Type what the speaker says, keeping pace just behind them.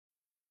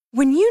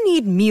When you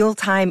need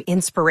mealtime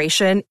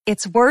inspiration,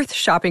 it's worth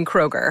shopping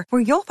Kroger,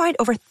 where you'll find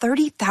over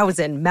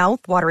 30,000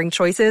 mouth-watering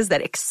choices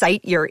that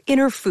excite your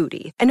inner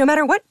foodie. And no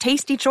matter what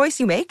tasty choice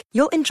you make,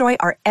 you'll enjoy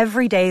our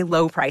everyday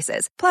low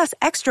prices, plus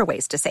extra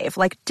ways to save,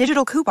 like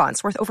digital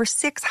coupons worth over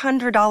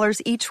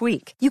 $600 each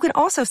week. You can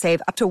also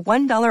save up to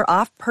 $1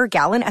 off per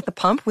gallon at the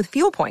pump with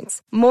fuel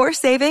points. More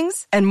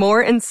savings and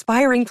more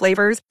inspiring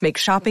flavors make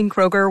shopping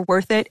Kroger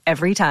worth it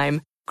every time.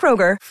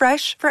 Kroger,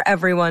 fresh for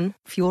everyone.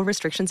 Fuel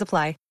restrictions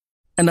apply.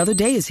 Another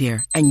day is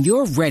here, and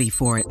you're ready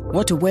for it.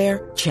 What to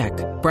wear? Check.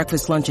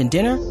 Breakfast, lunch, and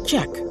dinner?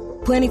 Check.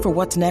 Planning for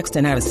what's next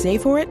and how to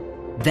save for it?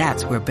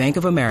 That's where Bank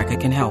of America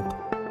can help.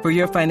 For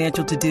your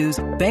financial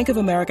to-dos, Bank of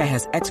America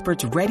has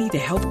experts ready to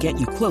help get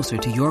you closer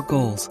to your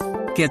goals.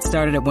 Get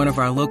started at one of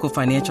our local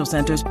financial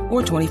centers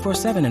or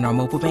 24/7 in our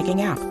mobile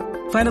banking app.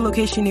 Find a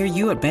location near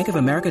you at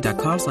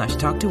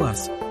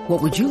bankofamerica.com/talktous.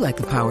 What would you like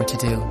the power to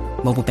do?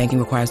 Mobile banking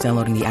requires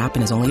downloading the app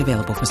and is only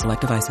available for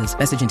select devices.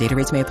 Message and data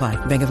rates may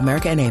apply. Bank of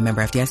America N.A.,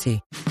 member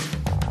FDIC.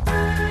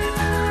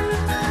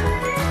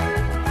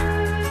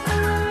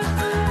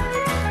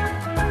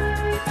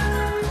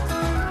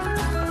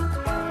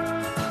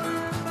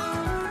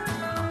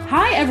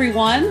 Hi,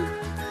 everyone.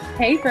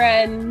 Hey,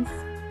 friends.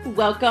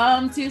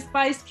 Welcome to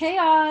Spiced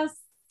Chaos.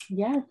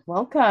 Yes,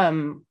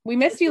 welcome. We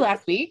missed you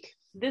last week.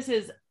 This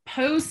is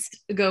post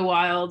Go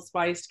Wild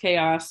Spiced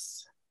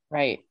Chaos.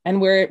 Right. And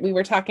we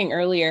were talking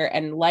earlier,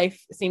 and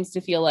life seems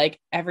to feel like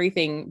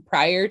everything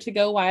prior to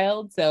Go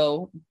Wild.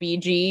 So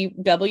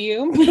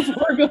BGW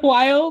before Go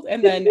Wild,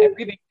 and then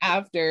everything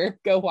after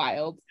Go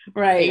Wild.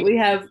 Right. We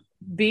have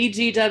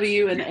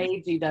BGW and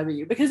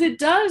AGW, because it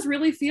does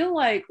really feel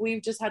like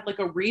we've just had like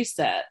a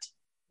reset.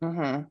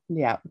 Mm-hmm.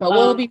 Yeah. But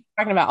we'll be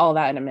talking about all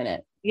that in a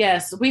minute.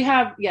 Yes, we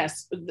have.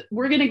 Yes,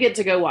 we're going to get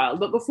to Go Wild.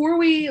 But before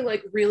we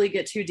really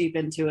get too deep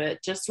into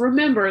it, just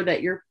remember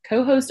that your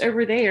co-host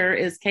over there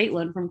is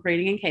Caitlin from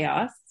Creating in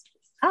Chaos.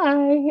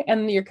 Hi.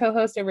 And your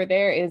co-host over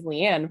there is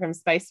Leanne from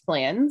Spice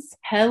Plans.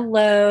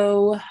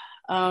 Hello.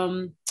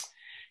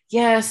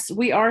 Yes,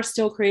 we are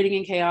still Creating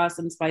in Chaos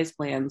and Spice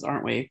Plans,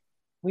 aren't we?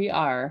 We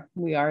are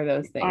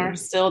those things. Are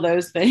still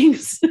those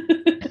things.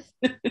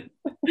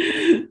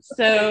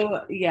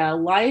 So yeah,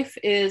 life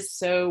is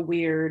so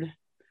weird.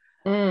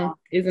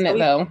 Isn't it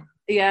though?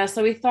 Yeah.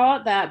 So we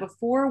thought that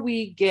before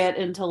we get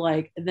into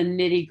like the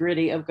nitty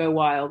gritty of Go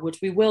Wild, which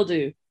we will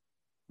do,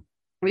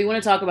 we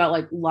want to talk about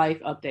like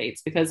life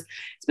updates, because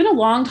it's been a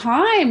long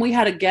time. We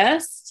had a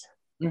guest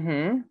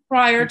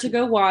prior to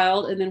Go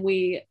Wild, and then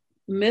we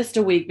missed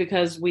a week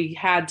because we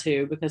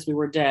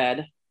were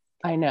dead.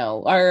 I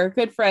know. Our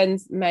good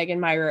friends, Meg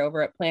and Myra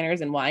over at Planners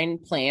and Wine,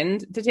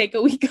 planned to take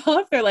a week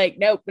off. They're like,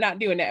 nope, not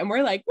doing it. And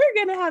we're like, we're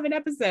going to have an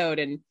episode.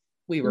 And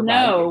we were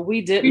wrong.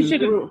 We didn't.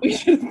 We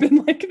should have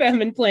been like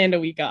them and planned a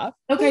week off.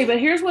 Okay, but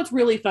here's what's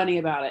really funny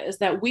about it is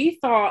that we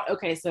thought,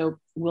 okay, so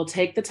we'll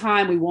take the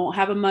time. We won't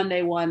have a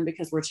Monday one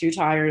because we're too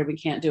tired and we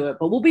can't do it.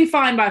 But we'll be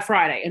fine by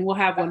Friday, and we'll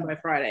have one by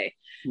Friday.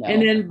 No.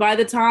 And then by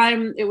the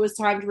time it was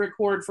time to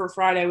record for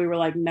Friday, we were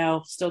like,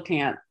 no, still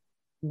can't.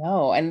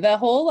 No, and the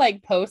whole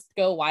like post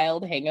Go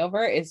Wild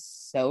hangover is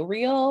so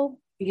real.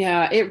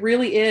 Yeah, it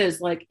really is.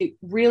 Like, it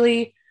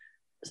really,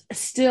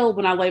 still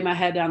when I lay my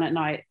head down at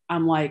night,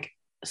 I'm like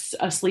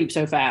asleep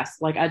so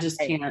fast. Like, I just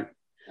can't.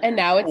 And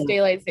now it's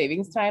daylight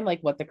savings time. Like,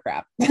 what the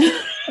crap?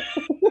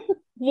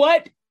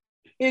 What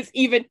is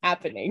even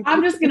happening?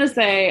 I'm just gonna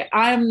say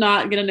I'm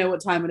not gonna know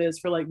what time it is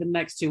for like the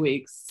next 2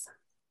 weeks.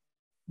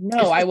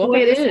 No, I woke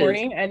up this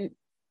morning and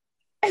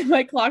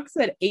my clock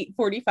said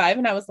 8:45,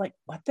 and I was like,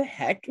 what the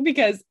heck?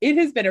 Because it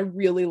has been a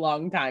really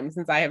long time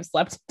since I have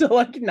slept till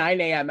like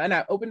 9 a.m. And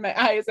I opened my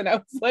eyes and I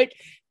was like,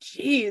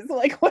 geez,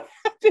 like what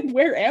happened?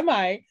 Where am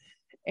I?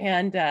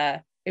 And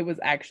it was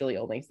actually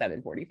only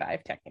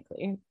 7:45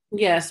 technically.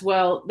 Yes.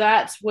 Well,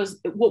 that was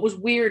what was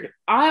weird.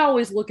 I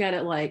always look at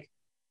it like,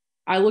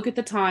 I look at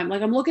the time,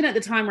 like I'm looking at the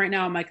time right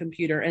now on my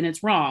computer and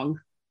it's wrong,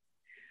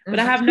 but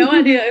I have no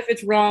idea if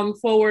it's wrong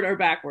forward or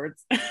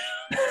backwards.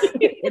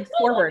 It's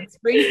forward,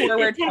 spring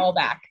forward, fall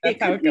back.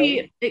 That's how it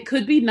goes. It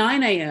could be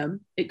 9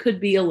 a.m. It could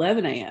be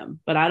 11 a.m.,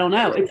 but I don't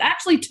know. It's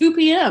actually 2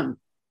 p.m.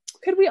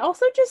 Could we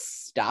also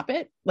just stop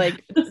it?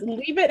 Like, just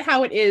leave it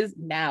how it is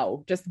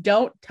now. Just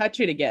don't touch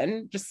it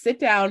again. Just sit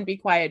down, be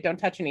quiet, don't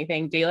touch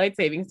anything. Daylight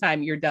savings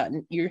time, you're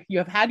done. You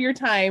have had your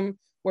time.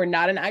 We're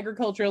not an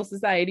agricultural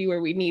society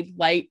where we need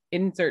light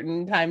in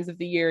certain times of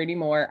the year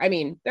anymore. I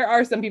mean, there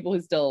are some people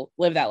who still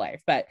live that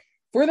life, but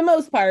for the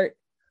most part,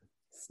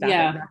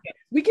 stop it.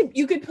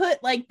 You could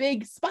put like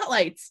big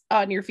spotlights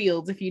on your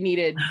fields if you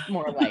needed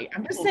more light.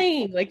 I'm just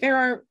saying, like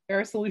there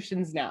are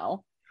solutions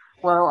now.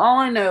 Well, all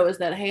I know is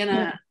that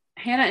Hannah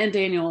and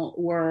Daniel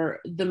were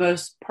the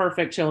most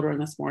perfect children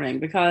this morning,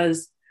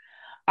 because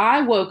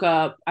I woke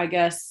up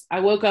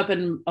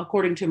and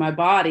according to my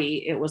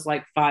body, it was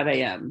like 5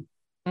 a.m.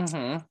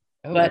 Mm-hmm.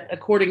 Oh. But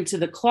according to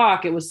the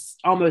clock, it was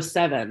almost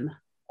 7.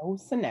 Oh,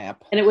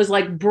 snap. And it was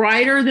like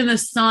brighter than the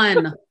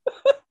sun.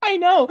 I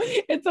know.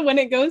 It's when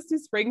it goes to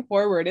spring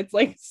forward, it's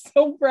like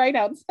so bright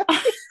outside.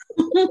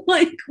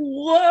 Like,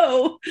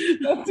 whoa.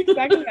 That's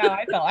exactly how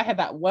I felt. I had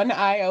that one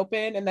eye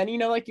open, and then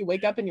like you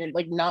wake up and you're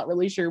like not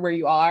really sure where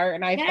you are.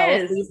 And I fell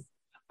asleep.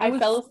 I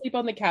fell asleep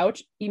on the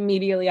couch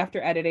immediately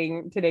after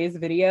editing today's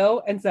video,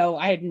 and so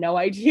I had no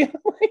idea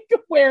like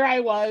where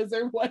I was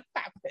or what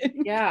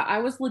happened. Yeah, I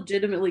was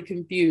legitimately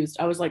confused.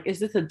 I was like, "Is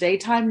this a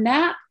daytime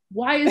nap?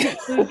 Why is it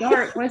so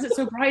dark? Why is it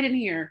so bright in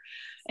here?"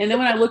 And then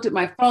when I looked at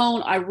my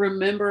phone, I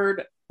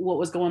remembered what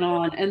was going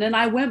on. And then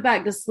I went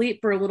back to sleep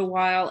for a little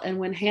while. And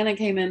when Hannah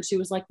came in, she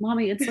was like,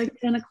 "Mommy, it's like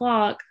 10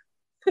 o'clock.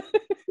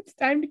 It's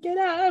time to get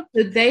up."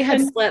 So they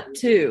had slept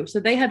too. So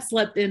they had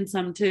slept in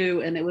some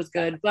too, and it was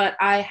good. But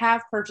I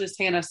have purchased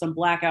Hannah some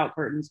blackout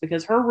curtains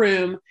because her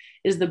room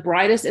is the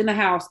brightest in the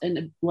house,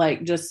 and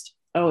like just,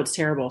 oh, it's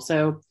terrible.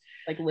 So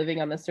like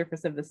living on the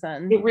surface of the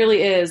sun. It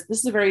really is. This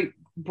is a very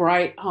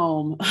bright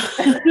home.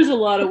 There's a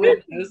lot of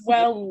windows.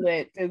 Well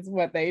lit is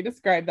what they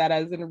describe that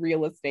as in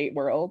real estate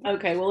world.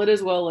 Okay, well, it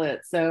is well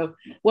lit. So,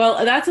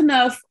 well, that's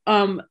enough.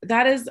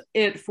 That is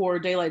it for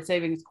Daylight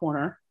Savings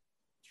Corner.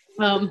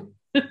 But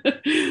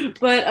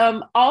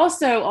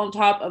also on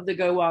top of the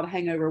Go Wild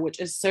hangover, which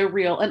is so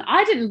real, and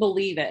I didn't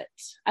believe it.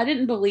 I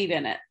didn't believe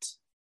in it.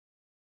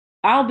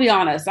 I'll be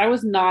honest. I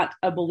was not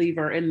a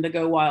believer in the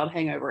Go Wild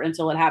hangover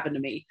until it happened to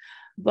me.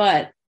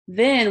 But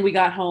then we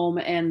got home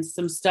and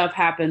some stuff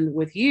happened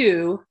with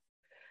you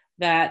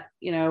that,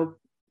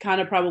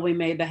 kind of probably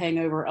made the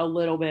hangover a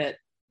little bit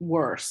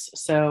worse.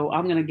 So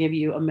I'm going to give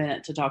you a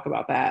minute to talk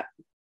about that.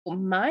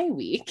 My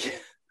week.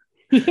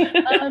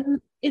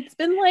 It's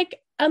been like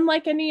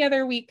unlike any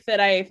other week that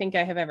I think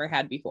I have ever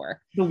had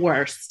before. The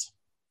worst.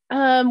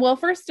 Well,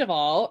 first of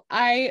all,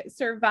 I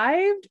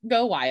survived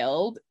Go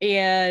Wild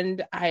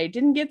and I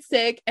didn't get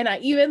sick. And I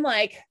even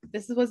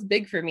this was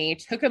big for me,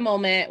 took a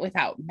moment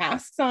without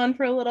masks on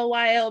for a little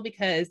while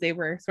because they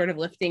were sort of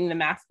lifting the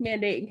mask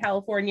mandate in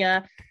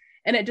California.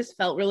 And it just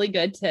felt really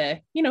good to,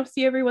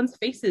 see everyone's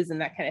faces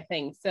and that kind of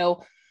thing.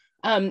 So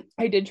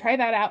I did try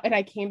that out and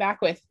I came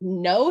back with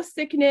no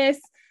sickness,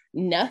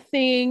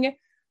 nothing.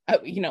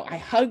 I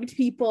hugged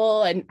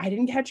people and I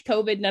didn't catch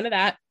COVID, none of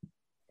that.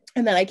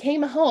 And then I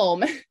came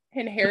home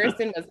and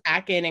Harrison was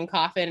hacking and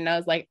coughing. And I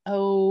was like,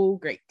 oh,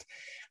 great.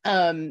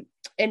 And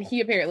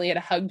he apparently had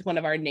hugged one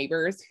of our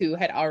neighbors who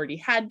had already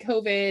had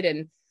COVID.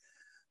 And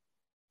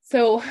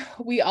so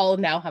we all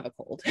now have a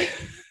cold.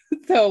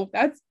 So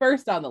that's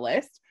first on the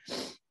list.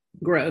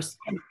 Gross.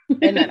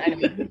 And then I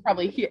know you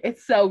probably hear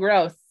it's so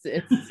gross.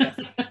 It's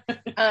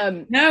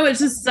no, it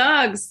just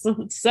sucks.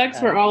 It sucks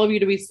for all of you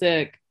to be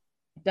sick.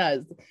 It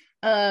does.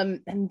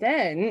 And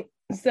then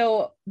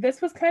so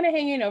this was kind of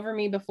hanging over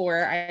me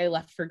before I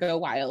left for Go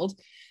Wild.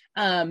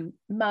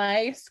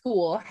 My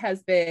school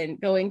has been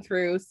going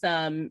through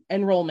some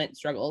enrollment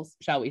struggles,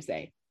 shall we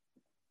say.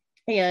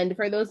 And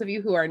for those of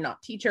you who are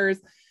not teachers,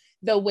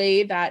 the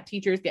way that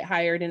teachers get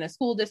hired in a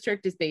school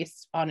district is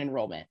based on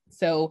enrollment.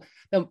 So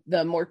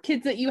the more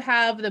kids that you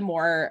have, the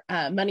more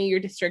money your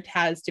district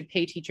has to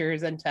pay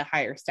teachers and to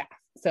hire staff.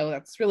 So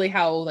that's really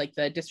how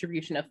the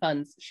distribution of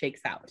funds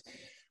shakes out.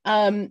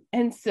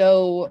 And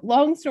so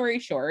long story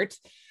short,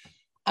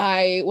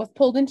 I was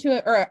pulled into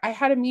it, or I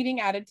had a meeting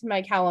added to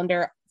my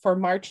calendar for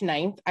March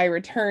 9th. I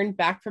returned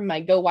back from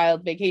my Go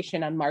Wild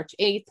vacation on March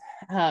 8th.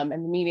 And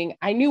the meeting,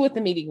 I knew what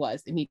the meeting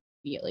was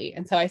immediately.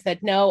 And so I said,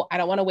 no, I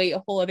don't want to wait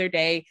a whole other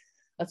day.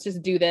 Let's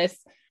just do this.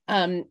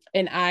 And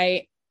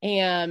I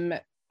am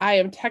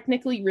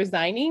technically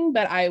resigning,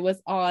 but I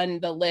was on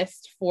the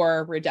list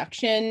for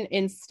reduction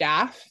in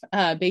staff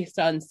based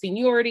on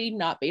seniority,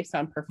 not based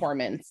on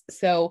performance.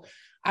 So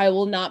I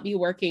will not be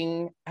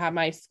working at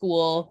my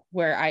school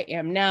where I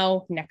am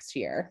now next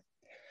year.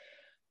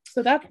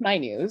 So that's my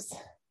news.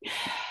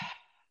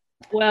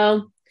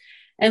 Well,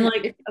 and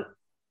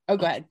oh,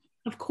 go ahead.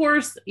 Of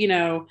course,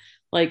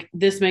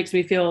 this makes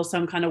me feel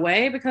some kind of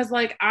way because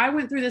I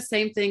went through the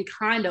same thing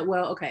kind of.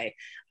 Well, okay.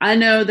 I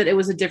know that it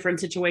was a different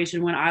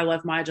situation when I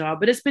left my job,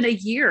 but it's been a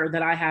year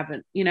that I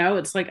haven't,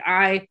 it's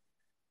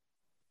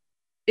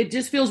it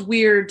just feels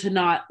weird to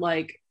not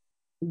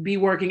be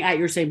working at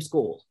your same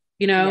school,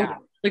 Yeah.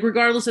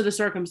 Regardless of the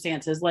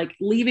circumstances,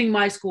 leaving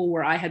my school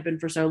where I had been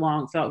for so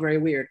long felt very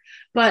weird.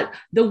 But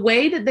the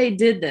way that they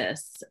did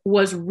this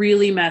was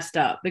really messed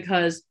up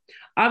because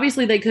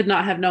obviously they could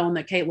not have known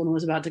that Caitlin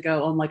was about to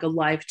go on a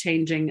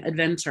life-changing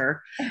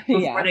adventure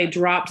before they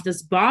dropped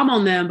this bomb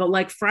on them.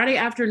 But Friday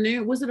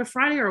afternoon, was it a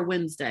Friday or a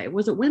Wednesday?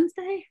 Was it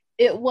Wednesday?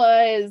 It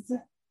was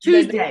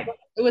Tuesday.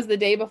 It was the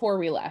day before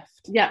we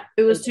left. Yeah,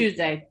 it was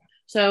Tuesday.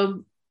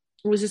 So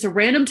it was just a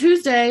random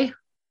Tuesday.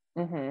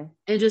 Mm-hmm.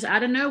 And just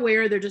out of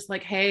nowhere, they're just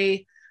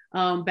hey,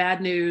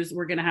 bad news.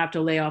 We're going to have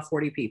to lay off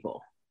 40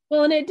 people.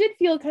 Well, and it did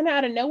feel kind of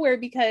out of nowhere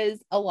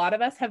because a lot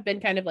of us have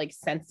been kind of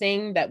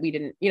sensing that we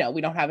didn't,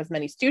 we don't have as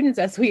many students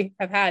as we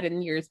have had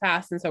in years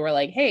past. And so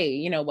we're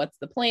hey, what's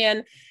the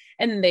plan?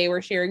 And they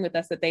were sharing with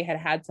us that they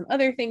had some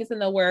other things in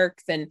the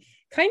works and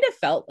kind of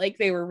felt like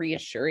they were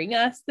reassuring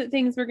us that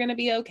things were going to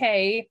be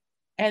okay.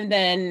 And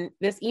then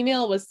this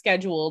email was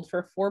scheduled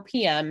for 4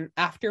 p.m.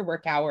 after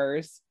work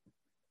hours.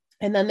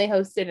 And then they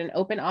hosted an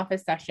open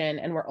office session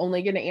and we're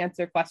only going to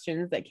answer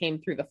questions that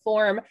came through the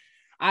form.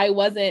 I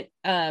wasn't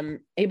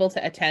able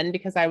to attend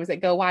because I was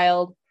at Go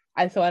Wild.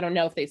 So I don't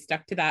know if they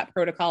stuck to that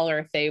protocol or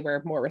if they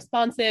were more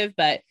responsive,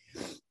 but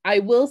I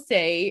will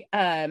say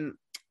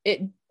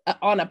it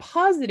on a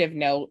positive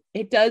note,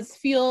 it does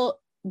feel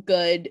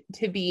good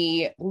to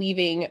be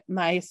leaving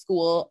my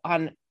school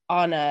on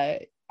a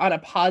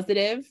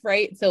positive,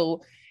 right?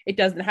 So it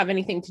doesn't have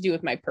anything to do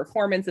with my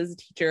performance as a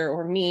teacher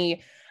or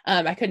me.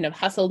 I couldn't have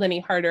hustled any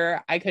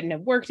harder. I couldn't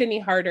have worked any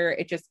harder.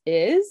 It just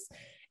is.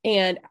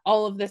 And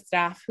all of the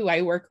staff who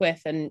I work with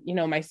and, you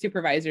know, my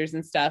supervisors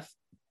and stuff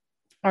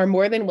are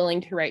more than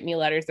willing to write me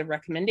letters of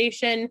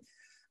recommendation.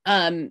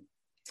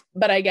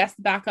 But I guess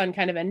back on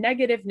kind of a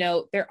negative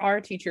note, there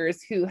are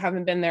teachers who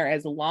haven't been there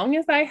as long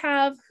as I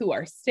have who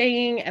are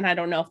staying. And I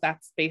don't know if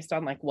that's based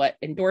on like what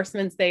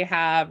endorsements they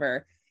have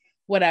or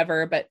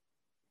whatever, but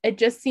it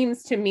just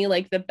seems to me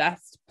like the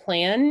best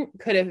plan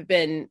could have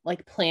been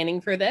like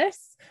planning for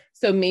this.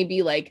 So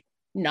maybe like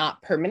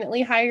not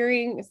permanently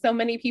hiring so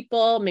many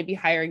people, maybe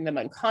hiring them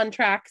on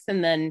contracts.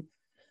 And then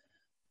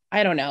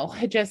I don't know,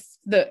 it just,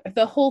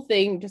 the whole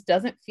thing just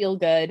doesn't feel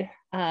good.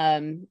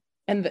 And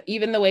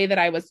even the way that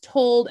I was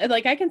told, and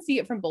like, I can see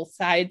it from both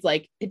sides.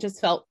 Like it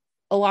just felt,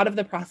 a lot of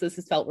the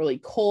processes felt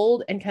really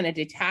cold and kind of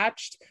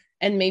detached.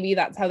 And maybe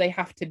that's how they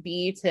have to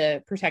be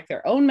to protect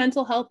their own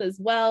mental health as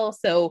well.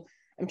 So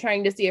I'm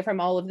trying to see it from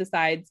all of the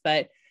sides,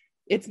 but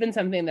it's been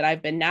something that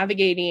I've been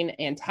navigating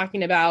and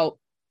talking about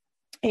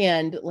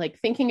and like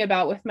thinking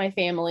about with my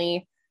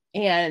family.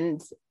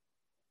 And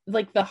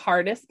like the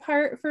hardest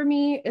part for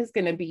me is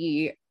going to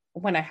be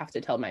when I have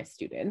to tell my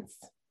students.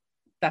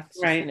 That's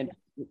just going to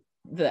be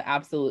the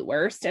absolute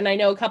worst. And I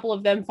know a couple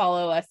of them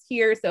follow us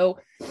here. So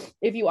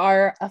if you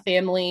are a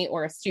family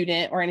or a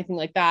student or anything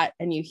like that,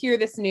 and you hear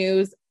this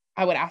news,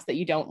 I would ask that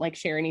you don't like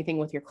share anything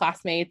with your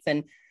classmates.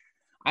 And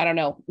I don't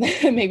know,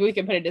 maybe we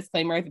can put a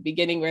disclaimer at the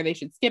beginning where they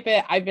should skip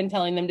it. I've been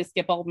telling them to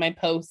skip all of my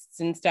posts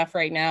and stuff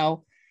right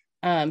now.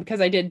 Because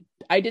I did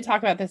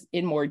talk about this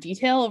in more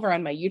detail over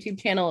on my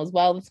YouTube channel as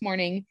well this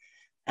morning.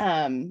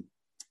 And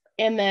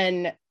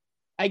then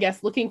I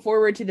guess looking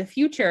forward to the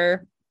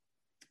future,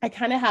 I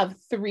kind of have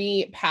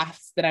 3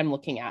 paths that I'm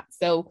looking at.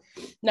 So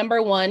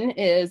number 1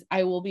 is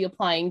I will be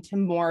applying to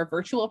more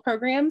virtual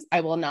programs.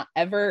 I will not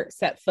ever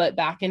set foot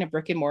back in a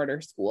brick and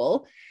mortar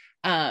school.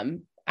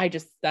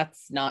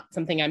 That's not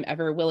something I'm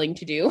ever willing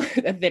to do.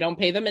 If they don't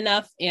pay them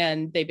enough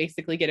and they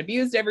basically get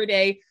abused every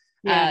day.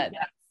 Yeah.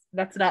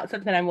 That's not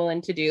something I'm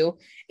willing to do.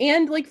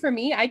 And like, for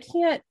me, I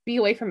can't be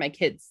away from my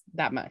kids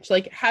that much.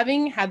 Like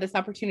having had this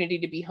opportunity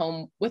to be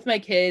home with my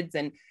kids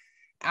and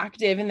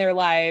active in their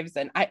lives.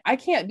 And I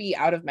can't be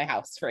out of my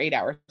house for 8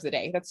 hours a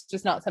day. That's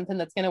just not something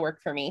that's going to work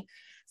for me.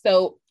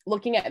 So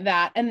looking at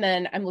that, and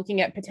then I'm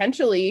looking at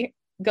potentially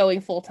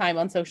going full-time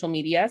on social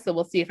media. So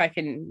we'll see if I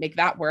can make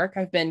that work.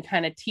 I've been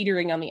kind of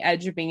teetering on the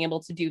edge of being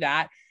able to do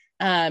that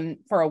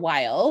for a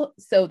while.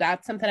 So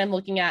that's something I'm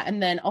looking at.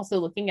 And then also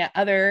looking at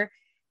other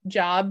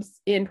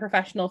jobs in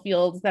professional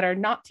fields that are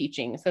not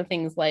teaching. So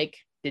things like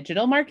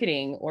digital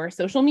marketing or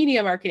social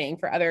media marketing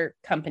for other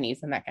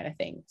companies and that kind of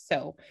thing.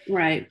 So,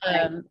 right.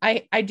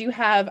 I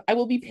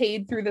will be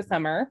paid through the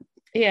summer,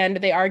 and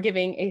they are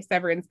giving a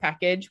severance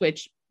package,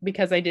 which,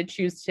 because I did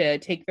choose to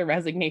take the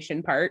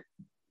resignation part,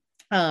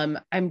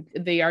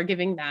 they are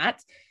giving that.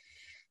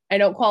 I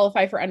don't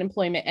qualify for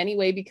unemployment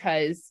anyway,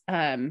 because,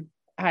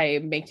 I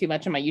make too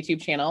much on my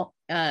YouTube channel.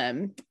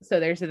 So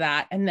there's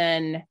that. And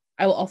then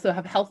I will also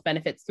have health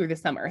benefits through the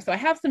summer. So I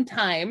have some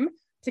time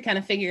to kind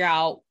of figure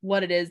out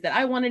what it is that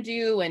I want to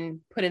do and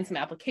put in some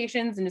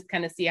applications and just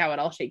kind of see how it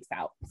all shakes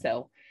out.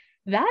 So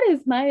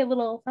that's my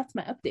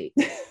update.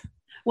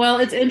 Well,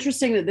 it's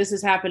interesting that this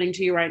is happening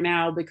to you right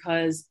now,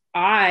 because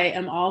I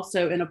am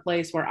also in a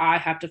place where I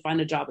have to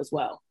find a job as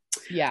well.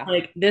 Yeah.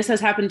 Like this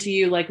has happened to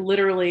you, like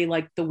literally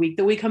like the week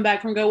that we come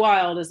back from Go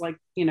Wild is like,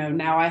 you know,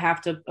 now I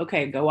have to,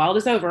 okay, Go Wild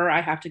is over.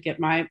 I have to get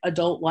my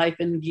adult life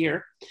in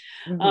gear.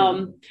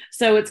 Mm-hmm.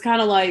 So it's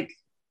kind of like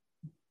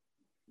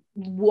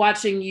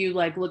watching you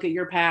like look at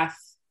your path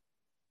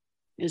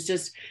is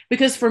just,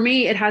 because for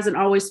me, it hasn't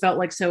always felt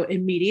like so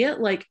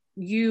immediate. Like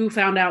you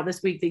found out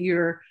this week that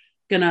you're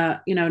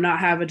gonna, you know, not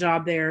have a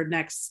job there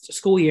next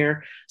school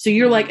year. So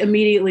you're like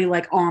immediately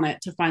like on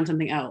it to find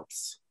something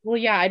else. Well,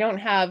 yeah,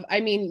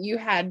 you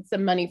had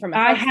some money from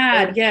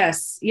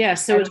yes.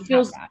 So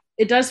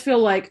it does feel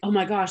like, oh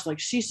my gosh, like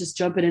she's just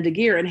jumping into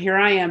gear, and here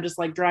I am just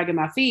like dragging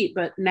my feet.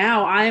 But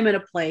now I am in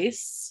a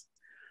place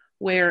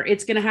where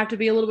it's going to have to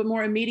be a little bit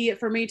more immediate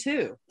for me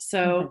too.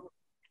 So,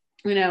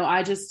 you know,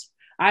 I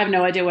have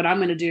no idea what I'm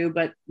going to do,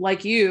 but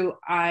like you,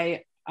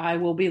 I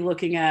will be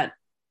looking at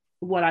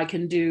what I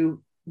can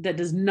do that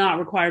does not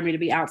require me to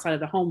be outside of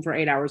the home for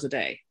 8 hours a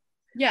day.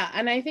 Yeah.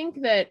 And I think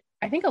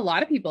a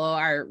lot of people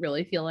are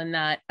really feeling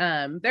that.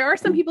 There are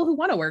some people who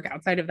want to work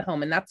outside of the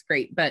home, and that's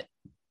great, but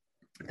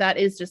that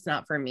is just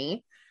not for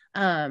me.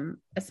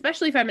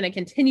 Especially if I'm going to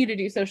continue to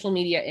do social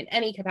media in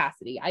any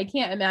capacity. I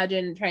can't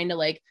imagine trying to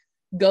like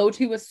go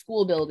to a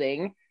school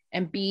building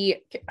and be,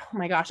 oh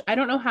my gosh, I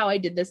don't know how I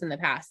did this in the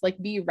past.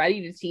 Like be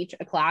ready to teach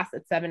a class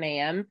at 7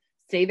 a.m.,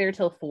 stay there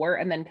till 4,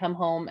 and then come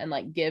home and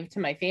like give to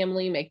my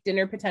family, make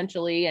dinner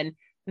potentially, and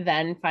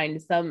then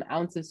find some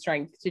ounce of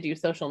strength to do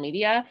social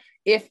media.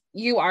 If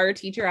you are a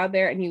teacher out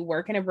there and you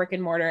work in a brick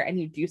and mortar and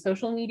you do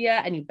social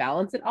media and you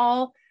balance it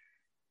all,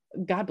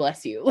 God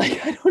bless you.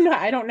 Like,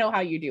 I don't know how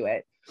you do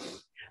it.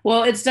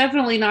 Well, it's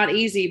definitely not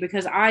easy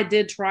because I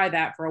did try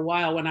that for a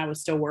while when I was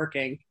still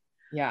working.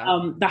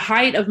 Yeah. The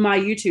height of my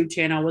YouTube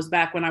channel was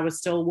back when I was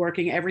still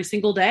working every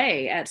single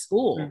day at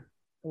school.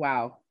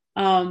 Wow.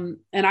 And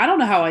I don't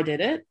know how I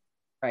did it.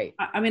 Right.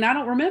 I mean, I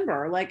don't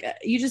remember. Like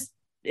you just,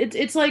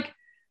 it's like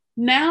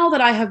now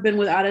that I have been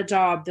without a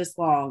job this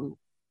long,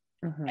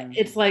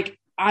 it's like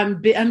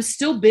I'm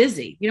still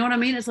busy. You know what I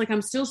mean? It's like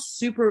I'm still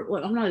super.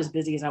 Well, I'm not as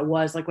busy as I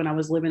was like when I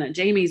was living at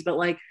Jamie's, but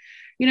like,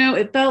 you know,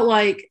 it felt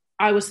like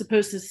I was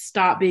supposed to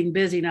stop being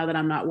busy now that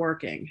I'm not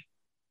working.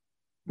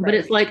 Right. But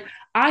it's like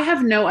I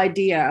have no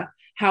idea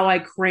how I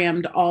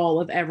crammed all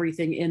of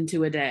everything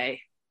into a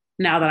day.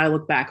 Now that I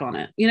look back on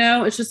it, you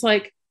know, it's just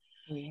like,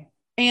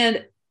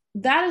 and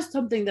that is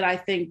something that I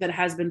think that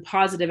has been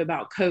positive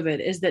about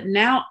COVID is that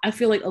now I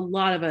feel like a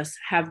lot of us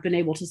have been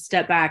able to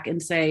step back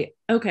and say,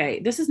 okay,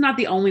 this is not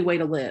the only way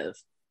to live.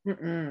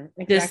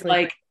 Exactly. This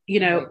like, you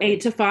know,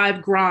 8 to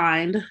 5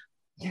 grind.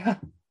 Yeah.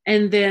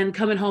 And then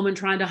coming home and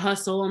trying to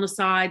hustle on the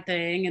side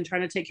thing and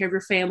trying to take care of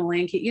your family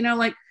and you know,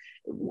 like,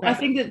 I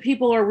think that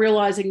people are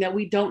realizing that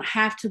we don't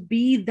have to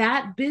be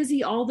that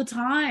busy all the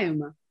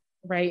time.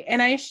 Right.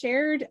 And I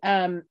shared,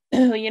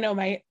 you know,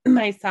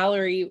 my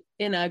salary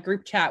in a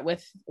group chat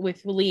with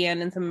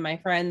Leanne and some of my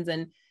friends,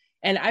 and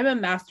I'm a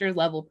master's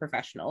level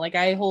professional. Like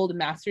I hold a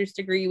master's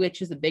degree,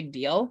 which is a big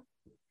deal.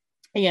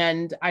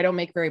 And I don't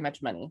make very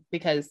much money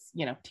because,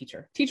 you know,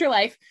 teacher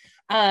life.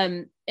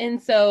 And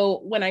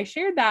so when I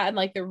shared that and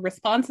like the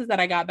responses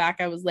that I got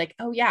back, I was like,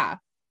 oh yeah,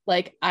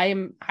 like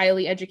I'm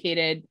highly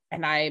educated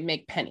and I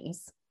make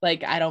pennies.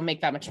 Like I don't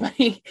make that much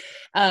money.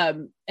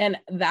 And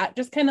that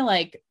just kind of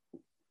like,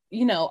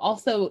 you know,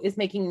 also is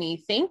making me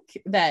think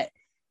that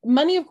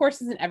money, of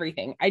course, isn't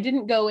everything. I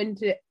didn't go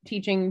into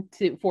teaching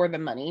for the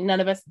money.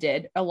 None of us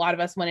did. A lot of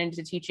us went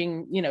into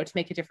teaching, you know, to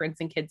make a difference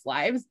in kids'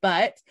 lives.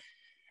 But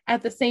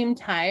at the same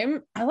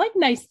time, I like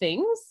nice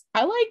things.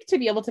 I like to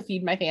be able to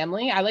feed my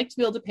family. I like to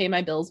be able to pay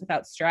my bills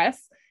without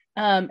stress.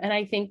 And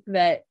I think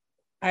that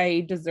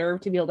I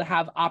deserve to be able to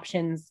have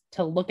options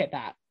to look at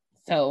that.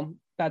 So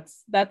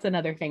that's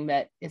another thing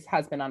that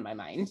has been on my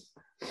mind.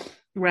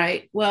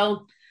 Right.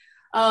 Well,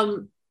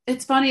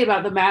 it's funny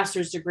about the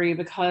master's degree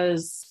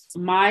because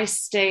my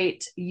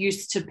state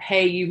used to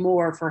pay you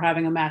more for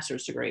having a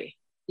master's degree.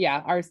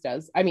 Yeah, ours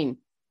does. I mean,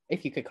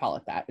 if you could call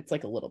it that, it's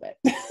like a little bit.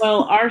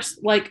 Well, ours,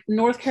 like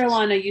North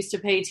Carolina used to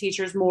pay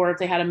teachers more if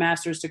they had a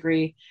master's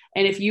degree.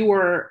 And if you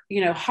were,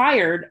 you know,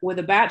 hired with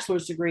a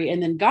bachelor's degree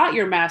and then got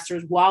your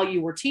master's while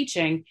you were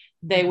teaching,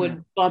 they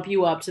would bump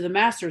you up to the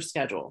master's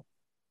schedule.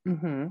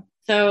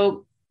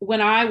 So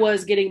when I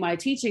was getting my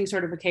teaching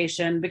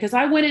certification, because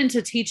I went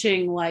into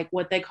teaching like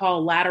what they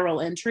call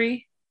lateral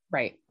entry.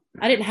 Right.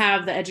 I didn't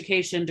have the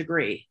education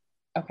degree.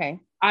 Okay.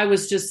 I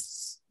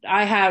was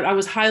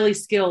highly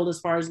skilled as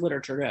far as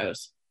literature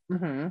goes.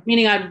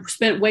 Meaning I'd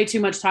spent way too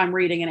much time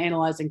reading and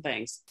analyzing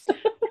things.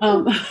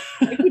 So,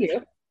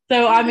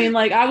 I mean,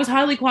 like I was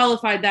highly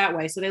qualified that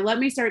way. So they let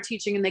me start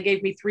teaching and they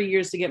gave me 3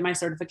 years to get my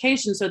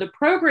certification. So the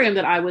program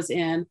that I was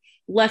in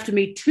left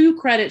me 2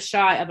 credits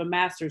shy of a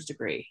master's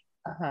degree.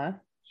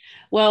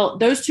 Well,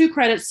 those 2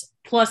 credits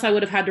plus I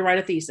would have had to write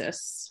a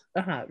thesis.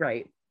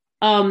 Right.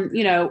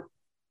 You know,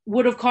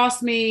 would have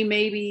cost me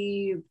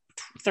maybe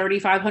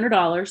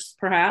 $3,500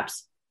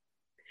 perhaps.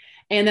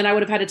 And then I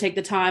would have had to take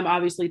the time,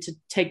 obviously, to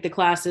take the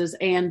classes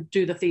and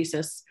do the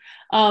thesis.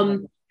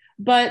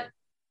 But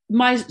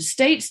my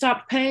state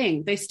stopped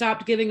paying. They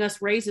stopped giving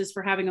us raises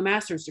for having a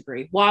master's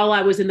degree while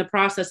I was in the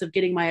process of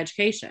getting my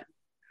education.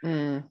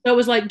 So it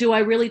was like, do I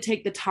really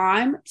take the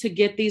time to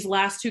get these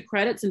last 2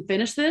 credits and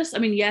finish this? I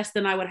mean, yes,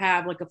 then I would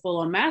have like a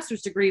full-on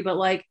master's degree, but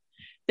like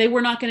they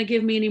were not going to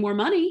give me any more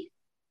money.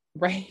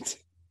 Right.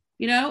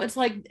 You know, it's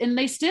like, and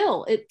they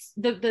still, it's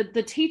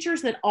the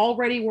teachers that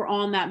already were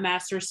on that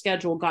master's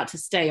schedule got to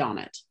stay on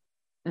it.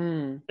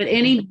 But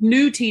any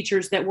new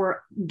teachers that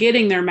were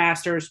getting their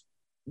masters,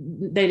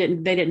 they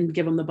didn't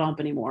give them the bump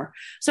anymore.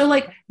 So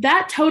like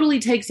that totally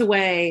takes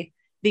away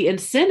the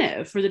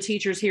incentive for the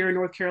teachers here in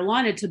North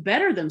Carolina to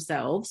better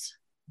themselves.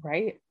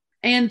 Right.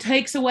 And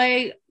takes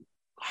away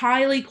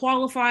highly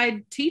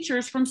qualified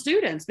teachers from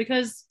students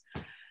because,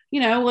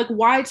 you know, like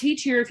why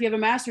teach here if you have a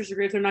master's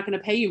degree if they're not going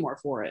to pay you more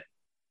for it?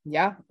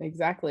 Yeah,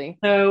 exactly.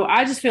 So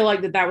I just feel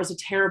like that was a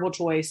terrible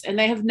choice and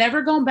they have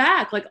never gone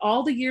back. Like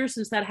all the years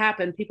since that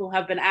happened, people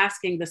have been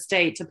asking the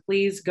state to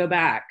please go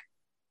back.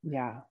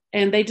 Yeah.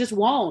 And they just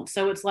won't.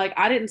 So it's like,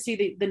 I didn't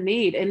see the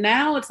need. And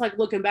now it's like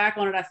looking back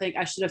on it, I think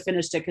I should have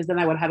finished it because then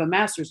I would have a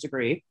master's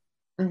degree.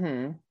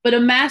 But a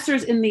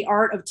master's in the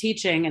art of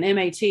teaching, an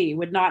MAT,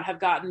 would not have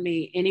gotten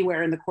me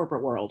anywhere in the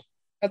corporate world.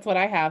 That's what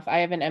I have. I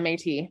have an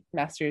MAT,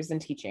 master's in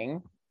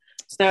teaching.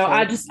 So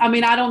I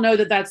mean, I don't know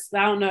that that's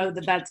going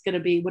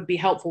to would be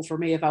helpful for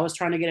me if I was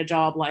trying to get a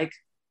job like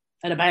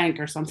at a bank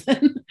or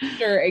something.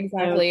 Sure,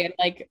 exactly. And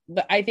like,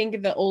 I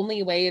think the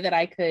only way that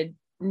I could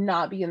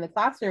not be in the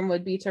classroom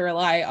would be to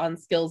rely on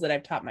skills that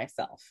I've taught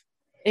myself.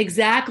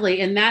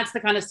 Exactly. And that's the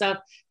kind of stuff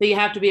that you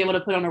have to be able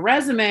to put on a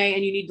resume,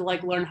 and you need to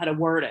like learn how to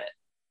word it.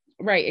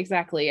 Right,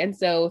 exactly. And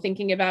so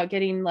thinking about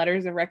getting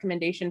letters of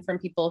recommendation from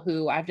people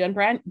who I've done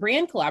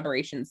brand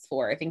collaborations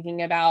for,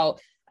 thinking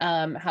about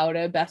how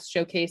to best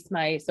showcase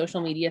my social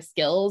media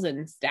skills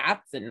and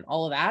stats and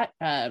all of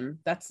that.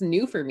 That's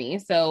new for me.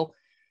 So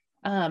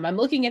I'm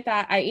looking at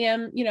that. I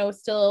am,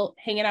 still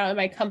hanging out in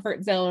my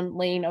comfort zone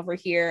lane over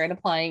here and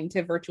applying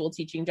to virtual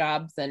teaching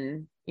jobs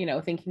and,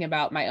 thinking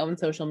about my own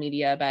social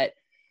media, but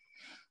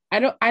I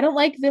don't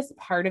like this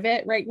part of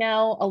it right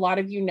now. A lot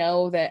of you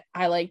know that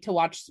I like to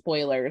watch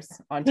spoilers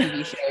on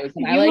TV shows.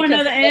 And I like to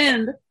know the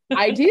end.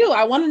 I do.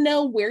 I want to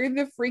know where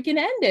the freaking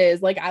end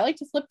is. Like, I like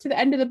to flip to the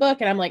end of the book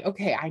and I'm like,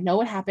 okay, I know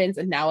what happens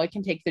and now I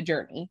can take the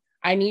journey.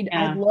 I'd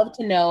love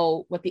to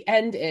know what the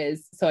end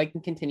is so I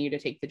can continue to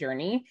take the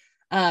journey.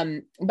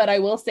 But I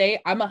will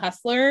say I'm a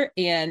hustler,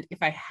 and if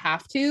I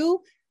have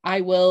to,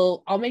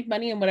 I'll make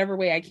money in whatever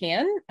way I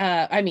can.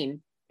 I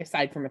mean,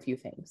 aside from a few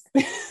things.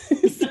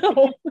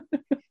 So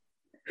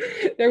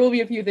there will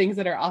be a few things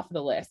that are off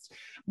the list,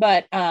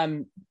 but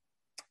I'm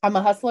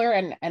a hustler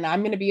and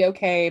I'm going to be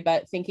okay.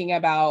 But thinking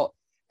about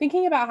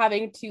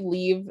having to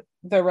leave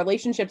the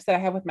relationships that I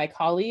have with my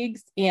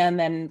colleagues and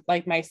then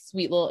like my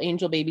sweet little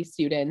angel baby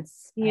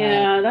students.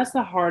 Yeah, that's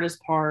the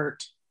hardest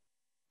part.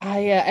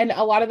 And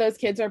a lot of those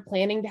kids are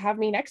planning to have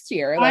me next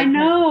year. Like, I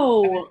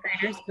know.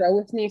 Graders grow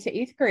with me to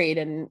 8th grade,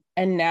 and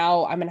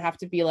now I'm going to have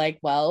to be like,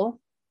 well,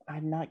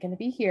 I'm not going to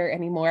be here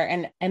anymore.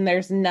 And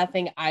there's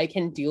nothing I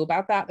can do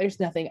about that. There's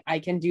nothing I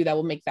can do that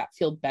will make that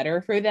feel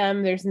better for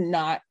them. There's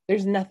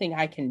nothing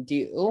I can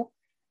do.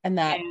 And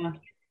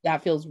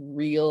that feels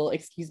real,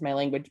 excuse my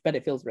language, but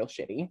it feels real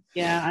shitty.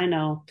 Yeah, I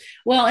know.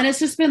 Well, and it's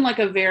just been like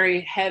a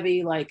very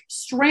heavy, like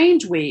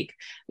strange week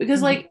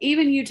because like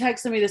even you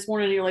texted me this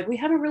morning and you're like, we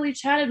haven't really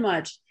chatted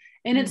much.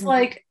 And it's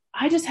like,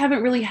 I just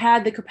haven't really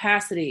had the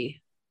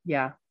capacity.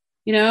 Yeah.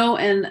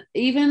 And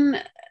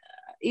even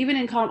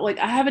in like,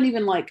 I haven't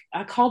even like,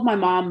 I called my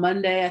mom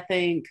Monday, I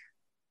think,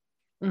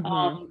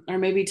 or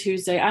maybe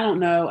Tuesday. I don't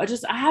know.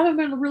 I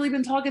haven't really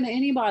been talking to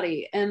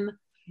anybody. And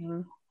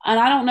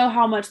I don't know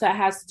how much that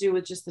has to do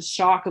with just the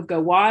shock of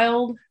Go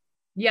Wild.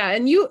 Yeah.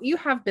 And you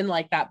have been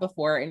like that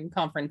before in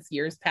conference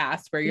years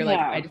past where you're like,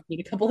 I just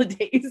need a couple of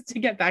days to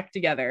get back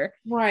together.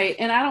 Right.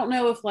 And I don't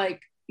know if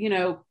like,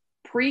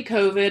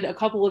 pre-COVID, a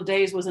couple of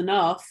days was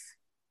enough.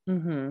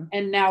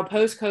 And now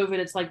post-COVID,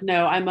 it's like,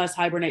 no, I must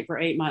hibernate for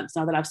 8 months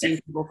now that I've seen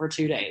people for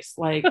 2 days.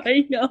 Like,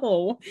 I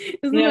know.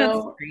 Isn't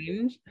that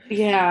strange?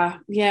 Yeah.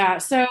 Yeah.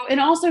 So, and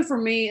also for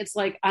me, it's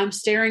like, I'm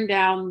staring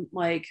down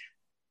like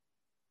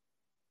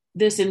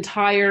this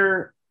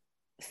entire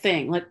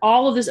thing, like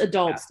all of this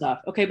adult stuff.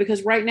 Okay.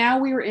 Because right now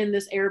we were in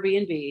this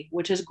Airbnb,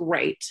 which is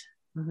great.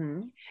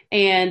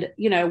 And,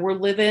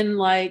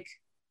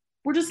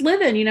 we're just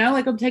living,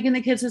 like I'm taking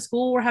the kids to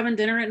school. We're having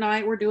dinner at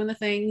night. We're doing the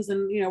things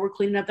and, we're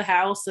cleaning up the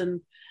house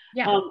and,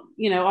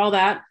 all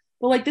that.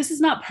 But like, this is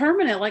not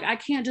permanent. Like I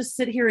can't just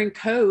sit here and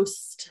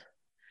coast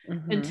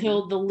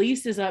until the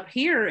lease is up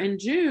here in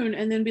June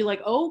and then be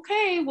like,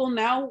 okay, well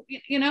now,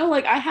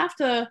 like I have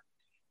to,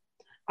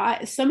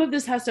 some of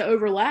this has to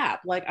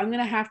overlap. Like I'm going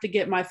to have to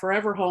get my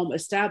forever home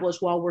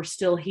established while we're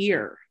still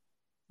here.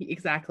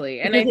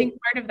 Exactly. And I think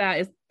part of that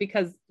is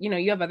because,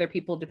 you have other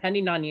people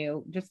depending on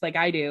you, just like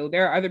I do.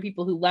 There are other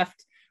people who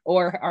left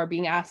or are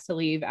being asked to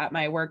leave at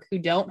my work who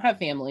don't have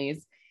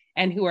families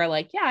and who are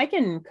like, yeah, I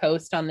can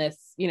coast on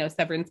this,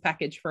 severance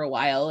package for a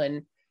while.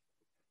 And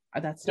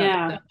that's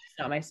not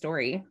my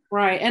story.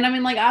 Right. And I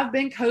mean, like I've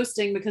been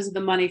coasting because of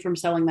the money from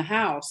selling the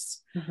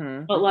house,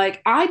 but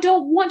like, I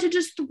don't want to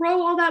just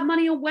throw all that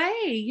money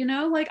away,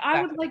 like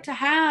I would like to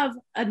have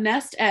a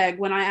nest egg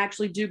when I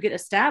actually do get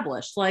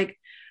established. Like,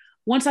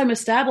 once I'm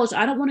established,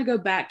 I don't want to go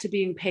back to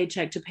being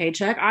paycheck to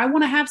paycheck. I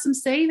want to have some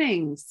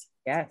savings.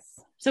 Yes.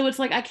 So it's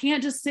like, I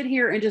can't just sit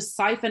here and just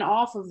siphon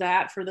off of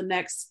that for the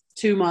next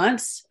 2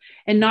 months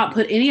and not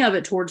put any of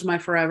it towards my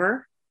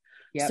forever.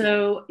 Yep.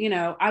 So,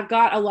 I've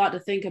got a lot to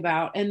think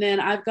about. And then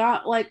I've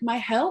got like my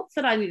health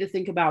that I need to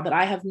think about that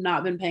I have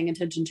not been paying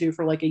attention to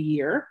for like a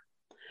year.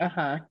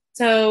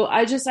 So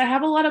I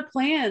have a lot of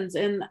plans,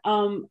 and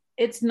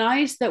it's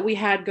nice that we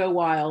had Go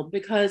Wild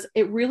because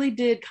it really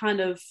did kind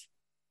of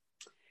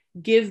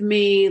give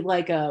me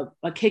like a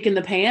kick in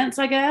the pants,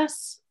 I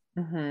guess.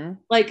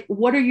 Like,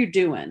 what are you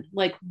doing?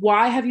 Like,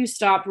 why have you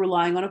stopped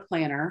relying on a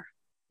planner?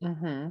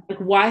 Like,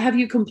 why have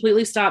you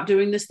completely stopped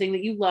doing this thing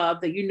that you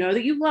love, that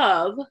you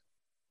love?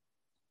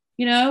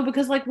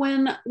 Because like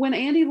when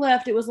Andy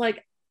left, it was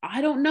like,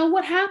 I don't know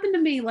what happened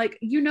to me. Like,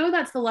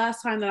 that's the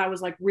last time that I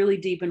was like really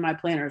deep in my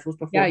planners was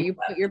before. Yeah, you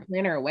put your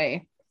planner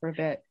away for a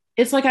bit.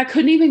 It's like I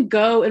couldn't even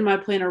go in my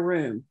planner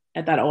room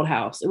at that old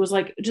house. It was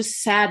like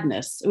just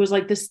sadness. It was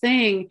like this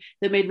thing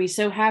that made me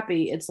so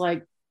happy. It's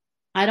like,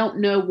 I don't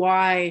know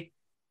why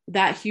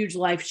that huge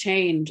life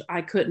change,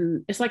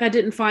 it's like I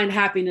didn't find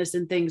happiness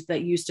in things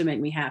that used to make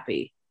me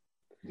happy.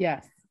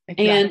 Yes.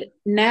 Exactly. And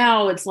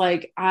now it's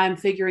like I'm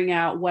figuring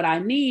out what I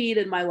need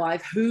in my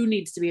life, who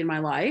needs to be in my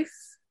life,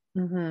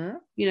 Mm-hmm.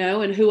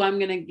 and who I'm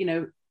going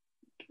to,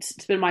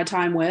 spend my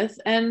time with.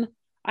 And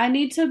I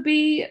need to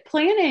be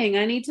planning.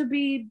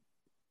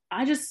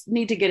 I just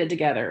need to get it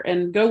together.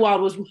 And Go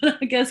Wild was,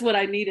 I guess, what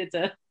I needed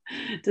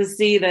to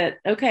see that,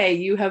 okay,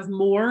 you have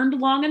mourned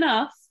long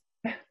enough.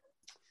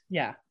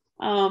 Yeah.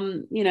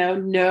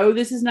 No,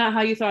 this is not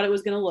how you thought it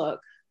was going to look,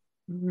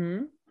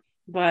 Mm-hmm.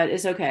 but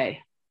it's okay.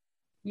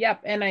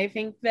 Yep. And I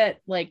think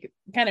that, like,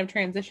 kind of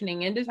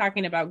transitioning into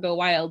talking about Go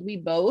Wild, we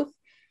both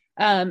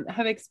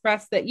have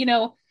expressed that,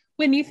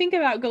 when you think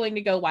about going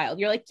to Go Wild,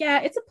 you're like, yeah,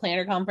 it's a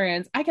planner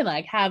conference. I can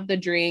like have the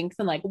drinks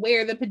and like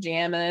wear the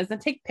pajamas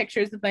and take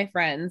pictures with my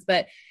friends.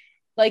 But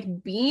like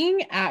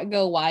being at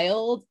Go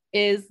Wild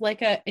is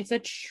like it's a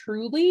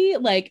truly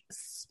like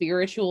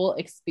spiritual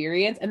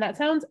experience. And that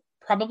sounds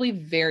probably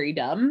very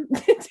dumb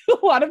to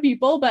a lot of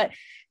people, but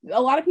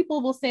a lot of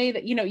people will say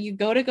that, you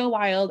go to Go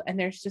Wild and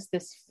there's just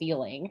this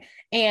feeling,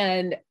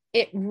 and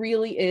it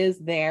really is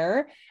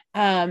there.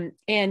 I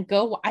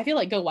feel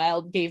like Go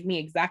Wild gave me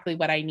exactly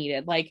what I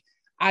needed. Like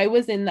I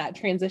was in that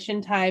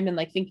transition time and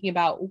like thinking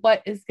about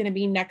what is going to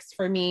be next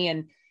for me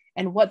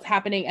and what's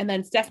happening. And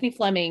then Stephanie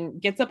Fleming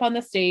gets up on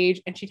the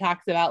stage and she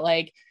talks about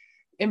like,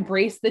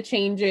 embrace the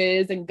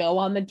changes and go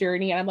on the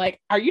journey. And I'm like,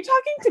 are you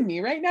talking to me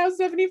right now,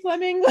 Stephanie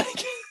Fleming?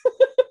 Like,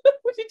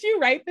 did you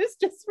write this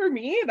just for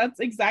me? That's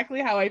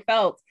exactly how I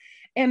felt.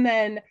 And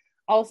then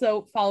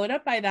also followed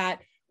up by that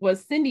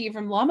was Cindy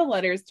from Llama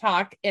Letters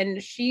talk.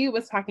 And she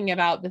was talking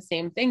about the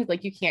same things,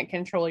 like you can't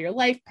control your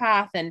life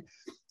path and,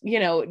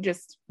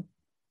 just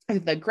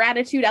the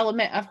gratitude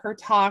element of her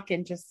talk.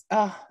 And just,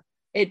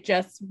 it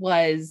just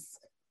was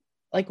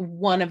like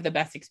one of the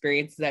best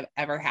experiences I've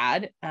ever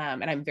had.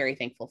 And I'm very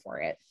thankful for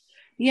it.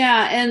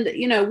 Yeah. And,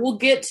 we'll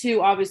get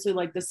to obviously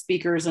like the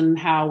speakers and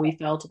how we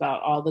felt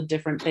about all the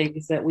different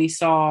things that we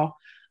saw.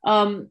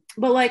 But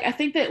like, I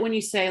think that when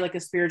you say like a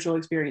spiritual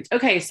experience,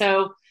 okay,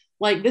 so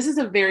like, this is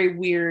a very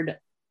weird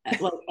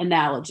like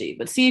analogy,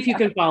 but see if you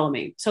can follow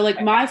me. So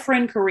like my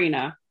friend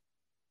Karina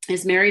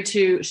is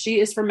she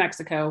is from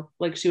Mexico.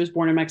 Like she was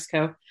born in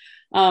Mexico.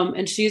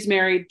 And she's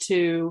married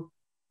to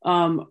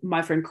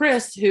my friend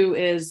Chris, who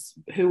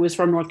was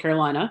from North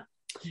Carolina.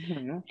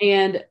 Mm-hmm.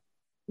 And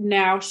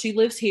now she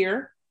lives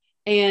here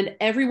and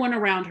everyone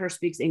around her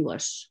speaks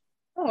English.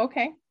 Oh,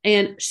 okay.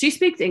 And she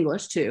speaks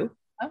English too,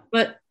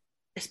 but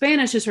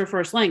Spanish is her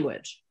first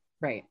language.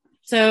 Right.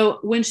 So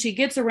when she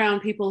gets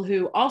around people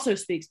who also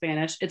speak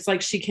Spanish, it's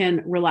like she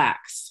can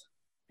relax.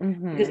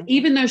 Mm-hmm. Because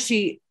even though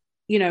she,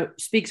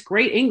 speaks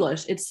great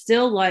English, it's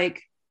still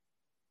like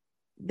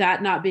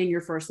that not being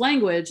your first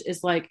language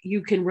is like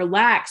you can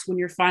relax when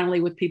you're finally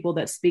with people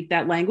that speak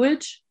that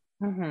language.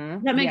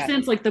 Mm-hmm. That makes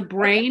sense. Like the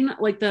brain,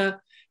 like the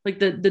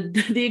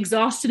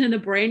exhaustion in the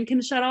brain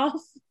can shut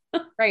off.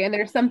 Right. And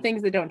there's some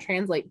things that don't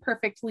translate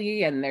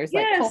perfectly. And there's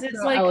like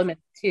cultural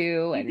elements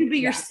too. And you can be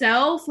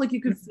yourself. Like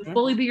you can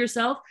fully be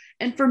yourself.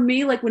 And for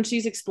me, like when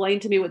she's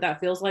explained to me what that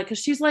feels like, because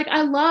she's like,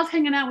 I love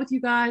hanging out with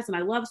you guys and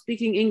I love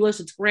speaking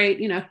English. It's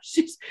great.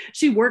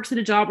 She works at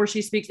a job where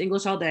she speaks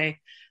English all day.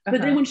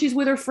 But then when she's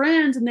with her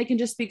friends and they can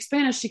just speak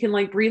Spanish, she can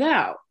like breathe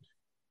out.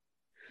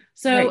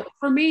 So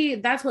for me,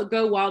 that's what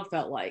Go Wild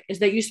felt like, is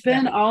that you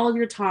spend all of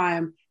your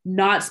time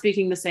not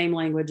speaking the same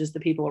language as the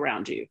people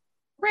around you.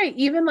 Right.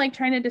 Even like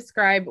trying to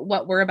describe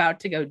what we're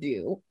about to go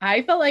do.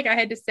 I felt like I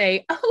had to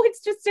say, oh,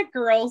 it's just a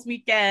girls'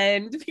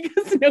 weekend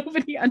because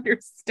nobody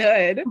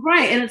understood.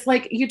 Right. And it's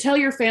like you tell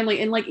your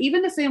family, and like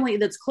even the family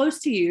that's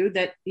close to you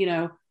that,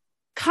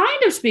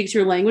 kind of speaks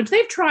your language,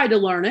 they've tried to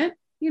learn it,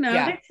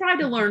 they've tried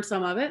to learn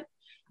some of it.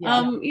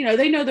 Yeah.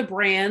 They know the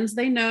brands,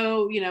 they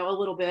know, a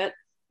little bit,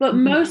 but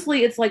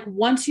mostly it's like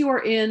once you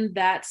are in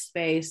that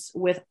space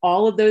with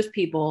all of those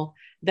people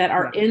that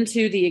are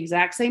into the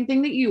exact same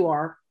thing that you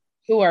are,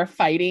 who are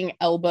fighting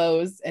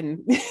elbows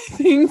and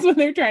things when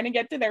they're trying to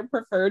get to their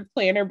preferred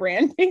planner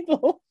brand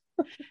table.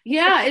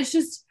 Yeah. It's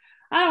just,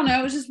 I don't know.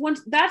 It was just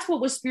that's what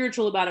was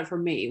spiritual about it for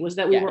me, was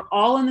that we were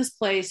all in this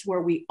place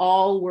where we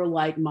all were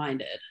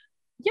like-minded.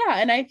 Yeah.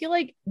 And I feel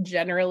like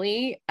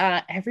generally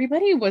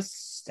everybody was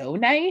so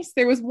nice.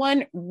 There was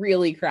one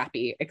really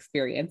crappy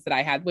experience that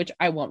I had, which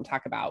I won't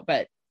talk about,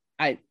 but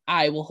I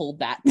will hold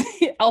that.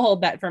 I'll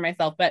hold that for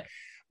myself. But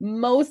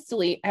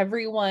mostly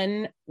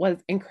everyone was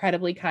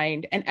incredibly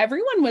kind and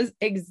everyone was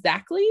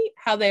exactly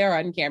how they are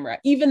on camera,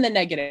 even the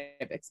negative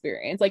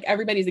experience. Like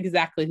everybody's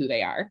exactly who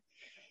they are.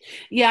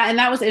 Yeah. And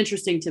that was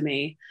interesting to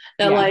me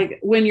that like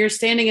when you're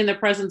standing in the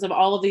presence of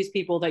all of these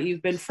people that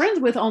you've been friends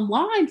with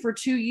online for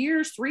 2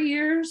 years, 3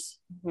 years,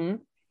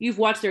 you've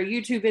watched their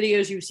YouTube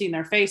videos, you've seen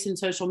their face in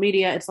social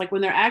media. It's like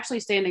when they're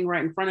actually standing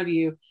right in front of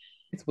you,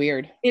 it's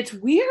weird. It's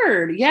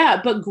weird. Yeah.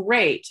 But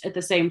great at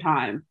the same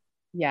time.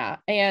 Yeah.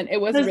 And it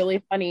was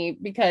really funny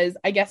because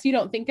I guess you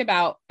don't think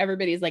about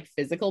everybody's like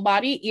physical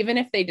body, even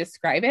if they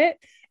describe it.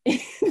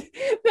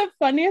 The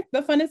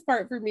funnest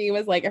part for me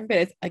was like,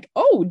 everybody's like,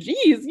 oh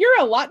geez, you're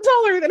a lot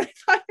taller than I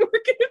thought you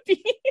were gonna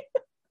be.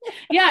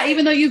 Yeah,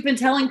 even though you've been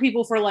telling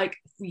people for like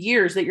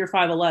years that you're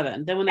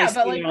 5'11", then when they see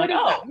but you, like, you're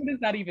like, oh, what does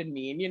that even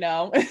mean, you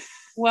know?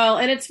 well,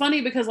 and it's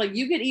funny because like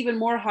you get even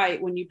more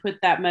height when you put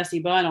that messy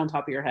bun on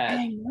top of your head.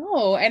 I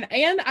know.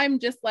 And I'm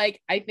just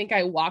like, I think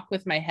I walk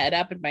with my head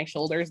up and my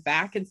shoulders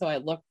back. And so I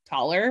look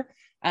taller.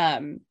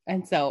 And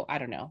so I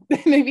don't know,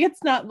 maybe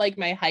it's not like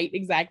my height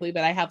exactly,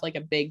 but I have like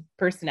a big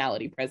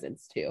personality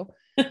presence too.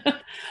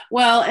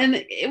 Well, and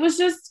it was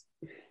just,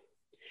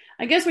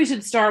 I guess we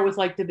should start with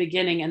like the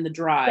beginning and the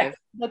drive.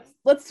 Yeah,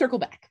 let's circle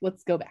back.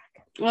 Let's go back.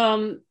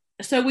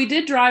 So we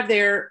did drive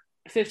there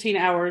 15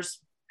 hours.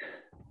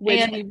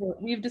 Which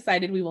we've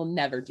decided we will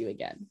never do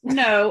again.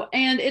 No.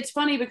 And it's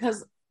funny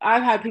because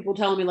I've had people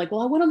telling me like, well,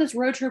 I went on this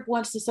road trip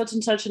once to such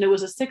and such, and it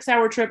was a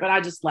 6-hour trip. And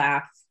I just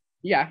laugh.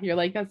 Yeah. You're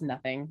like, that's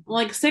nothing. I'm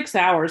like 6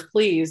 hours,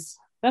 please.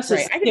 That's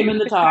just right. skim in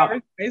the top.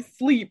 I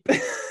sleep.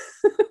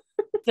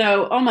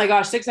 So, oh my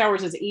gosh, 6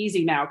 hours is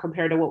easy now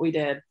compared to what we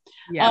did.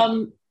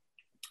 Yeah.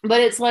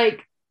 But it's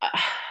like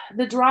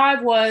the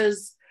drive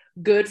was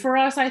good for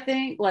us, I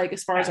think, like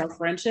as far as our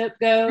friendship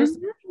goes.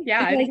 Mm-hmm.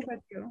 Yeah. I think so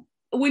too.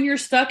 When you're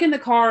stuck in the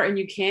car and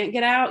you can't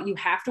get out, you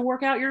have to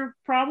work out your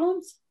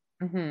problems.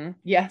 Mm-hmm.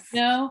 Yes.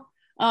 You know?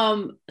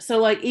 So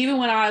like, even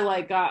when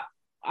I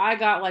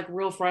got like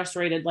real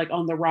frustrated, like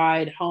on the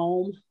ride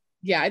home.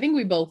 Yeah. I think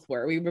we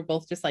were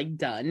both just like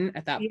done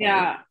at that point.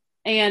 Yeah.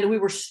 And we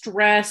were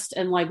stressed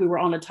and like we were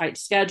on a tight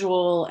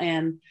schedule.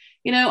 And,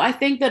 you know, I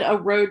think that a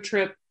road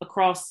trip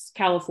across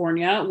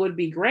California would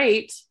be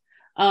great.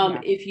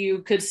 If you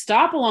could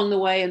stop along the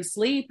way and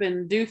sleep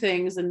and do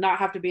things and not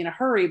have to be in a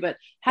hurry, but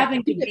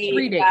having to be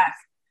 3 days. back,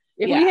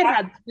 we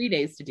had 3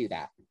 days to do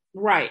that.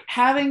 Right.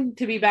 Having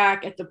to be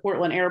back at the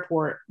Portland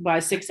airport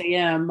by 6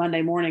 a.m.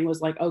 Monday morning was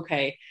like,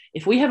 okay,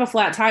 if we have a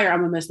flat tire, I'm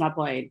gonna miss my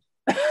plane.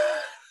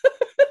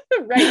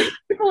 Right.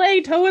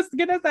 AAA tow us,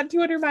 get us that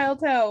 200-mile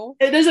tow.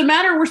 It doesn't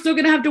matter. We're still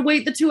going to have to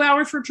wait the 2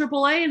 hours for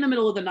AAA in the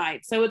middle of the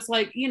night. So it's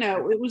like, you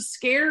know, it was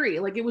scary.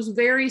 Like it was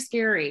very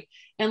scary.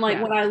 And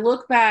like when I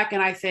look back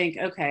and I think,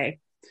 okay,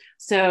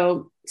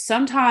 so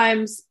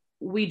sometimes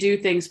we do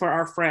things for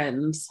our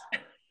friends.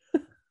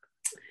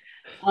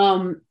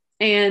 And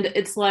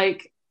it's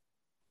like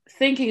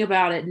thinking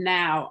about it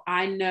now,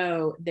 I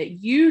know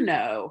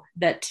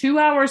that 2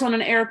 hours on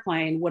an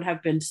airplane would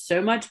have been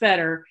so much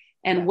better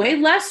and way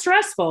less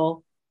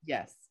stressful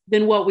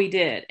than what we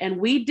did. And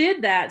we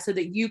did that so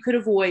that you could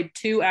avoid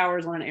 2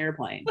 hours on an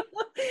airplane.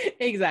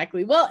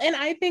 Exactly. Well, and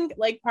I think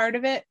like part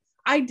of it,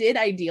 I did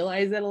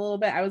idealize it a little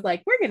bit. I was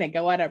like, we're going to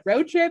go on a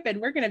road trip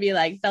and we're going to be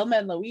like Thelma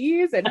and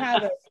Louise and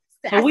have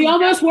a we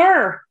almost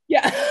were.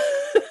 Yeah.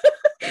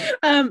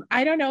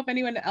 I don't know if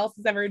anyone else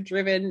has ever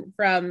driven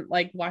from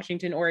like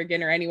Washington,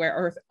 Oregon or anywhere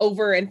or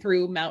over and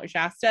through Mount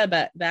Shasta,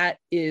 but that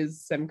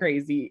is some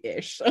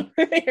crazy-ish over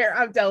there.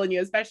 I'm telling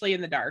you, especially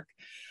in the dark.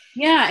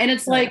 Yeah. And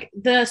it's like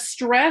the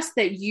stress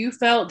that you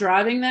felt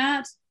driving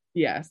that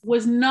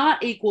was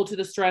not equal to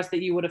the stress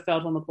that you would have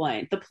felt on the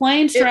plane. The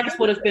plane stress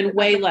would have been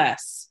way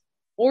less.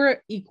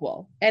 Or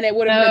equal. And it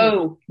would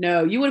have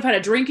No, you would have had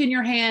a drink in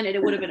your hand and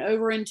it would have been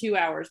over in 2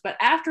 hours. But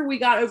after we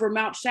got over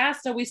Mount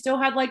Shasta, we still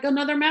had like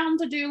another mountain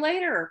to do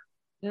later.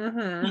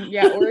 Mm-hmm.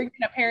 Yeah, Oregon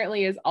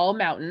apparently is all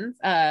mountains,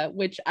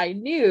 which I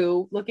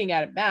knew looking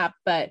at a map,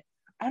 but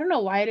I don't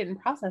know why I didn't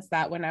process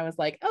that when I was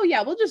like, oh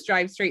yeah, we'll just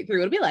drive straight through.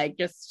 It'll be like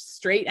just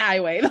straight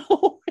highway the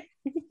whole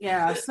way.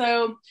 Yeah.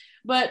 So,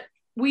 but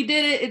we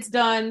did it. It's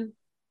done.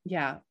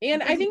 Yeah.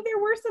 And I think there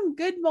were some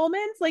good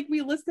moments. Like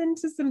we listened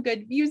to some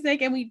good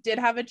music and we did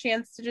have a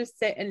chance to just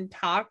sit and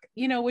talk,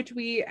 you know, which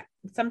we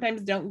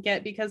sometimes don't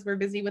get because we're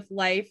busy with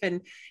life.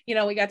 And, you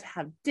know, we got to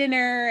have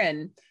dinner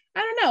and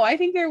I don't know. I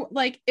think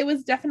it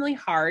was definitely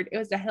hard. It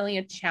was definitely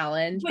a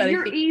challenge. But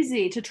you're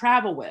easy to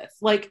travel with.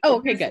 Like, oh,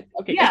 okay, good.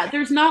 Okay. Yeah.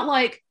 There's not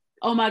like,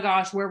 oh my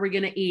gosh, where are we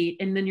going to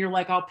eat? And then you're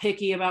like all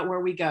picky about where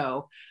we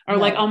go. Or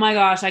like, oh my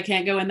gosh, I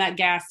can't go in that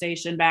gas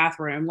station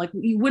bathroom. Like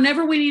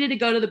whenever we needed to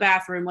go to the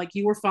bathroom, like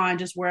you were fine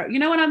just where, you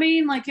know what I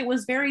mean? Like it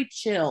was very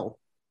chill.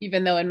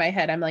 Even though in my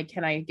head, I'm like,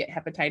 can I get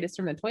hepatitis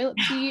from the toilet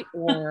seat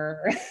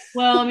or?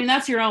 Well, I mean,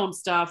 that's your own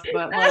stuff,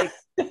 but like,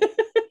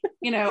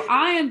 you know,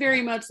 I am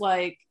very much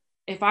like,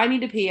 if I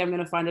need to pee, I'm going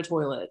to find a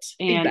toilet.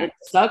 And It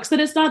sucks that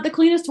it's not the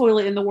cleanest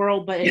toilet in the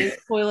world, but it is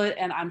a toilet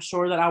and I'm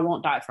sure that I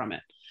won't die from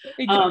it.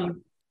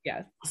 Exactly.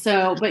 Yeah.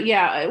 So, but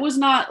yeah, it was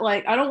not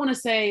like, I don't want to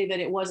say that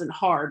it wasn't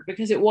hard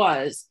because it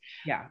was.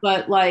 Yeah.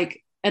 But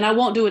like, and I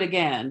won't do it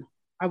again.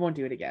 I won't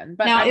do it again.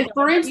 But now, if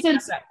for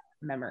instance,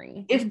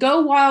 memory, if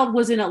Go Wild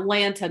was in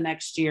Atlanta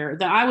next year,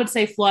 then I would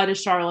say fly to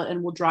Charlotte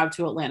and we'll drive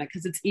to Atlanta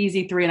because it's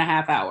easy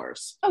 3.5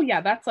 hours. Oh yeah.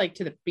 That's like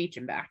to the beach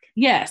and back.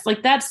 Yes.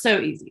 Like that's so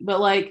easy.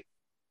 But like,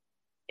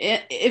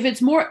 if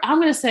it's more, I'm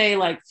going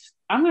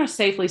to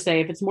safely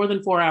say if it's more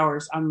than 4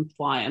 hours, I'm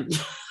flying.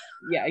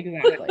 Yeah,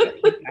 exactly.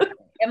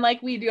 And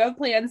like we do have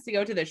plans to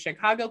go to the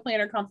Chicago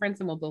Planner Conference,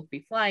 and we'll both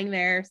be flying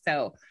there.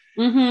 So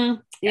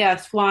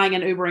yes, flying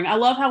and Ubering. I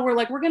love how we're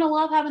gonna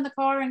love having the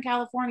car in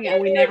California,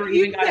 and we never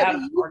even got out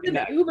of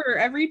the Uber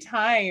every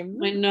time.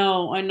 I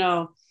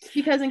know.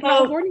 Because in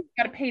California,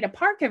 you got to pay to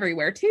park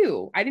everywhere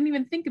too. I didn't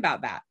even think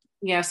about that.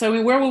 Yeah. So I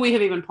mean, where would we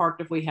have even parked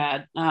if we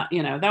had?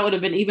 That would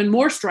have been even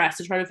more stress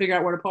to try to figure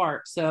out where to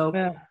park.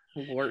 So,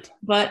 Lord.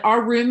 But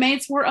our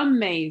roommates were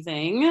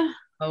amazing.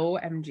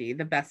 OMG,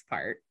 the best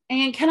part.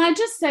 And can I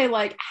just say,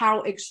 like,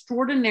 how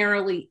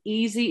extraordinarily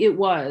easy it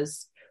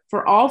was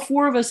for all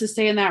four of us to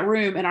stay in that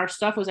room, and our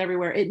stuff was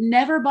everywhere. It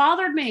never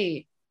bothered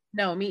me.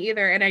 No, me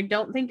either. And I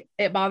don't think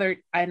it bothered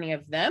any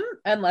of them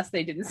unless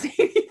they didn't say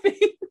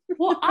anything.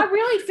 Well, I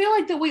really feel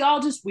like that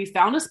we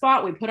found a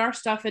spot, we put our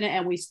stuff in it,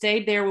 and we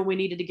stayed there when we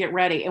needed to get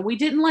ready. And we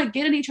didn't like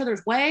get in each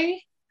other's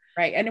way.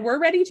 Right. And we're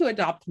ready to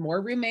adopt more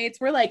roommates.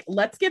 We're like,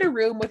 let's get a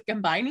room with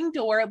combining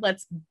door.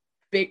 Let's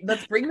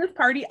bring this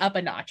party up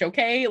a notch.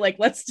 Okay. Like,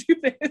 let's do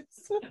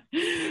this.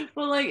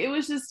 Well, like, it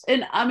was just,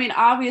 and I mean,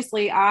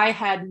 obviously I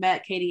had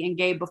met Katie and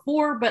Gabe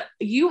before, but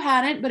you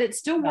hadn't, but it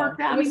still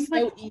worked out. It was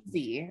so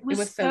easy. It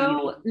was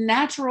so easy.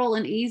 Natural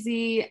and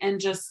easy, and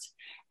just,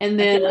 and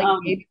then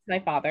Gabe is my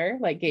father,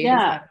 like Gabe is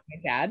my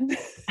dad.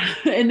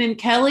 And then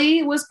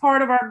Kelly was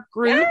part of our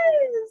group. Yes,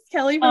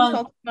 Kelly from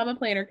Salty Mama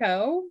Planner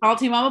Co.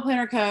 Salty Mama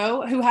Planner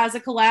Co., who has a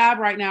collab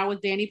right now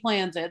with Danny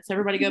Plans It. So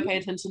everybody go pay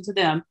attention to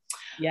them.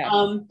 Yeah.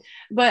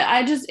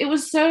 But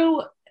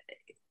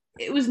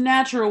it was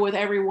natural with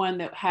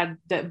everyone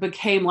that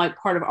became like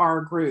part of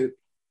our group.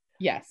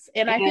 Yes.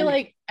 And I feel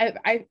like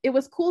it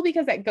was cool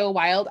because at Go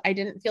Wild, I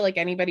didn't feel like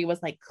anybody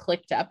was like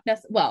clicked up.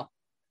 Well,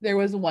 there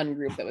was one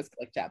group that was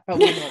clicked up, but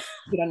we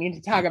don't need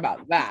to talk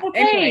about that. Okay,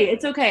 anyway.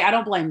 It's okay. I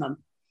don't blame them.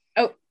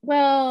 Oh,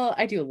 well,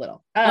 I do a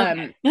little.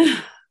 Okay.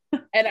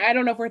 And I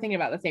don't know if we're thinking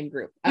about the same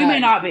group. We may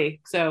not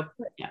be. So,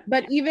 yeah.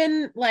 But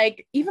even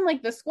like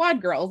the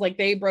squad girls, like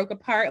they broke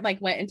apart,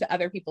 like went into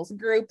other people's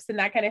groups and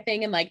that kind of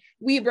thing. And like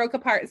we broke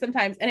apart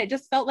sometimes. And it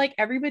just felt like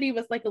everybody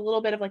was like a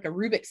little bit of like a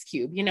Rubik's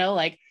Cube, we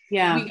got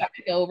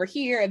to go over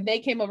here and they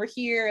came over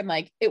here. And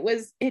like,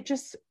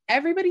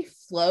 everybody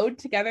flowed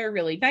together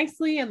really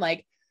nicely. And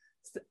like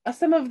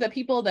some of the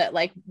people that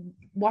like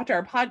listen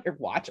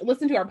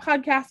to our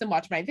podcast and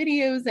watch my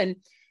videos. And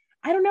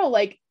I don't know,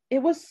 like,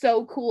 it was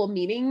so cool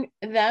meeting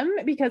them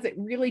because it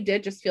really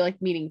did just feel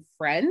like meeting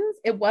friends.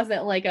 It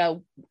wasn't like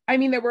there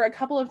were a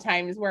couple of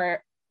times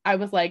where I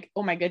was like,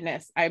 oh my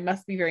goodness, I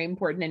must be very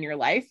important in your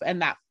life.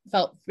 And that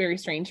felt very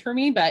strange for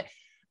me, but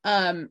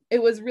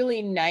it was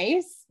really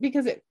nice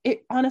because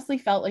it honestly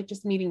felt like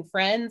just meeting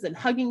friends and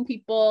hugging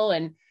people.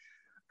 And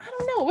I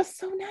don't know, it was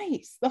so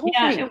nice. The whole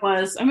thing. It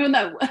was. I mean,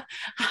 I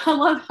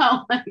love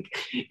how, like,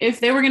 if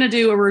they were going to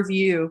do a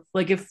review,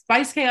 like if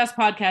Spice Chaos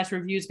podcast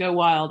reviews Go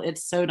Wild,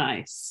 it's so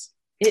nice.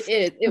 It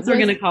is. We're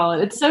going to call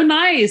it. It's so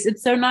nice.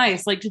 It's so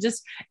nice. Like, to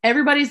just,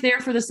 everybody's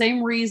there for the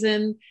same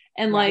reason.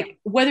 And like,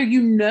 whether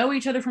you know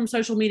each other from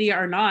social media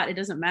or not, it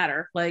doesn't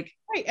matter. Like,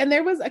 right. And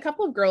there was a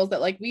couple of girls that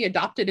like we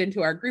adopted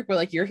into our group. We're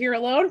like, you're here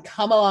alone,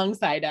 come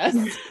alongside us.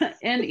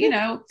 And,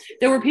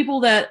 there were people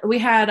that we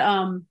had,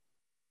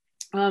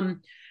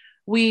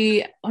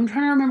 I'm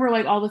trying to remember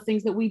like all the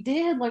things that we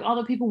did, like all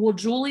the people. Well,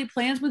 Julie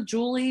Plans with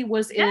Julie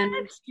was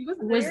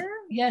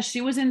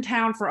she was in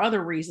town for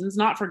other reasons,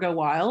 not for Go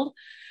Wild.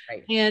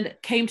 Right. And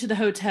came to the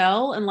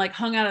hotel and like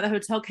hung out at the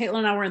hotel. Caitlin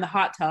and I were in the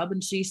hot tub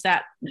and she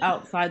sat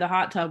outside the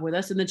hot tub with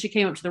us. And then she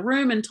came up to the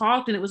room and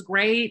talked, and it was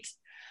great.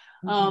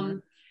 Mm-hmm.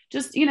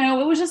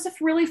 It was just a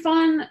really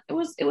fun.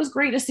 It was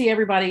great to see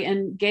everybody,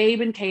 and Gabe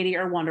and Katie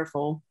are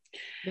wonderful.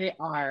 They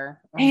are.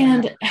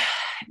 And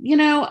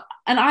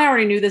and I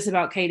already knew this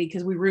about Katie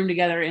because we roomed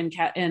together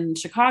in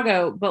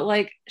Chicago, but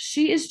like,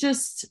 she is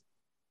just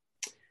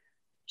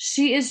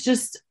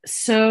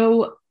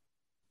so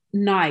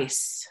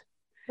nice.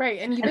 Right.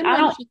 And even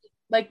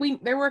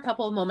there were a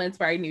couple of moments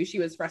where I knew she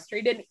was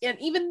frustrated, and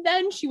even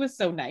then she was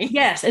so nice.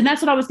 Yes. And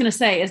that's what I was going to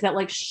say, is that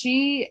like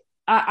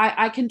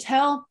I can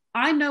tell,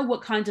 I know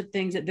what kinds of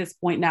things at this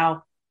point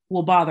now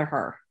will bother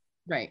her.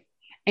 Right.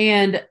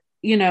 And,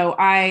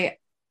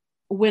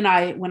 when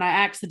I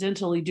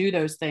accidentally do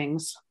those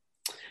things,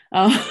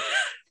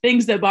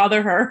 things that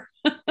bother her,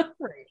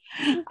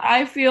 right.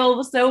 I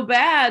feel so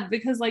bad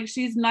because like,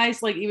 she's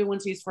nice, like even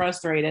when she's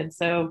frustrated.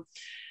 So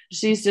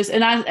she's just,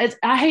 and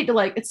I hate to,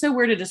 like, it's so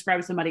weird to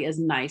describe somebody as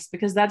nice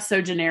because that's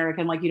so generic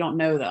and like, you don't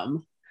know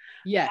them.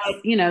 Yes.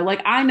 But,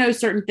 like I know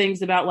certain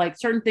things about like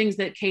certain things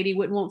that Katie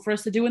wouldn't want for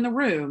us to do in the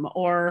room,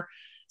 or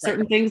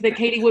certain things that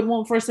Katie wouldn't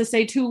want for us to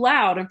say too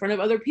loud in front of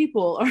other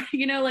people, or,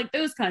 like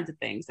those kinds of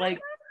things. Like,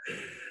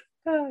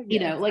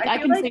 like I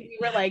can say we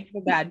were like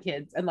the bad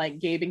kids, and like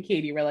Gabe and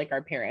Katie were like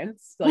our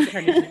parents, so, like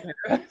trying to take care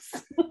of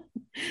us.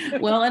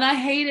 Well, and I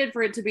hated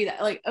for it to be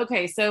that, like,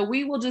 okay, so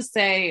we will just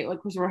say, like,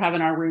 because we're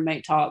having our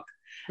roommate talk,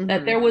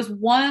 that there was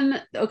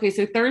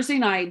so Thursday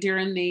night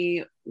during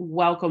the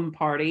welcome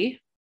party.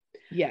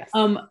 Yes.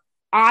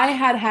 I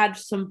had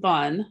some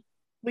fun.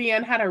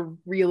 Leanne had a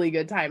really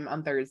good time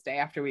on Thursday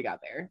after we got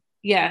there.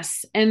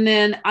 Yes. And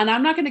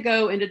I'm not going to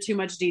go into too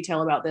much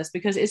detail about this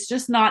because it's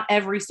just not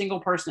every single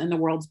person in the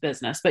world's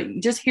business, but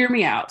just hear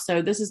me out.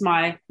 So this is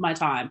my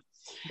time.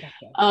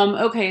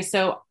 Gotcha. Okay.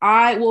 So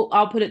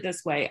I'll put it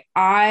this way.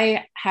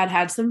 I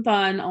had some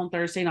fun on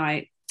Thursday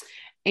night,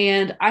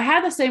 and I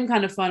had the same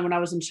kind of fun when I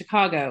was in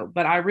Chicago,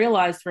 but I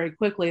realized very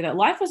quickly that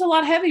life was a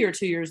lot heavier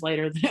 2 years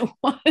later than it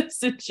was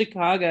in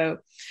Chicago.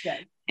 Yeah.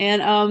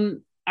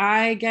 And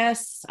I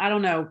guess, I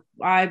don't know.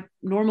 I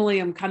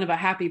normally am kind of a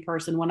happy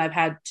person when I've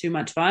had too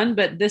much fun,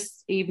 but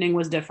this evening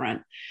was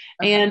different.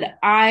 Okay. And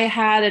I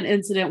had an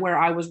incident where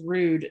I was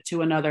rude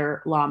to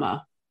another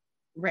llama.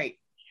 Right.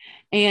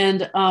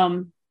 And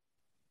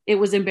it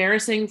was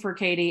embarrassing for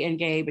Katie and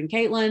Gabe and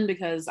Caitlin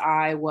because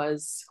I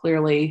was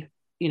clearly,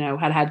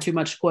 had too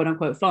much quote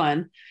unquote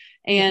fun.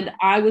 And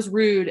I was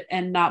rude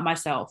and not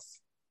myself.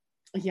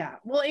 Yeah.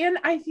 Well, and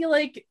I feel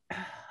like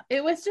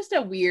it was just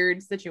a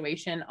weird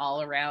situation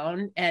all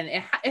around, and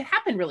it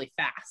happened really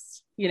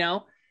fast,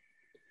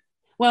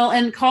 Well,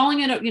 and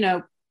calling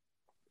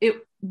it,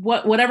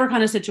 whatever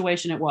kind of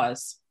situation it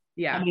was.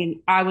 Yeah. I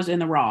mean, I was in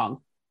the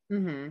wrong.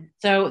 Mm-hmm.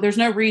 So there's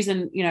no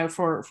reason,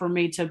 for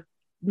me to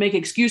make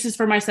excuses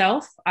for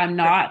myself. I'm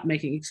not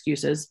making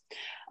excuses.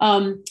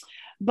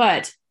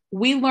 But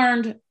we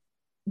learned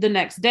the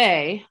next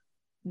day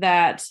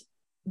that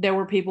there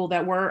were people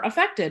that were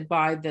affected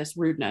by this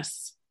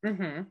rudeness.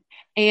 Mm-hmm.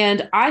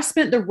 And I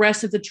spent the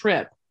rest of the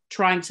trip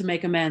trying to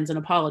make amends and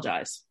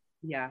apologize.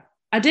 Yeah.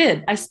 I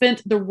did. I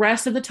spent the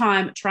rest of the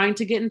time trying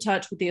to get in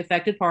touch with the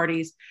affected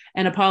parties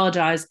and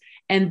apologize,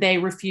 and they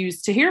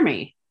refused to hear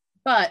me.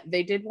 But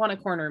they did want to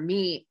corner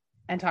me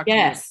and talk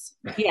Yes.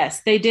 to me.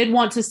 Yes. They did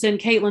want to send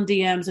Caitlin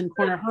DMs and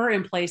corner her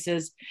in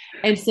places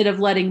instead of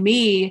letting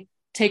me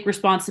take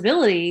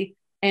responsibility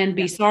and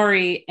be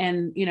sorry.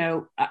 And,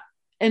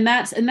 and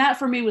that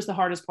for me was the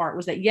hardest part,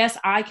 was that, yes,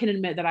 I can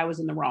admit that I was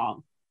in the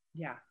wrong.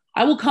 Yeah.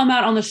 I will come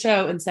out on the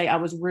show and say I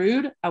was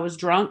rude, I was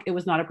drunk, it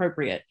was not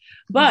appropriate.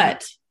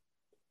 But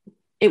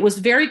it was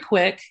very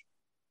quick.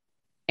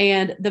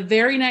 And the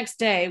very next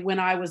day when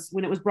it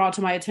was brought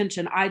to my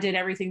attention, I did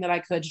everything that I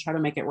could to try to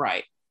make it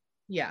right.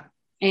 Yeah.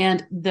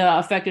 And the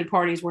affected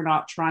parties were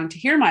not trying to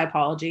hear my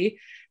apology.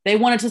 They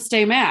wanted to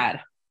stay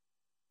mad.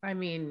 I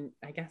mean,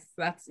 I guess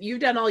you've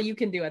done all you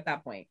can do at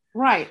that point.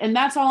 Right. And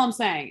that's all I'm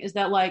saying is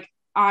that, like,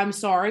 I'm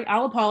sorry.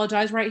 I'll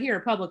apologize right here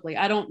publicly.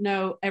 I don't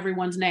know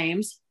everyone's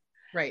names.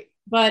 Right.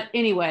 But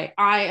anyway,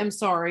 I am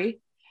sorry.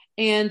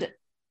 And,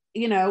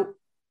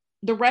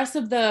 the rest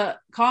of the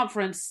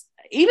conference,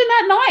 even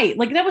that night,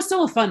 like, that was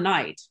still a fun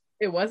night.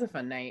 It was a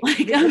fun night.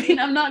 Like, I mean,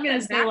 I'm not going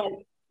to say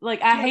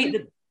like, I hate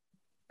that.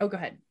 Oh, go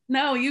ahead.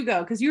 No, you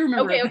go. Cause you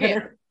remember.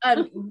 Okay.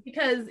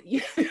 Because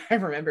I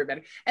remember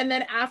better. And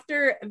then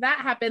after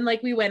that happened,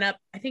 like, we went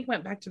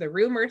back to the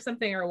room or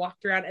something, or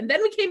walked around, and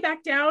then we came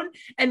back down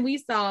and we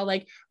saw,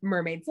 like,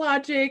 Mermaids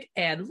Logic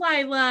and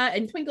Lila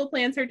and Twinkle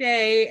Plans Her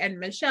Day and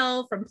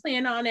Michelle from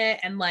Plan On It.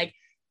 And like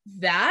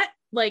that,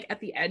 like, at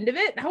the end of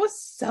it, that was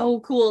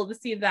so cool to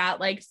see that,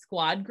 like,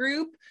 squad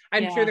group.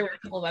 I'm sure there were a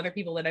couple of other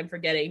people that I'm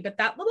forgetting, but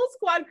that little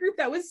squad group,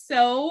 that was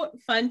so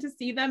fun to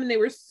see them. And they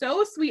were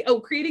so sweet. Oh,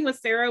 Creating with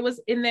Sarah was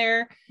in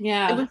there.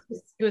 Yeah.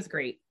 It was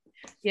great.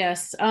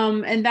 Yes.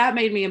 And that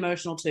made me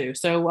emotional too.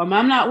 So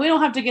we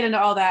don't have to get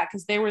into all that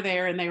because they were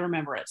there and they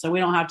remember it. So we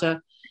don't have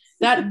to,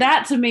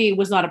 that to me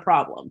was not a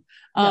problem.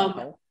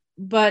 No.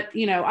 But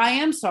I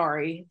am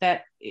sorry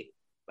that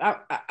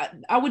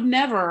I would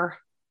never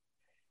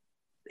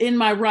in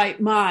my right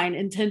mind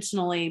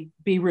intentionally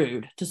be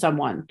rude to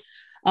someone.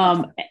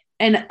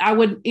 And I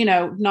would,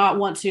 not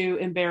want to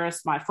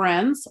embarrass my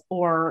friends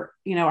or,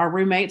 our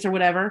roommates or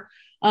whatever.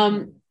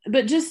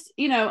 But just,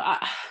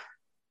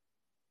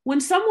 when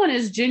someone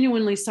is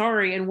genuinely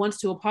sorry and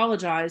wants to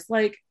apologize,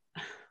 like,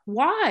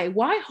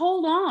 why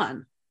hold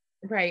on?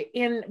 Right.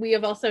 And we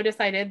have also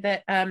decided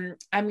that I'm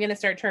going to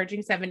start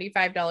charging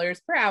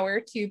 $75 per hour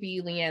to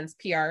be Leanne's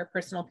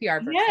personal PR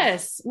person.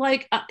 Yes.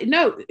 Like,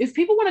 no, if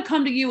people want to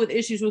come to you with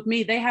issues with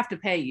me, they have to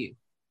pay you.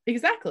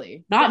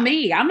 Exactly. Not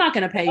me. I'm not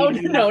going to pay you. Oh,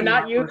 no,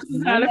 not you. This is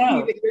not a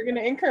fee that you're going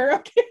to incur.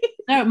 Okay.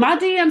 No, my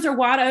DMs are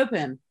wide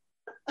open.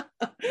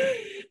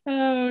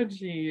 Oh,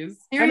 geez.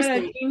 I'm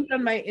going to change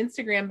on my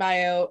Instagram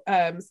bio,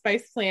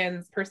 Spice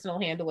Plan's personal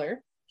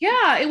handler.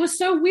 Yeah, it was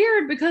so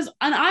weird because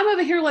I'm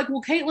over here like,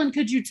 well, Caitlin,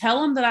 could you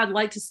tell them that I'd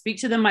like to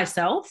speak to them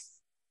myself?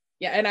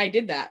 Yeah, and I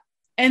did that.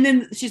 And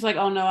then she's like,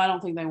 oh, no, I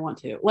don't think they want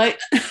to. Like,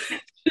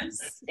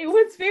 it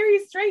was very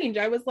strange.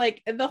 I was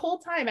like, the whole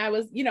time I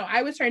was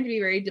trying to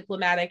be very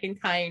diplomatic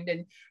and kind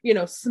and,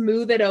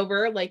 smooth it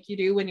over like you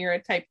do when you're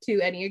a type 2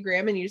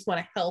 Enneagram and you just want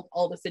to help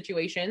all the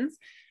situations.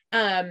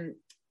 And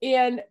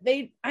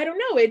I don't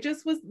know, it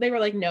just was, they were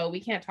like, no, we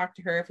can't talk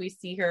to her. If we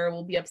see her,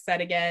 we'll be upset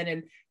again.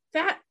 And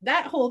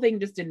that whole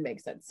thing just didn't make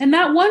sense. And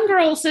that one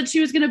girl said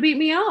she was going to beat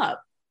me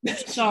up.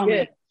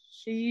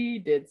 She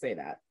did say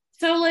that.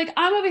 So, like,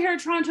 I'm over here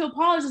trying to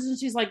apologize, and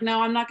she's like,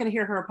 no, I'm not going to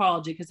hear her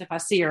apology because if I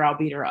see her, I'll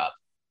beat her up.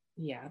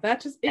 Yeah,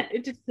 that just,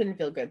 it just didn't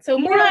feel good. So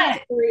more of the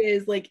story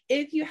is, like,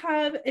 if you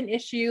have an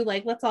issue,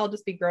 like, let's all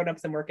just be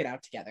grown-ups and work it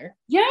out together.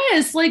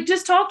 Yes, like,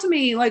 just talk to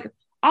me. Like,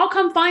 I'll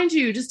come find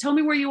you. Just tell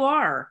me where you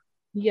are.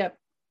 Yep.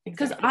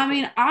 Because Exactly. I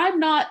mean, I'm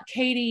not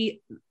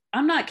Katie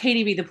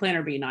B, the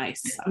planner be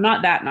nice. I'm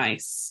not that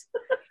nice.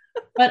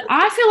 But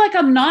I feel like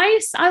I'm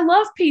nice. I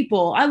love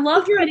people. I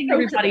love You're meeting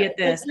everybody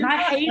approachable. at this. Like, And you're I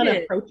not hate it.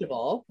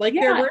 unapproachable. Like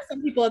there Yeah. were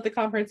some people at the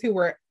conference who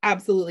were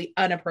absolutely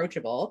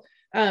unapproachable.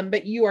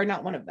 But you are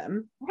not one of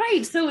them.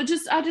 Right. So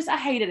I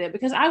hated it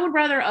because I would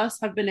rather us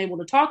have been able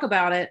to talk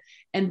about it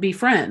and be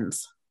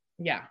friends,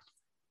 Yeah.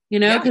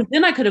 because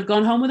then I could have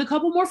gone home with a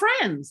couple more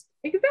friends.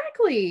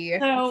 Exactly.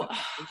 So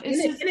and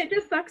it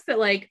just sucks that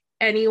like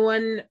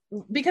anyone,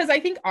 because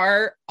I think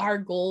our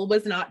goal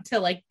was not to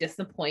like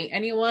disappoint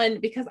anyone,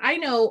 because I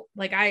know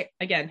like I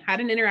again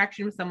had an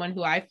interaction with someone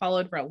who I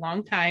followed for a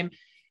long time,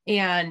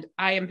 and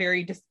I am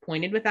very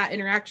disappointed with that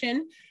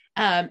interaction.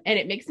 And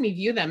it makes me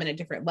view them in a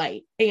different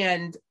light.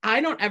 And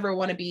I don't ever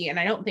want to be, and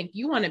I don't think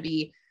you want to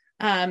be,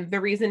 the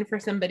reason for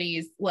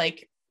somebody's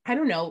like, I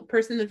don't know,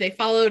 person that they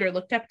followed or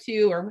looked up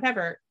to or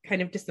whatever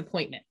kind of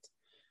disappointment.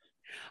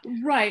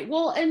 Right.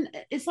 Well, and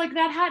it's like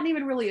that hadn't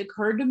even really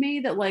occurred to me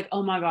that like,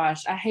 oh my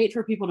gosh, I hate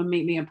for people to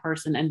meet me in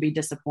person and be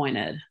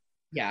disappointed.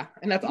 Yeah.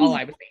 And that's all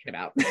I was thinking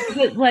about.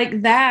 But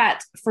like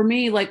that for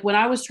me, like when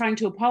I was trying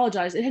to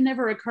apologize, it had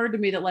never occurred to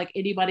me that like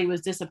anybody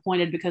was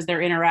disappointed because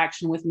their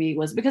interaction with me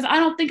was, because I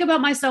don't think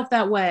about myself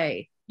that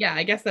way. Yeah,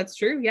 I guess that's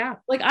true. Yeah.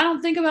 Like I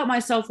don't think about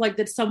myself like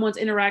that someone's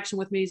interaction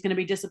with me is going to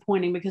be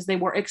disappointing because they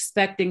were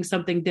expecting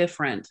something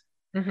different.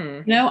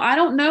 Mm-hmm. I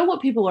don't know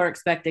what people are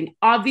expecting.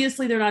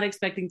 Obviously, they're not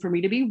expecting for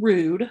me to be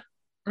rude.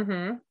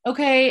 Mm-hmm.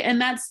 Okay.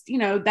 And that's,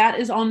 that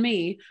is on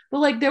me. But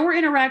like there were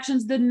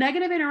interactions, the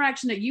negative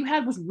interaction that you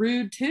had was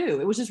rude too.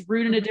 It was just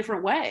rude in a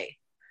different way.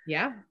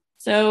 Yeah.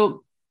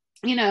 So,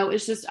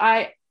 it's just,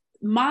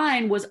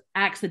 mine was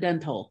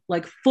accidental,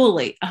 like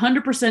fully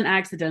 100%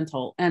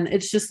 accidental. And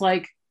it's just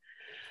like,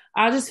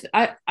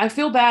 I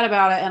feel bad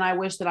about it and I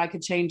wish that I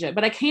could change it,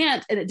 but I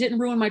can't, and it didn't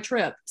ruin my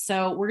trip.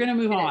 So we're going to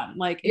move on.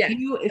 Like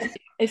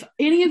if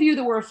any of you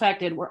that were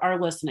affected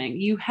are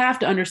listening, you have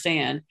to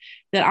understand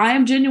that I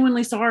am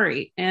genuinely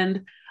sorry.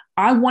 And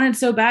I wanted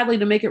so badly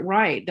to make it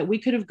right that we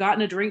could have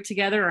gotten a drink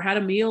together or had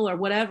a meal or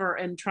whatever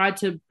and tried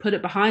to put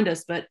it behind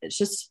us. But it's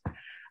just,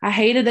 I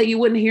hated that you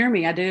wouldn't hear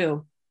me. I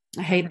do.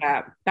 I hate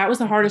that. That was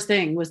the hardest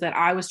thing, was that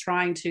I was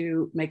trying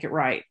to make it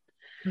right.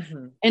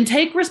 Mm-hmm. And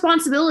take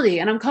responsibility.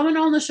 And I'm coming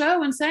on the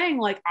show and saying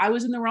like, I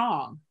was in the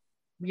wrong.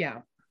 Yeah.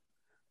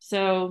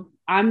 So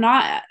I'm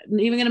not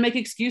even going to make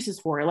excuses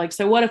for it. Like,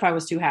 so what if I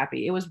was too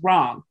happy? It was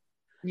wrong.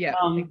 Yeah,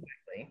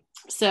 exactly.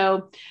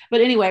 So,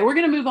 but anyway, we're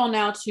going to move on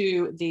now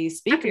to the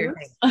speakers.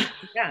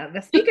 Yeah,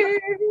 the speakers.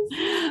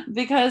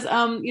 Because,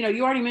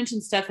 you already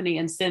mentioned Stephanie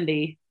and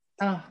Cindy.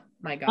 Oh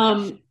my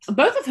gosh.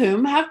 Both of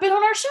whom have been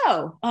on our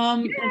show.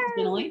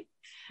 Incidentally.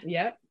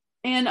 Yep.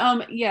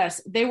 And yes,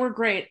 they were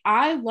great.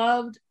 I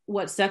loved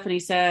what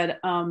Stephanie said.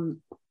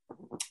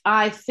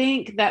 I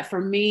think that for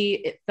me,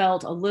 it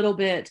felt a little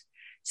bit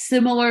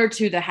similar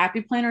to the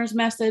Happy Planners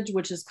message,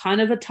 which is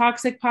kind of a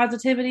toxic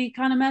positivity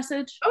kind of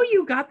message. Oh,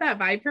 you got that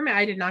vibe from it?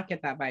 I did not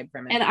get that vibe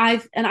from it. And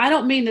I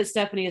don't mean that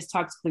Stephanie is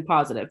toxically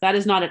positive. That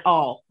is not at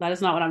all. That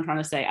is not what I'm trying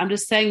to say. I'm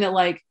just saying that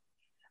like,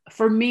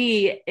 for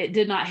me, it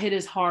did not hit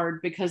as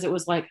hard because it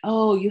was like,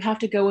 oh, you have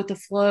to go with the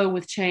flow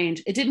with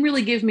change. It didn't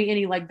really give me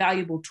any like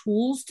valuable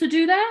tools to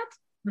do that.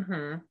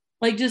 Mm-hmm.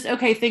 Like just,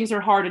 okay, things are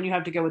hard and you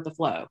have to go with the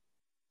flow.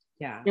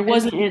 Yeah. There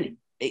wasn't any,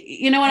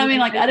 you know what I mean?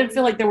 Like, I didn't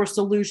feel like there were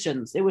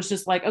solutions. It was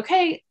just like,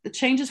 okay, the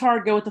change is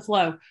hard, go with the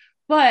flow.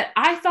 But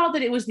I thought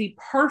that it was the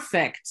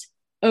perfect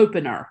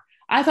opener.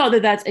 I thought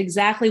that that's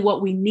exactly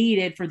what we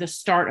needed for the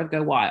start of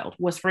Go Wild,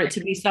 was for it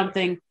to be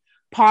something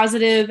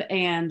positive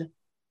and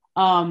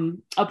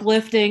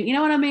uplifting. You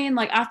know what I mean?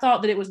 Like, I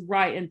thought that it was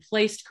right and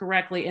placed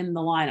correctly in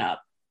the lineup.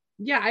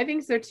 Yeah, I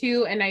think so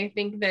too. And I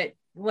think that,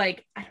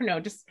 like, I don't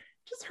know, just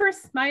her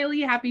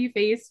smiley, happy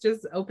face,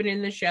 just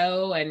opening the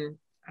show. And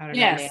I don't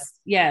know.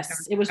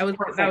 Yes. It was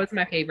that was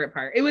my favorite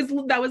part.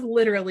 That was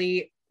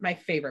literally my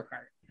favorite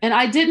part. And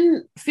I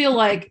didn't feel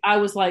like I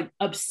was like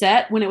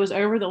upset when it was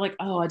over, that like,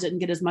 oh, I didn't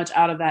get as much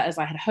out of that as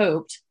I had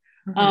hoped.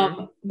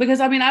 Mm-hmm. Because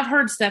I mean, I've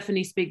heard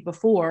Stephanie speak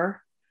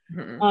before.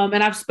 Mm-hmm.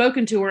 And I've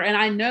spoken to her, and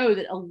I know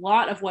that a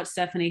lot of what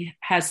Stephanie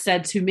has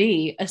said to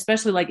me,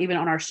 especially like even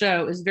on our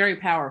show, is very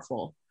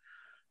powerful.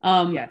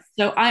 Yes.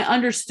 So I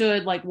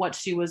understood like what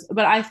she was,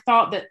 but I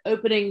thought that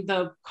opening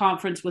the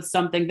conference with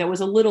something that was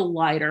a little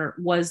lighter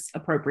was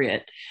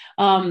appropriate.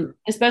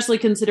 Especially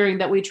considering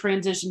that we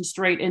transitioned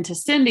straight into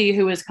Cindy,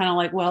 who is kind of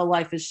like, well,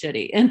 life is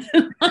shitty. And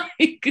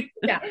like,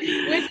 yeah,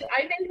 which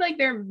I think like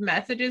their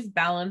messages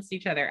balanced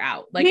each other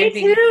out. Like,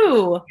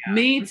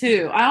 Me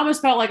too. I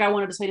almost felt like I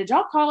wanted to say, did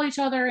y'all call each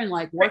other and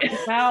like work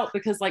this out?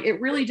 Because like, it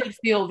really did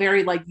feel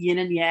very like yin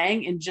and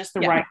yang in just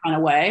the right kind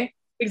of way.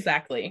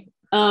 Exactly.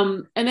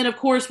 And then of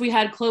course we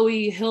had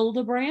Chloe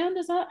Hildebrand.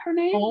 Is that her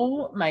name?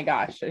 Oh my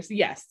gosh.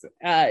 Yes.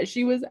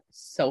 She was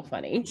so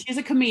funny. She's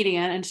a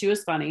comedian and she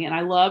was funny. And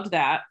I loved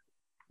that.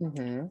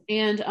 Mm-hmm.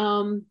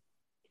 And,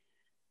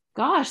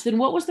 gosh, then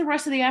what was the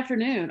rest of the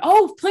afternoon?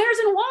 Oh, Planners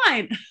and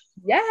Wine.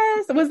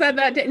 Yes. Was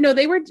that day? No,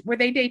 were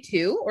they day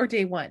 2 or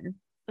day 1?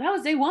 That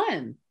was day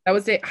 1. That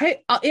was it.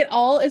 It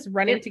all is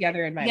running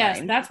together in my yes,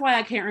 mind. that's why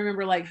I can't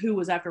remember like who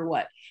was after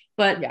what.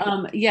 But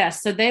Yeah.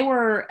 yes, so they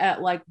were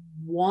at like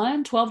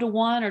 12 to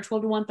 1 or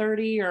 12 to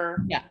 1:30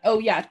 or Yeah. Oh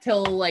yeah,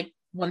 till like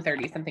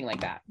 1:30, something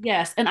like that.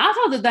 yes. And I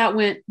thought that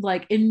went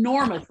like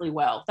enormously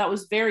well. That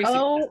was very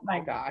Oh successful. my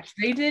gosh,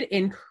 they did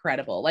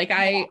incredible. Like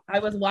I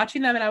was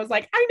watching them and I was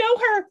like, I know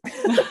her.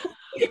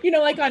 You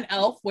know, like on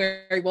Elf,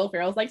 where Will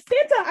Ferrell's like,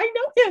 Santa, I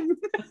know him.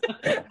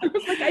 I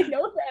was like, I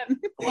know them.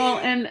 Well,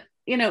 and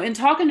you know, in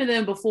talking to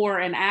them before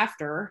and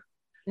after,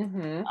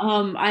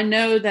 I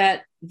know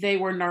that they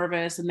were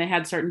nervous and they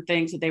had certain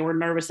things that they were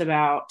nervous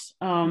about.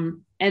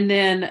 And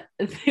then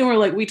they were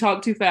like, we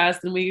talked too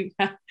fast and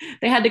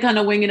they had to kind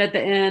of wing it at the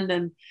end.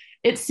 And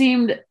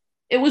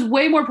it was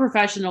way more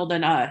professional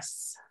than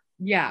us.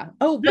 Yeah.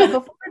 Oh, but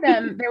before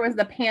them, there was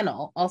the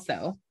panel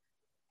also.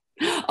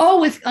 Oh,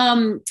 with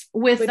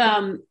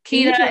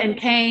Keita and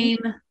Kane.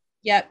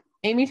 Yep.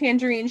 Amy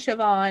Tangerine,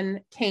 Siobhan,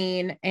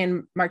 Kane,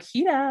 and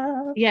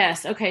Marquita.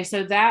 Yes. Okay.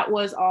 So that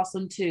was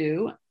awesome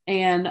too.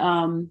 And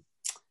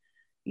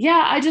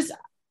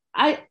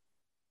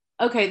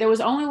okay, there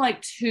was only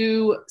like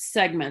 2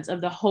 segments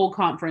of the whole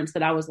conference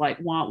that I was like,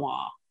 wah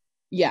wah.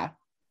 Yeah.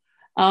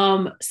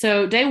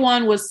 So day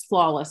 1 was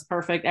flawless,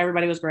 perfect.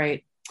 Everybody was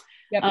great.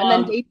 Yep. And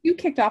then day 2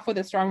 kicked off with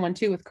a strong one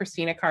too with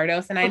Christina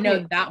Cardos. And I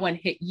know that one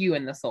hit you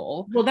in the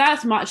soul.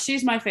 Well,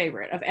 she's my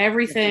favorite of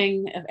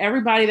everything, of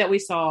everybody that we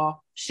saw.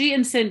 She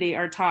and Cindy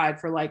are tied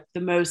for like the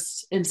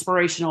most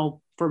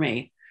inspirational for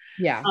me.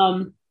 Yeah.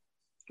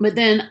 But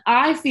then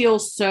I feel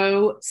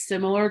so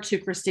similar to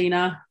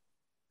Christina.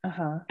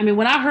 I mean,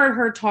 when I heard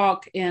her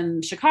talk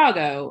in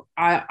Chicago,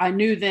 I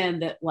knew then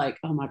that like,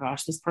 oh my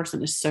gosh, this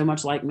person is so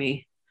much like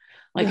me,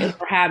 like in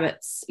her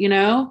habits, you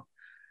know,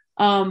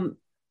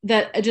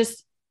 that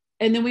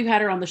and then we've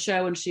had her on the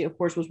show and she of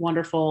course was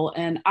wonderful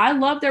and I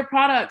love their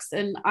products.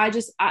 And I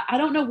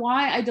don't know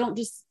why I don't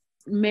just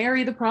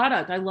marry the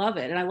product. I love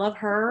it. And I love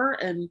her.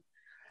 And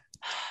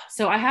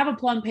so I have a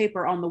plum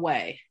paper on the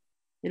way.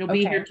 It'll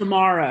be here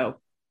tomorrow.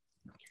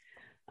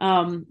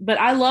 But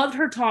I loved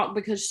her talk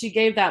because she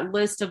gave that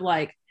list of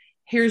like,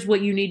 here's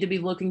what you need to be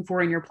looking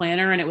for in your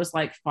planner. And it was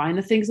like, find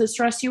the things that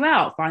stress you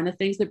out, find the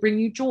things that bring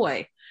you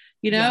joy,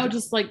 you know,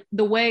 just like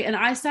the way. And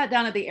I sat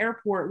down at the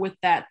airport with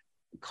that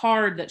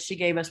card that she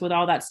gave us with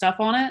all that stuff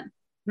on it.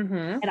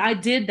 And I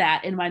did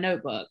that in my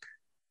notebook.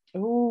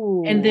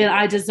 Ooh. And then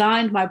I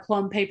designed my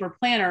plum paper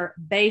planner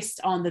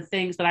based on the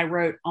things that I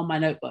wrote on my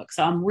notebook.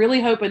 So I'm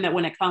really hoping that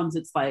when it comes,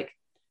 it's like,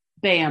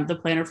 bam, the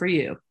planner for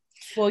you.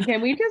 Well,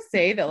 can we just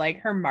say that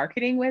like her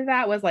marketing with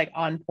that was like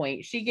on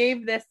point. She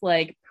gave this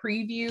like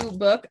preview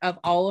book of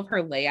all of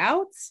her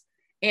layouts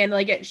and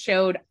like it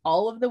showed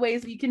all of the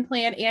ways you can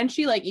plan. And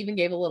she like even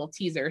gave a little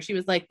teaser. She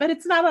was like, but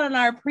it's not on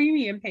our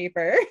premium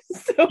paper.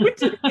 So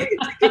to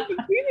get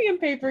the premium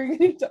paper, you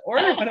need to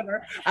order one of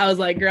her. I was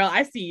like, girl,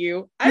 I see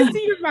you. I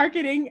see your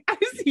marketing. I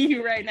see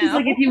you right now. She's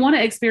like, if you want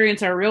to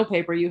experience our real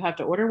paper, you have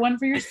to order one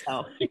for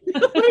yourself.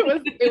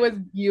 It was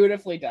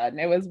beautifully done.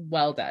 It was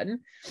well done.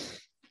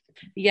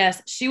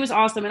 Yes, she was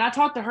awesome. And I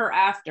talked to her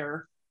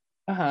after.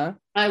 I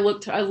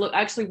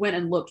actually went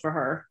and looked for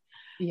her.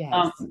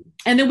 Yes.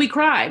 And then we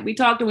cried. We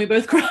talked and we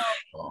both cried.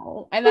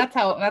 And that's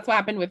what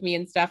happened with me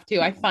and Steph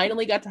too. I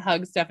finally got to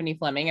hug Stephanie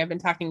Fleming. I've been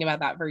talking about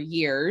that for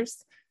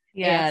years.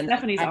 Yeah, and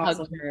Stephanie's I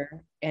awesome. hugged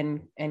her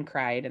and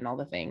cried and all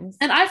the things.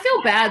 And I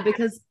feel bad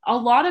because a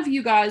lot of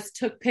you guys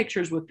took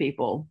pictures with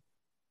people.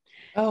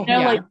 Oh, you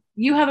know, like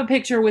you have a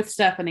picture with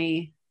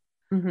Stephanie.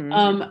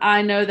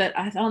 I know that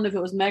I don't know if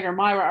it was Meg or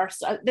Myra.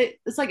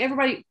 It's like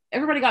everybody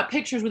got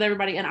pictures with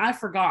everybody, and I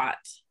forgot.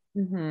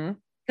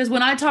 Because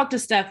when I talked to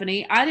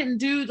Stephanie, I didn't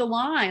do the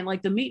line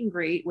like the meet and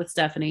greet with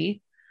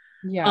Stephanie.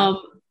 Yeah.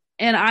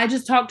 And I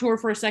just talked to her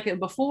for a second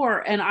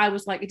before, and I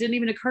was like, it didn't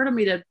even occur to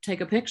me to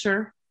take a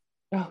picture.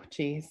 Oh,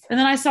 geez. And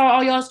then I saw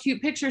all y'all's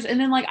cute pictures, and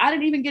then like I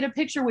didn't even get a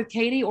picture with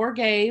Katie or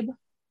Gabe.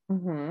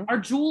 Or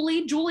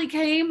Julie. Julie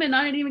came, and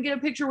I didn't even get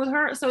a picture with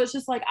her. So it's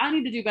just like I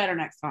need to do better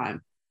next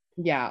time.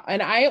 Yeah.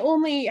 And I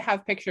only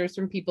have pictures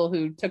from people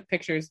who took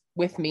pictures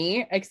with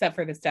me, except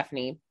for the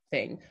Stephanie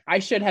thing. I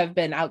should have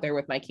been out there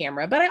with my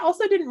camera, but I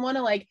also didn't want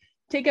to like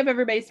take up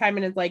everybody's time.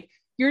 And it's like,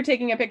 you're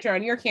taking a picture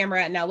on your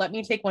camera and now let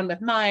me take one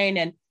with mine.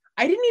 And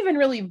I didn't even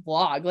really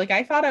vlog. Like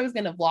I thought I was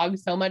going to vlog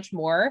so much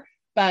more,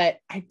 but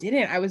I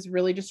didn't. I was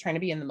really just trying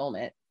to be in the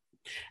moment.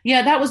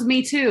 Yeah, that was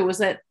me too. Was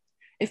that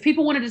if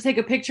people wanted to take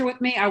a picture with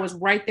me, I was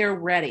right there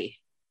ready.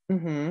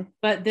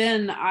 But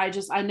then I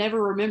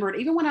never remembered,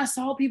 even when I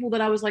saw people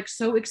that I was like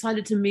so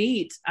excited to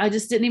meet, I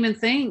just didn't even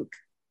think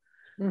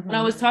when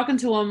I was talking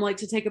to them, like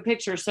to take a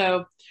picture.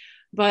 So,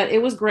 but it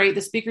was great.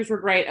 The speakers were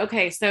great.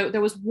 Okay. So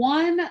there was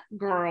one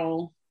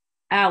girl,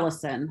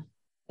 Allison.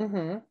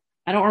 I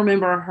don't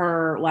remember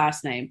her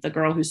last name. The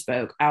girl who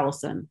spoke,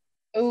 Allison.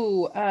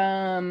 Oh,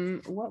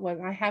 what was,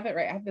 I have it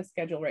right. I have the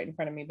schedule right in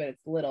front of me, but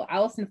it's little.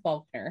 Allison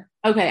Faulkner.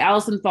 Okay.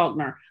 Allison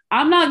Faulkner.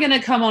 I'm not going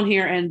to come on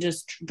here and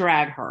just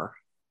drag her.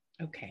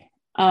 Okay.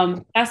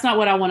 That's not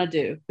what I want to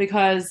do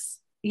because,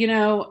 you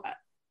know,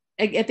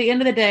 at the end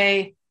of the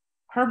day,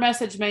 her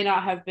message may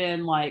not have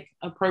been like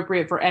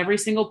appropriate for every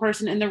single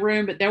person in the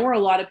room, but there were a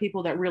lot of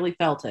people that really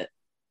felt it.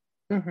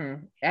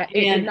 Mm-hmm. It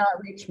did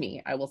not reach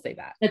me. I will say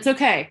that. It's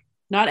okay.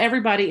 Not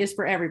everybody is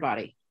for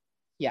everybody.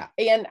 Yeah.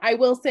 And I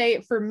will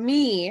say for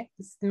me,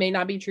 this may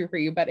not be true for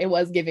you, but it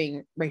was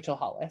giving Rachel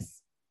Hollis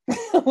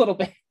a little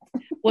bit.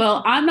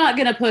 Well, I'm not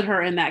going to put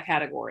her in that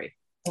category.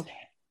 Okay.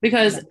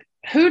 Because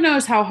who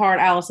knows how hard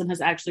Allison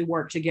has actually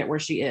worked to get where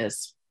she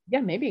is.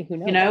 Yeah, maybe. Who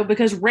knows? You know,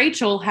 because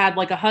Rachel had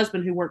like a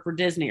husband who worked for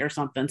Disney or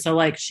something. So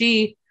like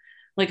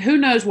who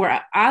knows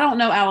where, I don't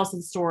know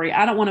Allison's story.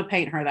 I don't want to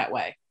paint her that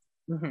way.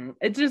 Mm-hmm.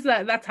 It's just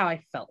that's how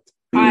I felt.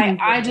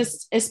 I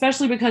just,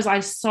 especially because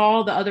I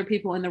saw the other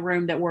people in the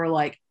room that were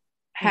like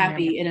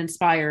happy and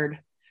inspired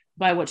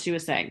by what she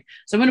was saying.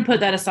 So I'm going to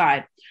put that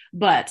aside.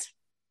 But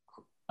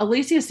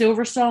Alicia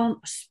Silverstone,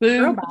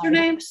 Spoon, what's her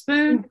name?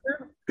 Spoon?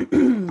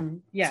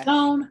 Yeah.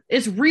 Stone.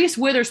 It's Reese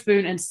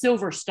Witherspoon and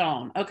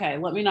Silverstone. Okay,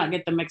 let me not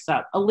get them mixed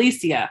up.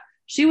 Alicia,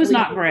 she was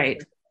not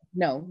great.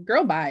 No,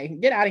 girl, bye.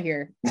 Get out of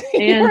here.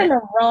 You're in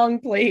the wrong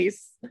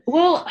place.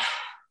 Well,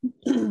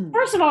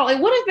 first of all, it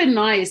would have been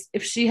nice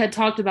if she had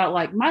talked about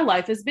like, my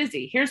life is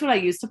busy. Here's what I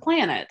used to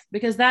plan it,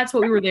 because that's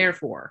what we were there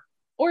for.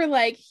 Or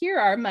like, here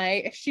are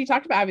she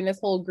talked about having this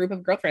whole group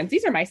of girlfriends.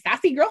 These are my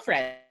sassy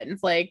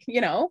girlfriends. Like,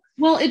 you know.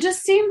 Well, it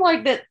just seemed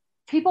like that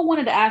people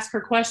wanted to ask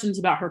her questions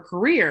about her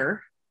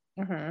career.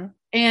 Mm-hmm.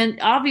 And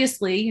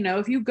obviously, you know,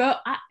 if you go,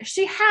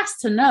 she has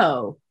to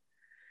know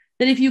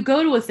that if you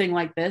go to a thing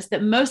like this,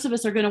 that most of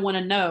us are going to want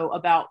to know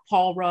about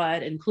Paul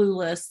Rudd and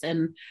Clueless.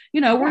 And,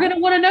 you know, we're going to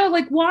want to know,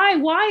 like,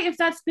 why, if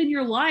that's been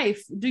your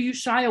life, do you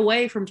shy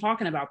away from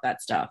talking about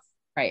that stuff?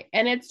 Right.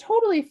 And it's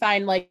totally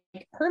fine. Like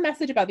her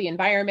message about the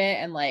environment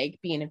and like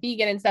being a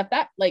vegan and stuff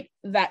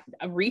that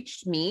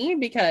reached me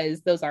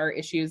because those are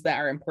issues that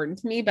are important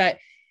to me, but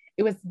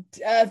it was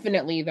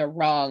definitely the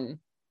wrong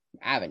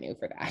avenue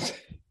for that.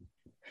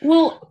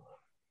 Well,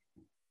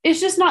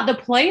 it's just not the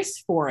place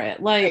for it.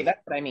 Like, right,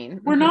 that's what I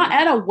mean. We're not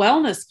at a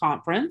wellness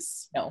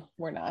conference. No,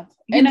 we're not.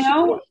 You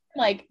know, she,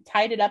 like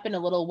tied it up in a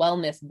little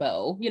wellness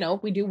bow. You know,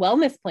 we do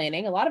wellness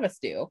planning. A lot of us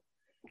do.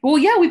 Well,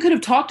 yeah, we could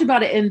have talked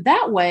about it in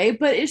that way,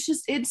 but it's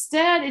just,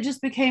 instead, it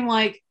just became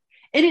like,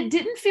 and it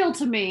didn't feel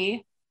to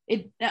me,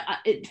 it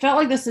felt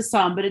like this to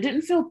some, but it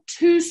didn't feel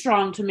too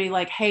strong to me,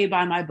 like, hey,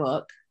 buy my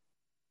book.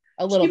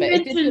 A little bit.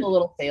 It did feel a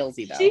little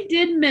salesy, though. She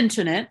did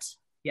mention it.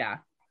 Yeah.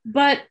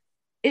 But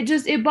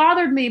it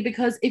bothered me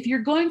because if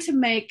you're going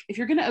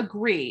to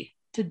agree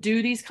to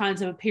do these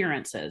kinds of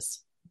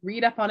appearances,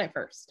 read up on it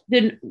first.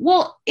 Then,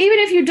 well, even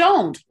if you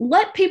don't,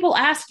 let people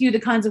ask you the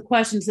kinds of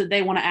questions that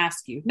they want to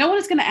ask you. No one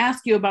is going to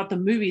ask you about the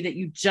movie that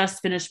you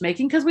just finished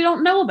making because we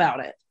don't know about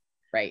it.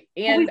 Right.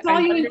 And we saw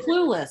you in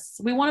Clueless.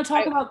 We want to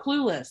talk about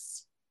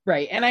Clueless.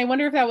 Right. And I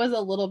wonder if that was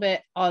a little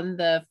bit on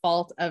the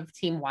fault of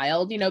Team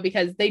Wild, you know,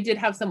 because they did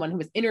have someone who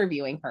was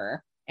interviewing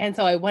her. And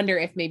so I wonder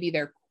if maybe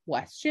their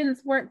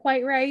questions weren't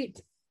quite right.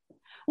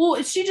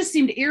 Well, she just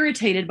seemed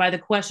irritated by the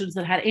questions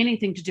that had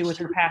anything to do with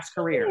her past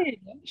career.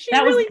 She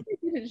really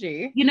did, didn't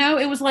she? You know,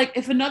 it was like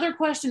if another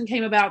question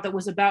came about that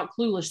was about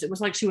Clueless, it was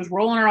like she was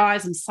rolling her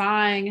eyes and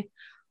sighing,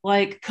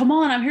 like, come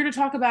on, I'm here to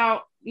talk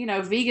about, you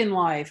know, vegan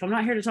life. I'm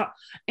not here to talk.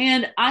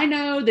 And I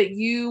know that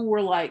you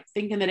were like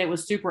thinking that it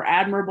was super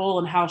admirable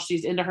and how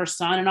she's into her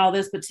son and all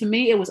this, but to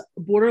me, it was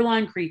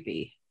borderline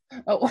creepy.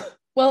 Oh,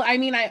 well, I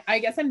mean, I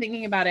guess I'm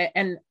thinking about it,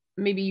 and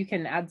maybe you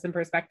can add some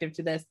perspective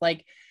to this.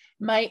 Like,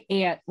 my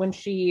aunt, when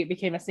she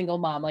became a single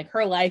mom, like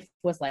her life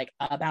was like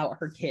about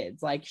her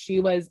kids. Like she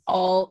was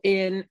all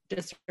in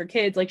just her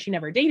kids. Like she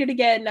never dated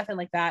again, nothing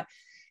like that.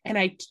 And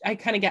I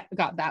kind of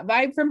got that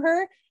vibe from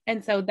her.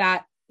 And so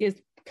that is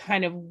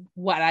kind of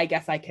what I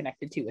guess I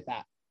connected to with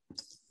that.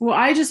 Well,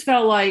 I just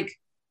felt like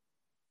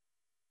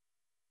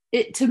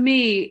it, to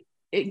me,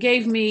 it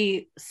gave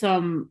me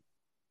some,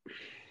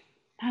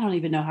 I don't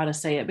even know how to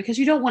say it, because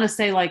you don't want to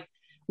say like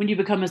when you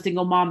become a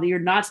single mom that you're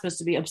not supposed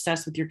to be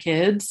obsessed with your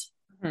kids.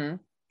 Mm-hmm.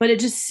 But it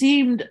just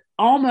seemed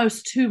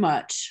almost too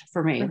much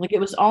for me. Like it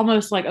was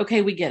almost like,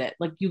 okay, we get it.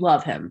 Like you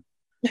love him.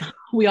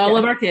 We all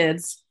love our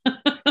kids.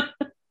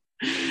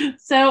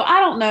 So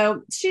I don't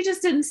know. She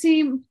just didn't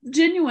seem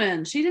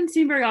genuine. She didn't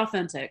seem very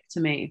authentic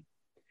to me.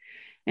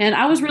 And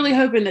I was really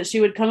hoping that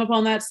she would come up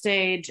on that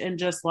stage and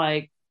just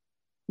like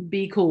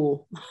be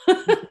cool.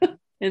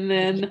 And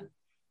then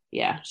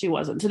yeah, she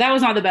wasn't. So that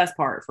was not the best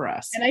part for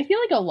us. And I feel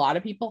like a lot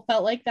of people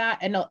felt like that.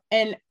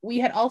 And we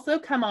had also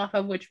come off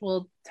of, which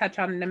we'll touch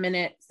on in a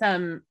minute,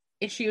 some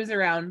issues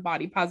around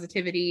body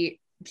positivity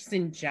just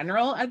in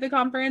general at the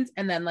conference.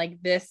 And then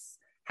like this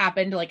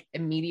happened like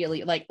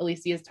immediately, like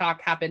Alicia's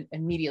talk happened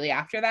immediately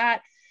after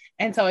that.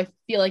 And so I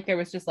feel like there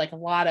was just like a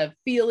lot of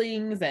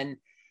feelings, and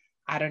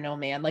I don't know,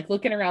 man, like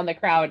looking around the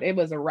crowd, it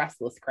was a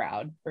restless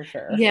crowd for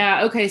sure.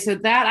 Yeah. Okay. So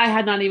that I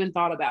had not even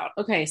thought about.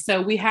 Okay.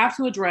 So we have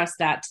to address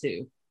that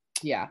too.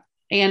 Yeah.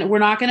 And we're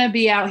not going to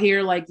be out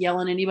here like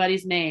yelling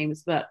anybody's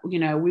names, but you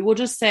know, we will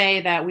just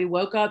say that we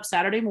woke up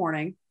Saturday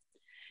morning.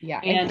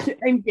 Yeah.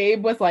 And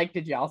Gabe was like,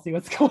 did y'all see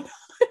what's going on?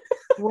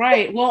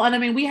 Right. Well, and I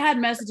mean, we had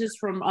messages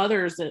from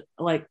others at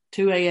like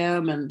 2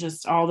 a.m. and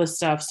just all this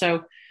stuff.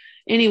 So,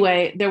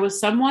 Anyway, there was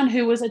someone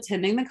who was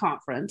attending the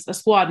conference, a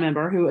squad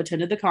member who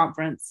attended the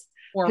conference,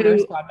 Former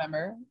squad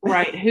member.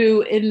 right?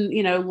 Who in,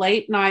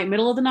 late night,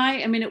 middle of the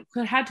night. I mean,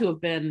 had to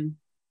have been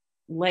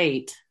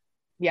late.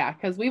 Yeah,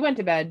 because we went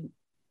to bed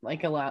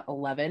like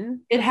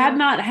 11. It had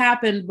not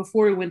happened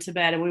before we went to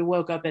bed, and we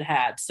woke up, it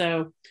had.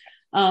 So,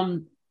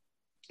 and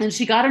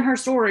she got in her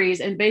stories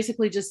and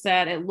basically just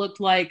said it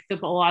looked like a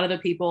lot of the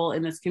people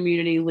in this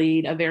community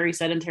lead a very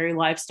sedentary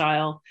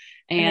lifestyle,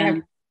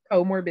 and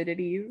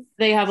comorbidities.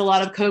 They have a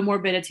lot of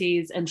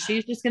comorbidities, and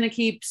she's just going to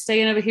keep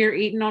staying over here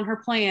eating on her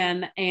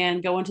plan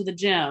and going to the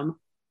gym.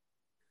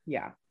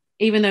 Yeah.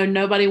 Even though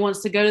nobody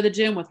wants to go to the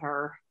gym with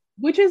her.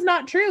 Which is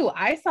not true.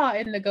 I saw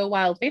in the Go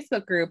Wild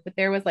Facebook group that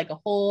there was like a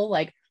whole,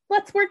 like,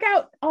 let's work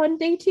out on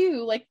day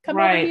 2. Like, come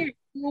over here,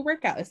 we'll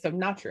work out. So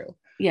not true.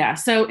 Yeah.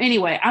 So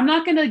anyway, I'm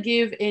not going to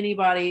give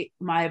anybody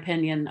my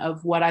opinion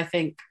of what I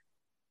think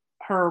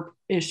her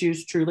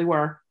issues truly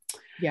were.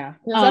 Yeah.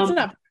 That's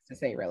enough to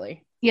say,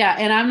 really. Yeah.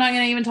 And I'm not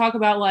going to even talk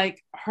about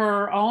like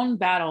her own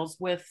battles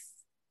with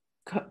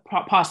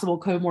possible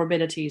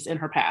comorbidities in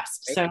her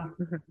past. So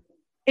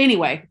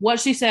anyway, what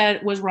she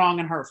said was wrong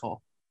and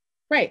hurtful.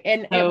 Right.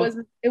 And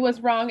it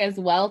was wrong as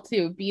well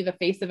to be the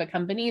face of a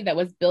company that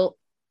was built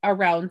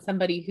around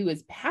somebody who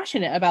is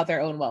passionate about their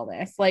own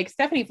wellness. Like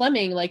Stephanie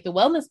Fleming, like the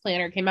wellness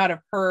planner came out of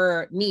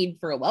her need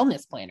for a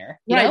wellness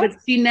planner. Right. But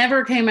Stephanie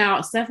never came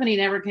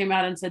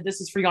out and said, this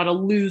is for y'all to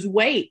lose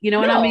weight. You know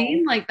what I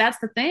mean? Like, that's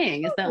the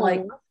thing is that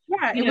like,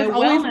 yeah, it was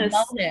wellness.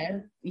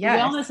 Yes.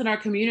 Wellness in our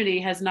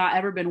community has not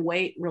ever been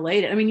weight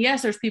related. I mean,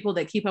 yes, there's people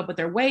that keep up with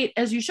their weight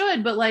as you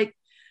should, but like,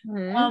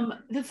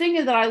 the thing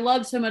is that I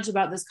love so much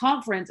about this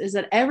conference is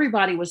that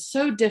everybody was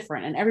so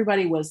different, and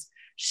everybody was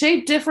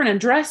shaped different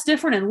and dressed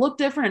different and looked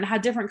different and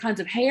had different kinds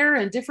of hair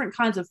and different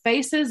kinds of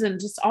faces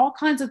and just all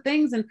kinds of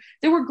things. And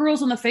there were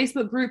girls on the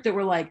Facebook group that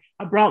were like,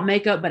 I brought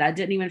makeup, but I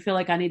didn't even feel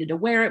like I needed to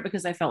wear it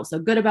because I felt so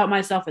good about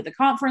myself at the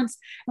conference.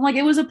 And like,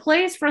 it was a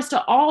place for us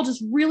to all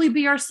just really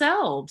be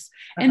ourselves.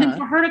 And then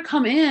for her to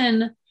come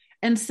in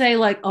and say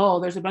like, oh,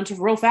 there's a bunch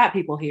of real fat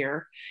people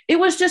here. It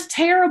was just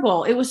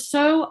terrible. It was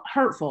so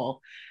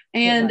hurtful.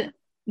 And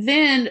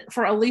then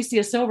for Alicia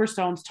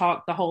Silverstone's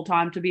talk the whole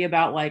time to be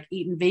about like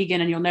eating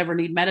vegan and you'll never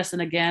need medicine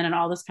again and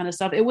all this kind of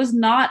stuff.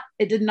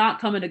 It did not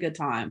come at a good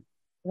time.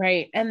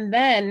 Right. And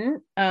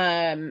then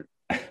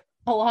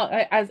along,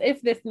 as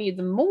if this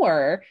needs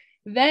more,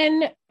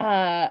 then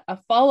a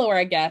follower,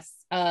 I guess,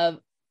 of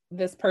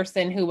this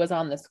person who was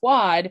on the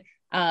squad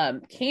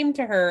came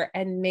to her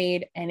and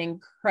made an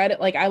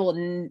incredible, like,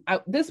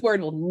 this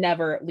word will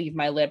never leave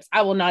my lips.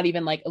 I will not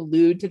even like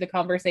allude to the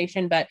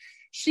conversation, but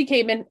she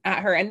came in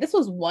at her, and this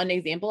was one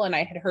example, and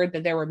I had heard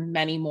that there were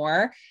many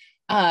more,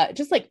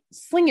 just like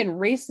slinging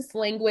racist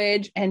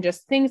language and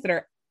just things that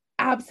are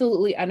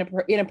absolutely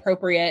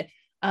inappropriate.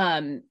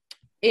 And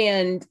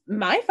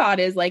my thought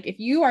is like, if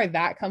you are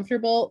that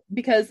comfortable,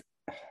 because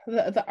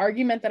the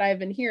argument that I've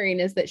been hearing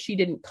is that she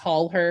didn't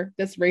call her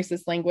this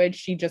racist language,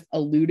 she just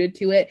alluded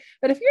to it.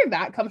 But if you're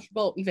that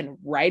comfortable even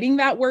writing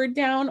that word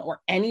down or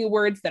any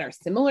words that are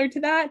similar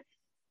to that,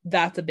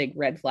 that's a big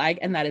red flag,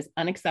 and that is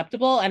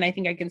unacceptable. And I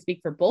think I can speak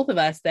for both of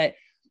us that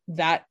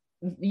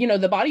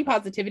the body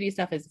positivity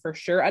stuff is for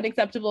sure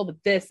unacceptable, but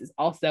this is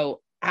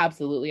also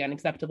absolutely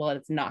unacceptable, and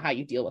it's not how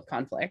you deal with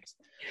conflict.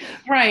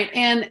 Right.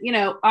 And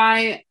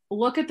I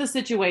look at the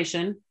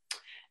situation,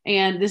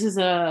 and this is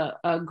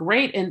a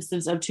great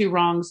instance of two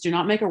wrongs do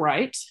not make a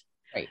right.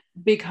 Right.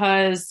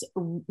 Because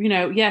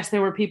yes,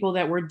 there were people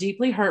that were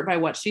deeply hurt by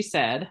what she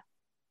said,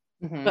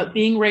 but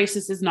being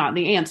racist is not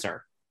the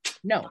answer.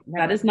 No,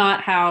 that is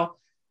not how,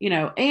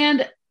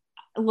 and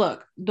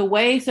look, the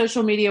way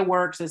social media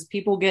works is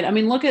people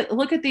look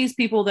at these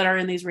people that are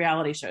in these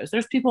reality shows.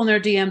 There's people in their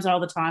DMs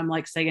all the time,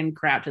 like saying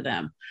crap to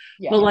them.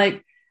 Yeah. But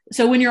like,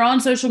 so when you're on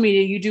social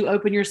media, you do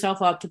open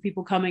yourself up to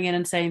people coming in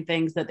and saying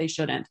things that they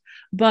shouldn't.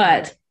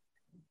 But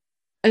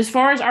as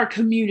far as our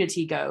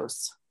community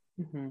goes,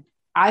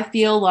 I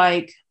feel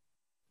like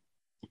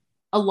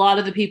a lot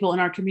of the people in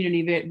our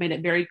community made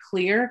it very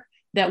clear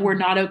that we're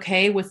not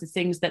okay with the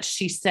things that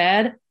she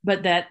said,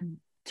 but that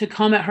to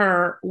come at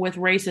her with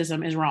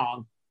racism is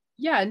wrong.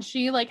 Yeah. And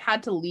she like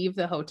had to leave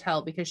the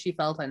hotel because she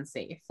felt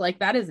unsafe. Like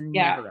that is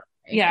never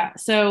okay. Yeah.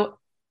 So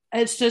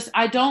it's just,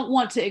 I don't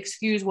want to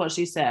excuse what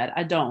she said.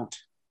 I don't.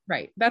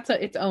 Right. That's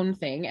its own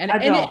thing. And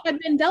it had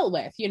been dealt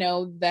with,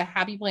 the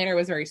Happy Planner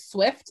was very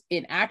swift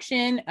in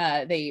action.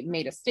 They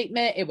made a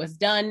statement. It was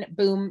done.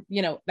 Boom.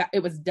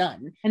 It was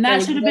done. And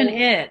that should have been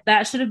it.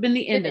 That should have been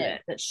the end of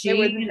it.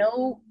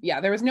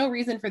 There was no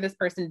reason for this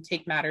person to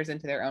take matters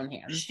into their own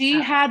hands. She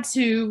had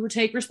to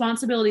take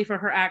responsibility for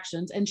her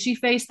actions, and she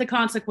faced the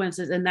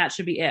consequences, and that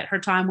should be it. Her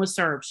time was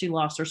served. She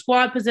lost her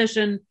squad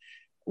position,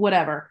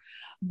 whatever.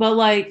 But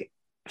like,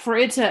 for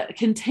it to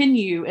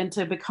continue and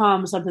to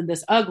become something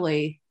this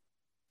ugly,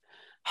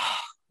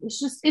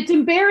 it's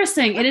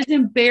embarrassing. It is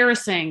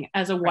embarrassing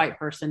as a white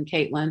person,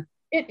 Caitlin.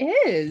 It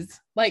is.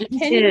 Like,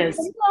 can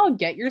you all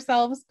get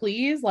yourselves,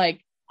 please?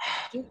 Like,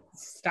 just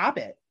stop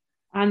it.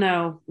 I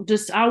know.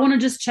 I want to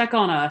just check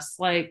on us.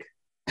 Like,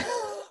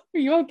 Are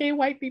you okay,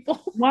 white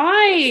people?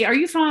 Why? Are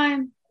you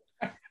fine?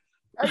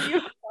 Are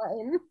you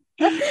fine?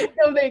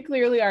 No, they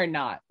clearly are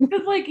not.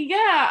 Because, like,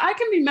 yeah, I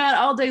can be mad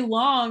all day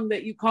long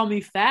that you call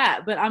me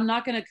fat, but I'm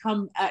not going to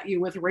come at you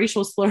with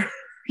racial slurs.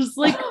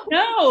 Like,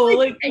 no,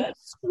 like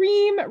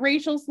extreme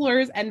racial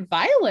slurs and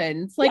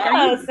violence. Like,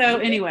 yeah, so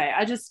anyway,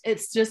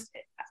 it's just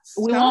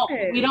we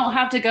don't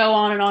have to go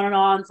on and on and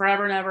on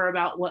forever and ever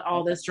about what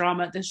all this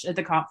drama at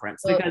the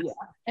conference, because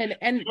and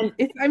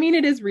it's, I mean,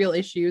 it is real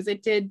issues.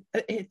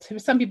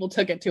 Some people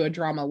took it to a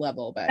drama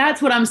level, but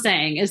that's what I'm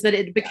saying, is that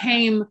it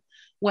became,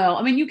 well,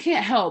 I mean, you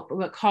can't help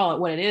but call it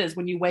what it is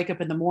when you wake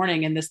up in the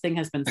morning and this thing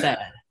has been said.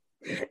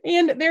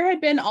 And there had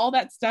been all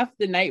that stuff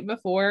the night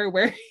before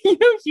where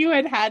you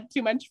had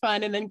too much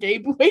fun, and then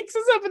Gabe wakes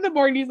us up in the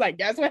morning. He's like,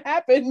 guess what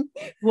happened?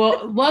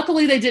 Well,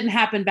 luckily they didn't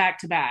happen back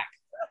to back.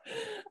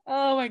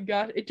 Oh my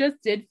gosh, it just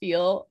did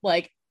feel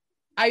like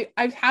I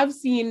have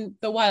seen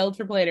the Wild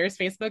for Planners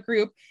Facebook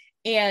group,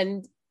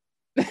 and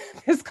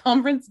this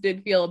conference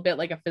did feel a bit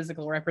like a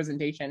physical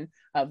representation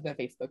of the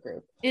Facebook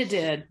group. It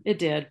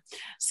did.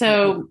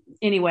 So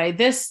anyway,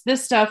 this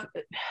stuff,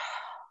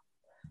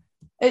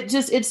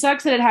 it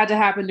sucks that it had to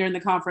happen during the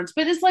conference,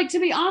 but it's like, to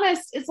be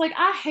honest, it's like,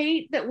 I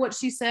hate what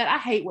she said. I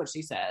hate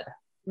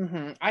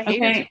Mm-hmm. I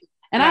hate it.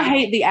 And I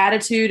hate the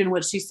attitude in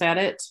which she said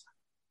it.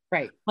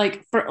 Right.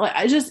 Like,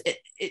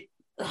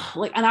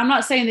 and I'm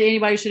not saying that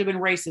anybody should have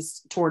been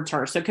racist towards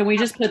her. So can we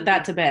just put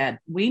that to bed?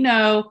 We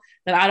know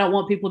that I don't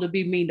want people to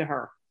be mean to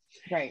her.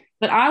 Right.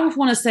 But I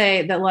want to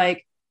say that,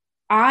 like,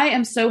 I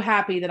am so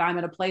happy that I'm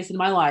at a place in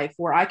my life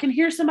where I can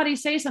hear somebody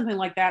say something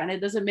like that, and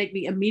it doesn't make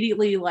me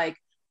immediately like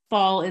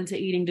fall into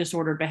eating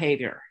disordered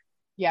behavior.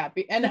 Yeah.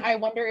 And I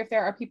wonder if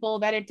there are people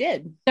that it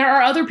did. There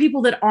are other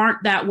people that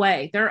aren't that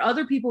way. There are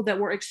other people that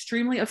were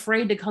extremely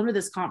afraid to come to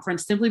this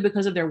conference simply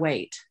because of their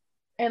weight.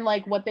 And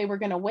like what they were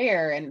going to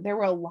wear. And there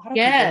were a lot of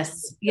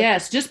yes.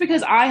 Just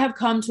because I have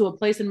come to a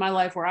place in my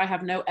life where I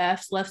have no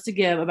F's left to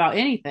give about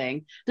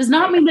anything does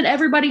not mean that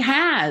everybody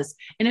has.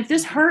 And if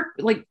this hurt,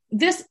 like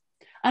this,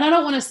 and I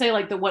don't want to say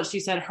like what she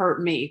said hurt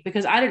me,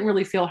 because I didn't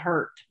really feel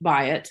hurt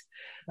by it.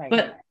 Right.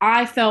 But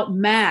I felt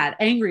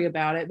angry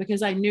about it,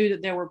 because I knew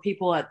that there were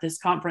people at this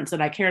conference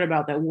that I cared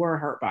about that were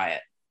hurt by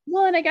it.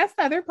 Well, and I guess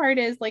the other part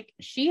is, like,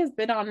 she has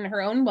been on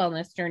her own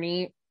wellness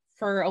journey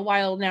for a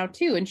while now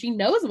too, and she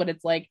knows what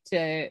it's like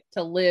to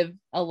live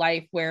a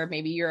life where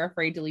maybe you're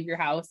afraid to leave your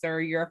house,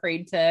 or you're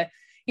afraid to,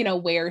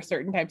 wear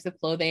certain types of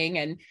clothing,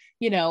 and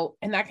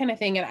and that kind of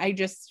thing. And I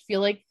just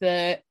feel like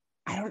I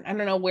don't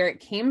know where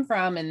it came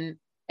from, and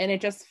it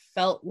just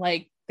felt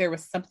like there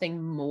was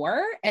something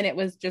more, and it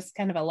was just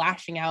kind of a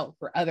lashing out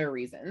for other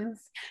reasons.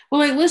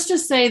 Well, like, let's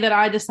just say that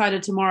I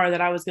decided tomorrow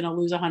that I was going to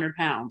lose 100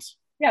 pounds.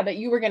 Yeah, that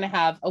you were going to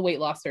have a weight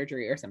loss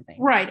surgery or something.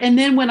 Right. And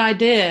then when I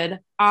did,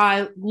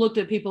 I looked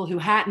at people who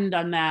hadn't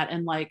done that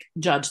and like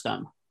judged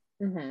them.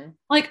 Mm-hmm.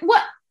 Like,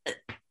 what?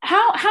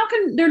 How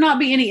can there not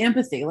be any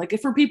empathy? Like,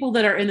 if for people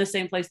that are in the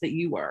same place that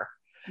you were.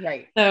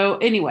 Right. So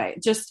anyway,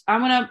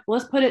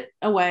 let's put it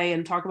away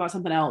and talk about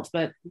something else.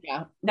 But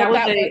yeah, that was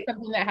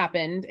something that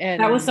happened.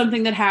 And that was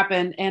something that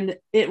happened. And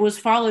it was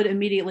followed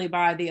immediately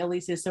by the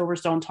Alicia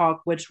Silverstone talk,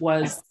 which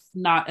was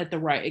not at the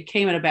right. It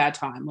came at a bad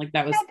time. Like,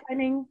 that was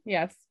timing.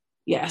 Yes.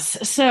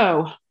 Yes.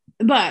 So,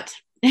 but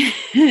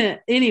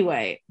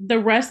anyway, the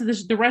rest of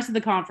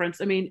the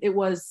conference, I mean, it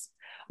was,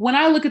 when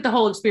I look at the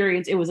whole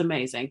experience, it was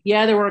amazing.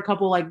 Yeah, there were a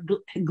couple like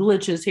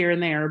glitches here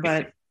and there,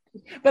 but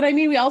I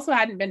mean, we also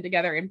hadn't been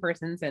together in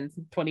person since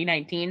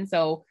 2019.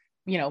 So,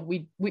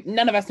 we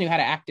none of us knew how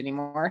to act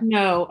anymore.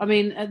 No, I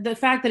mean, the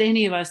fact that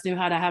any of us knew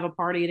how to have a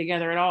party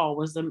together at all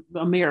was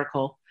a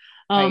miracle.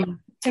 Right.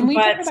 Can we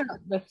talk about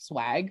the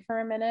swag for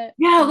a minute?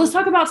 Yeah, let's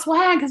talk about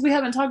swag, because we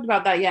haven't talked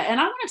about that yet. And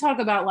I want to talk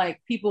about like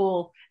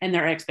people and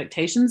their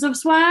expectations of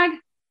swag.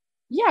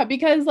 Yeah,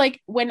 because like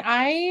when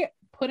I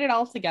put it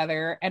all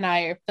together and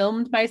I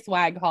filmed my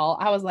swag haul,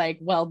 I was like,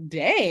 well,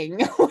 dang,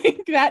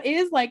 like that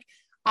is like,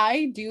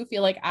 I do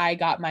feel like I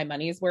got my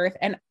money's worth.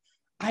 And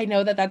I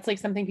know that that's like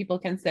something people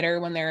consider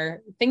when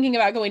they're thinking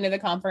about going to the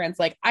conference.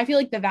 Like, I feel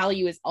like the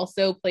value is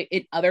also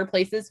in other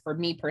places for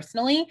me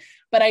personally,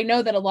 but I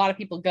know that a lot of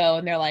people go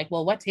and they're like,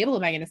 well, what table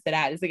am I going to sit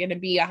at? Is it going to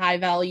be a high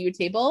value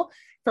table?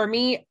 For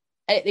me,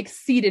 it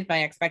exceeded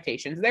my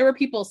expectations. There were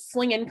people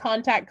slinging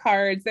contact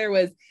cards. There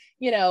was,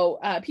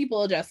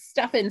 people just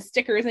stuffing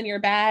stickers in your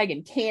bag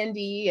and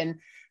candy and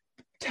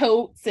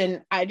totes.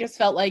 And I just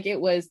felt like there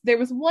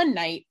was one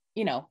night,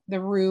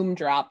 the room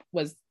drop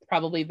was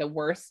probably the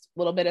worst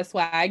little bit of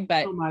swag,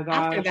 but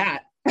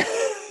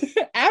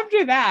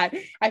after that,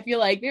 I feel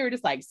like they were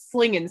just like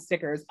slinging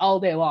stickers all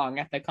day long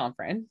at the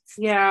conference.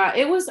 Yeah,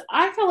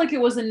 I felt like it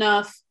was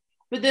enough,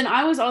 but then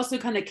I was also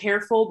kind of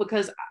careful,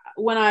 because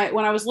when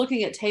I was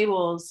looking at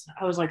tables,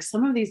 I was like,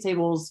 some of these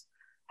tables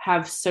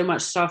have so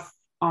much stuff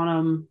on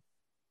them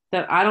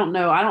that I don't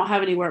know. I don't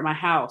have anywhere at my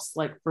house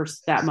like for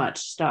that much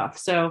stuff.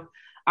 So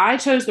I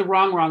chose the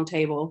wrong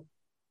table.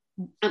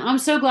 And I'm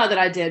so glad that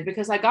I did,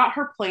 because I got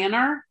her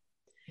planner.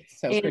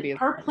 So pretty.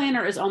 Her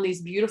planner is on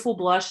these beautiful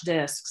blush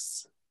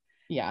discs.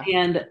 Yeah.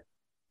 And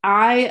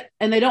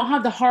and they don't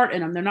have the heart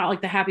in them. They're not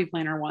like the Happy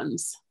Planner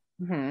ones.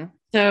 Mm-hmm.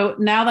 So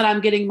now that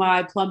I'm getting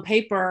my plum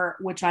paper,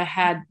 which I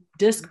had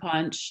disc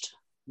punched,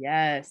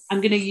 yes,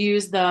 I'm going to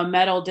use the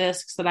metal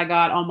discs that I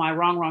got on my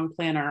wrong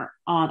planner.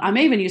 I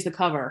may even use the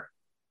cover.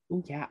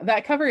 Yeah,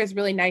 that cover is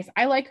really nice.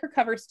 I like her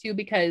covers too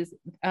because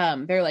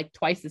they're like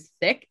twice as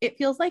thick, it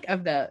feels like,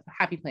 of the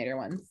Happy Planner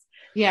ones.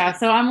 Yeah,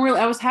 so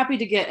I was happy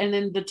to get, and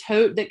then the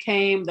tote that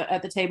came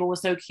at the table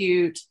was so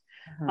cute.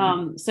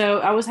 So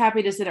I was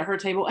happy to sit at her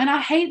table, and I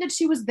hate that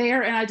she was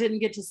there and I didn't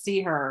get to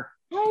see her.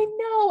 I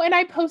know. And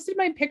I posted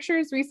my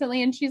pictures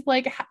recently and she's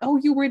like, oh,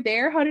 you were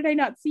there? How did I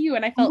not see you?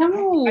 And I felt,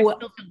 no. I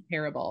still feel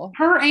terrible.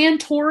 Her and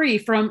Tori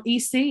from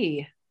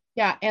EC.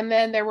 Yeah. And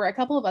then there were a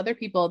couple of other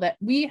people that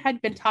we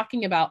had been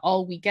talking about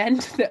all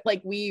weekend that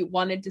like we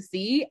wanted to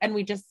see. And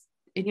it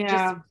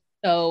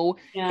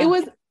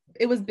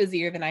was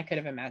busier than I could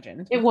have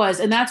imagined. It was.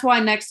 And that's why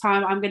next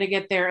time I'm going to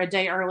get there a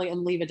day early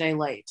and leave a day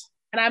late.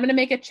 And I'm going to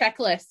make a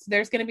checklist.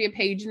 There's going to be a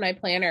page in my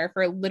planner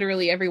for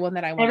literally everyone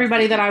that I want.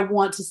 Everybody that I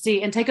want to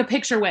see and take a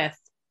picture with.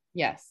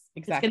 Yes,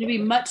 exactly. It's going to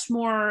be much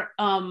more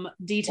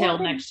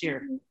detailed next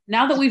year.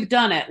 Now that we've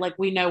done it, like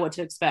we know what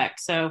to expect.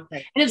 So,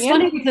 and it's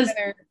funny because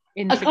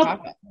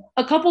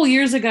a couple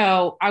years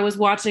ago, I was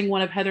watching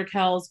one of Heather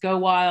Kell's Go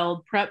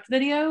Wild prep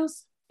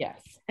videos.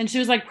 Yes. And she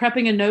was like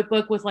prepping a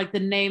notebook with like the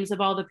names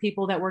of all the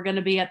people that were going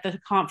to be at the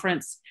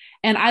conference.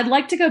 And I'd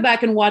like to go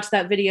back and watch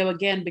that video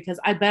again, because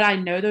I bet I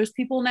know those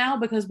people now,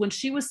 because when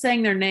she was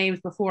saying their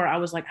names before, I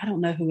was like, I don't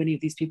know who any of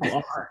these people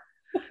are,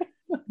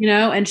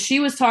 and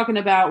she was talking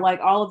about like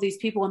all of these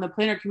people in the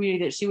planner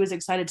community that she was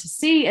excited to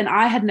see. And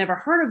I had never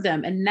heard of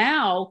them. And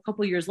now a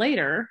couple years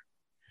later,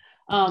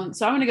 so I'm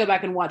going to go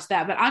back and watch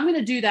that, but I'm going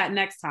to do that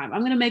next time.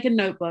 I'm going to make a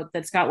notebook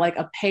that's got like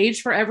a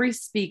page for every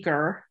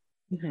speaker,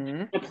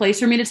 a place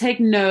for me to take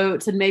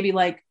notes, and maybe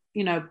like,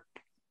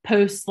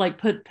 post, like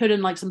put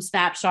in like some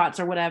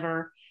snapshots or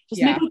whatever.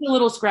 Just make like a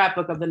little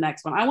scrapbook of the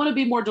next one. I want to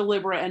be more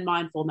deliberate and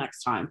mindful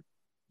next time.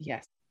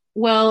 Yes.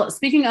 Well,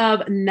 speaking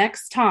of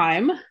next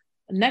time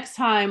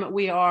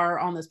we are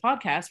on this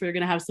podcast, we're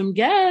going to have some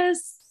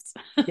guests.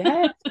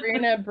 Yes. We're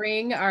going to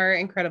bring our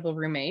incredible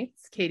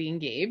roommates, Katie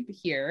and Gabe,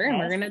 here, and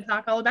we're going to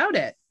talk all about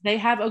it. They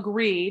have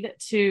agreed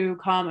to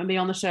come and be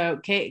on the show.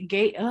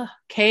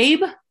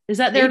 Cabe? Is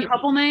that their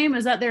couple name?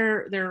 Is that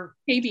their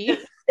KB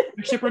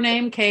shipper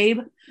name?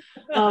 Cabe.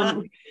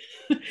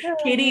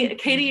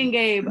 Katie and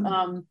Gabe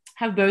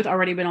have both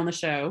already been on the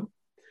show.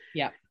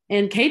 Yeah.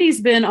 And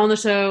Katie's been on the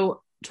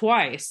show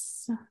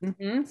twice.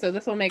 So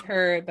this will make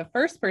her the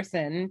first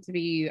person to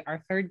be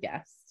our third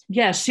guest.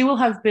 Yes, she will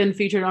have been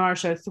featured on our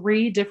show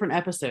 3 different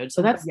episodes.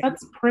 So that's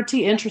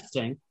pretty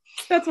interesting.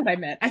 That's what I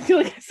meant. I feel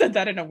like I said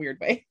that in a weird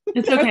way.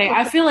 It's okay.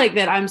 I feel like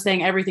that I'm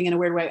saying everything in a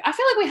weird way. I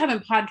feel like we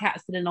haven't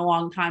podcasted in a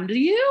long time. Do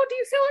you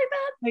feel like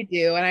that? I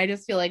do. And I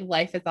just feel like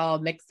life is all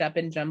mixed up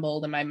and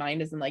jumbled and my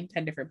mind is in like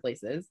 10 different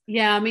places.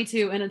 Yeah, me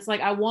too. And it's like,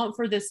 I want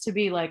for this to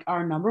be like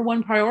our number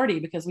one priority,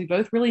 because we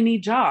both really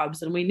need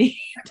jobs and we need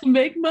to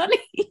make money.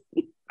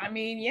 I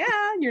mean,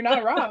 yeah, you're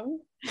not wrong.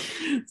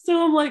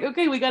 So I'm like,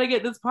 okay, we got to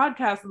get this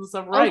podcast and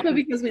stuff right. Also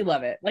because we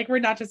love it. Like, we're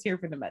not just here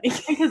for the money.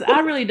 Because I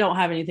really don't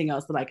have anything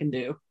else that I can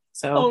do.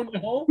 So, oh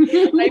no,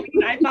 I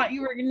mean, I thought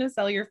you were going to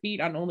sell your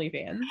feet on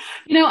OnlyFans.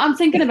 I'm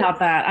thinking about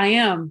that. I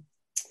am,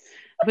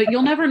 but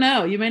you'll never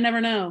know. You may never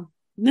know.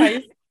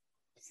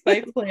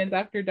 Spice Plans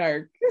After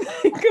Dark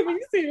coming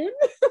soon.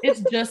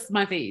 It's just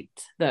my feet,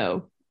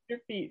 though. Your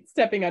feet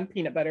stepping on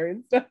peanut butter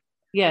and stuff.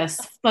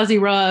 Yes, fuzzy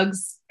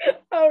rugs.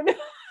 Oh no,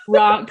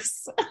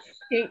 rocks.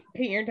 Paint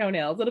your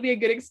toenails. It'll be a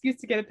good excuse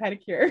to get a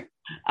pedicure.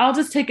 I'll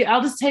just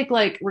take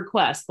like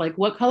requests, like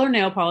what color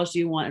nail polish do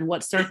you want and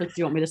what surface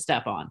do you want me to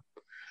step on?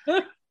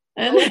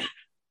 And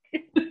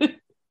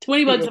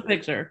 $20 a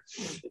picture.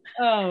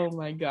 Oh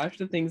my gosh,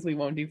 the things we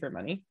won't do for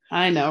money.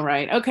 I know,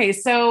 right? Okay,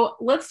 so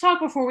let's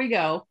talk before we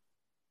go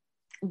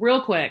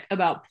real quick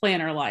about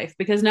planner life,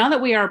 because now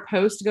that we are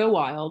post Go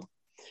Wild,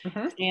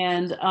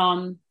 and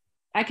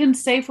I can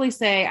safely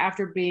say,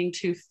 after being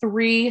to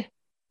 3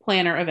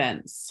 planner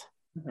events,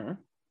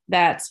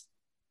 that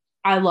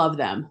I love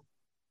them.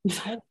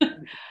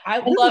 I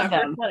love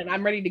them, and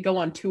I'm ready to go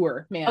on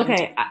tour, man.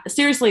 Okay,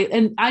 seriously,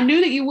 and I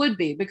knew that you would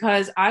be,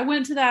 because I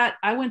went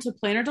to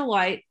Planner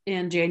Delight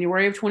in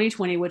January of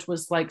 2020, which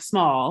was like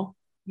small,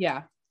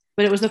 but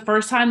it was the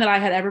first time that I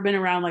had ever been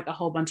around like a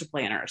whole bunch of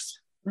planners,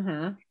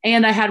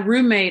 and I had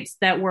roommates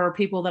that were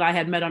people that I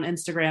had met on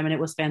Instagram, and it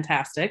was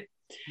fantastic.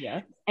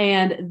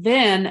 And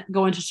then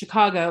going to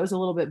Chicago was a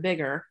little bit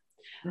bigger,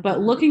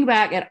 but looking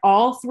back at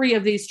all 3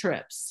 of these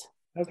trips,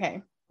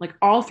 like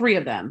all 3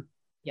 of them,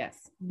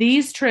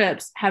 these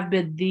trips have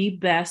been the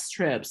best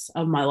trips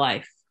of my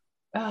life.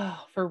 Oh,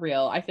 for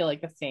real. I feel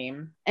like the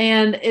same.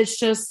 And it's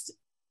just,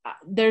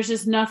 there's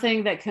just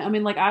nothing that can, I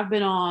mean, like I've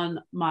been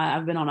on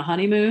a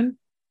honeymoon.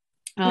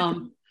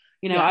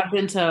 I've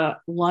been to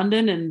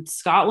London and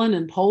Scotland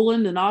and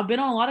Poland, and I've been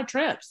on a lot of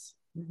trips,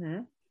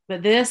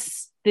 but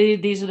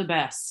these are the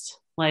best.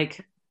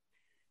 Like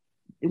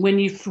when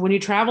you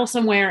travel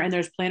somewhere and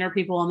there's planner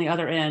people on the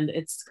other end,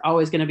 it's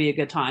always going to be a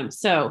good time.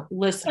 So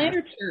listen,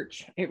 Planner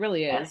church, it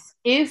really is.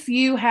 If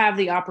you have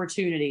the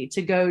opportunity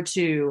to go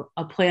to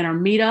a planner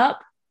meetup,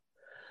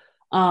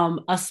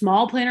 a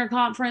small planner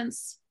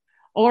conference,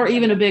 or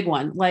even a big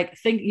one, like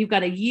think you've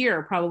got a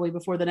year probably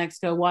before the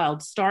next Go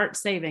Wild, start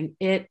saving.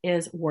 It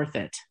is worth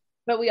it.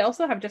 But we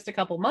also have just a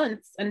couple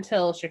months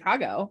until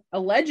Chicago.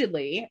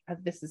 Allegedly,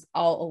 this is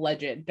all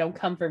alleged. Don't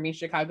come for me,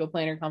 Chicago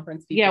Planner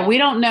Conference people. Yeah, we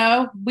don't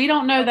know. We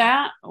don't know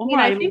that.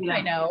 I think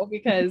I know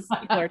because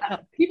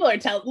people are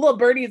telling, little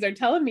birdies are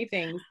telling me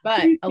things.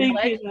 But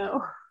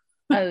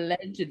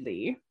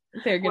allegedly,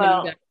 they're going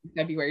to be done in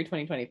February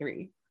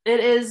 2023.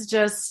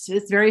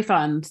 It's very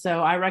fun.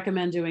 So I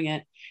recommend doing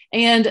it.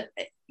 And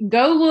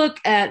go look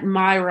at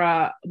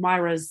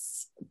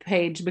Myra's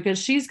page, because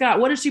she's got,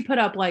 what did she put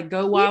up? Like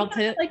Go Wild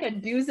tips, like a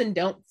do's and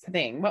don'ts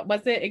thing. What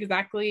was it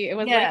exactly? It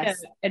was like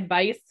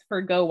advice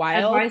for Go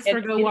Wild.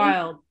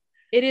 Wild.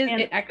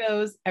 It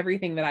echoes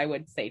everything that I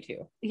would say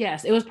too.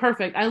 Yes, it was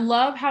perfect. I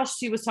love how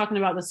she was talking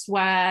about the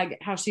swag,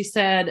 how she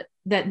said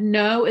that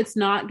no, it's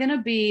not going to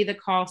be the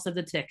cost of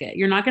the ticket.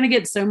 You're not going to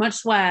get so much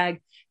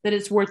swag that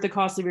it's worth the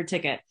cost of your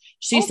ticket.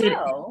 She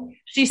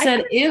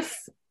said if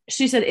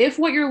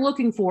what you're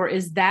looking for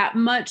is that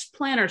much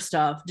planner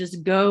stuff,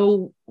 just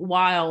go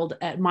wild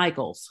at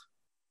Michael's.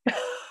 Go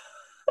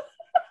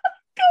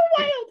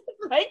wild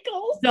at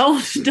Michael's.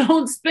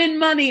 Don't spend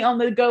money on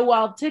the Go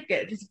Wild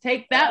ticket. Just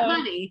take that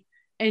money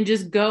and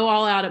just go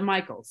all out at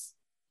Michael's.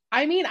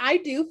 I mean, I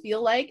do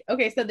feel like,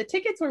 okay, so the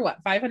tickets were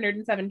what,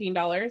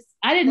 $517?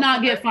 I did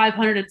not get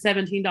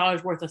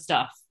 $517 worth of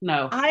stuff.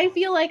 No. I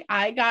feel like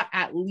I got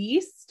at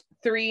least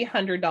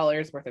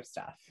 $300 worth of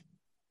stuff.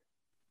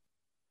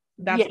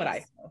 That's what I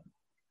feel.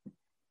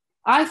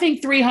 I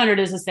think 300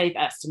 is a safe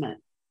estimate.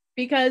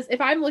 Because if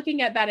I'm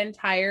looking at that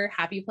entire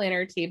Happy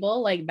Planner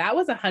table, like that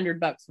was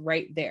 $100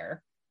 right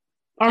there.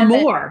 Or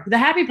more. The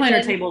Happy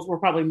Planner tables were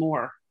probably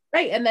more.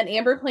 Right. And then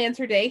Amber Plans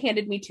Her Day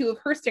handed me 2 of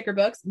her sticker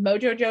books.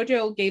 Mojo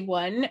Jojo gave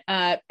one.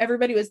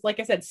 Everybody was, like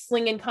I said,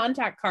 slinging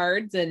contact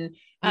cards and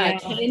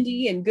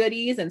candy and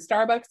goodies and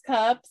Starbucks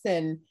cups.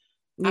 And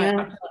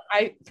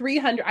I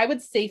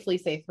would safely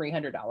say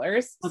 $300.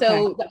 Okay.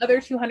 So the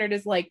other 200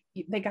 is like,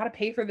 they got to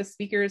pay for the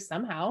speakers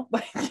somehow.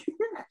 Like,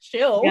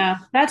 chill. Yeah,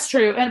 that's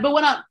true. But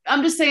when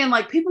I'm just saying,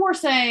 like, people were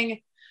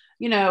saying,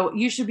 you know,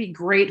 you should be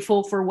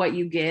grateful for what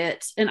you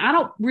get. And I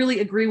don't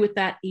really agree with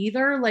that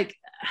either. Like,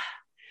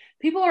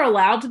 people are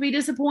allowed to be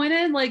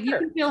disappointed. Like, you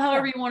can feel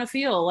however you want to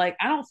feel. Like,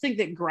 I don't think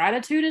that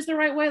gratitude is the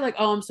right way. Like,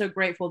 oh, I'm so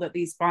grateful that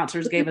these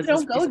sponsors gave us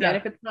this. Don't go again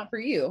if it's not for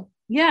you.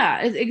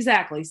 Yeah,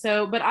 exactly.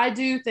 So, but I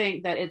do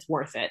think that it's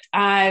worth it.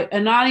 I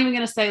am not even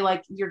going to say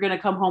like you're going to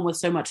come home with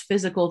so much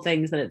physical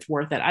things that it's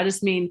worth it. I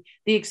just mean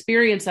the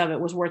experience of it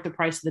was worth the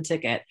price of the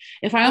ticket.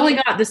 If I only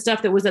got the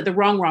stuff that was at the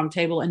wrong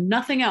table and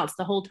nothing else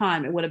the whole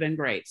time, it would have been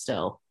great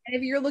still. And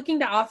if you're looking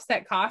to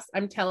offset costs,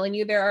 I'm telling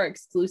you, there are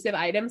exclusive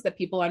items that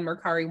people on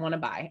Mercari want to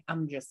buy.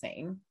 I'm just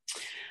saying.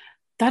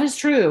 That is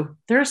true.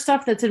 There's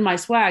stuff that's in my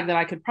swag that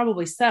I could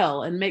probably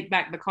sell and make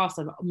back the cost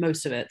of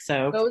most of it.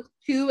 So those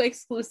 2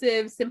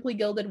 exclusive Simply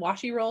Gilded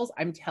washi rolls,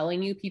 I'm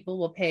telling you, people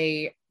will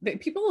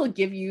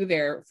give you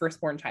their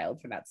firstborn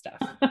child for that stuff.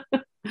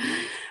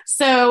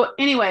 So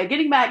anyway,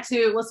 getting back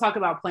to, let's talk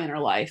about planner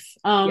life.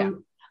 I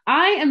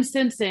am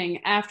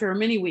sensing after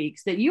many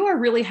weeks that you are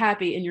really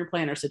happy in your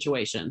planner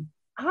situation.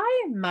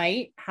 I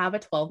might have a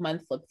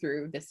 12-month flip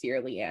through this year,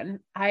 Leanne.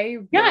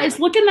 It's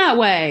looking that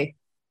way.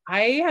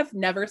 I have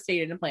never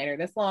stayed in a planner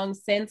this long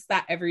since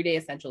that Everyday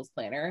Essentials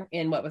planner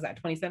in, what was that,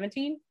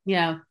 2017?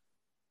 Yeah.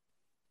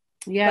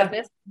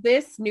 But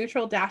this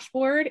neutral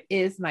dashboard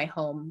is my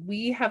home.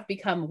 We have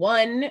become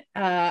one.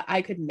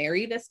 I could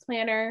marry this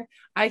planner.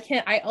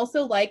 I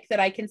also like that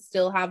I can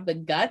still have the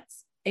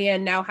guts.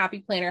 And now Happy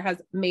Planner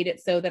has made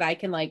it so that I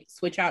can like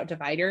switch out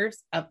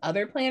dividers of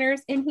other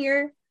planners in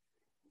here.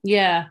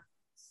 Yeah.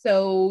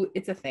 So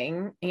it's a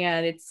thing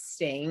and it's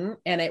staying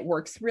and it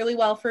works really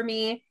well for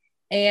me.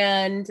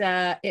 And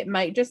I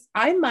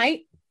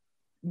might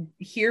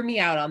hear me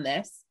out on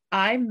this.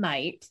 I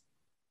might,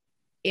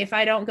 if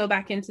I don't go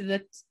back into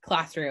the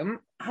classroom,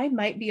 I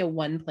might be a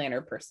 1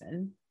 planner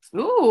person.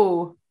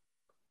 Ooh.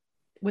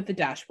 With the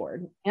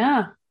dashboard.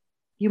 Yeah.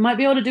 You might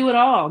be able to do it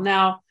all.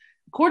 Now,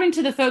 according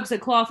to the folks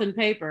at Cloth and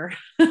Paper,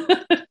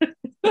 because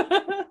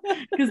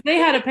they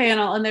had a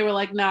panel and they were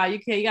like, nah, you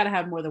got to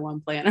have more than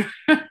 1 planner.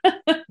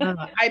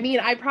 I mean,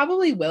 I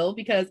probably will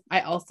because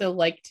I also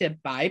like to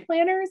buy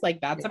planners. Like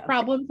that's a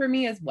problem for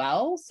me as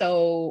well.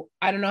 So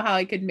I don't know how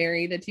I could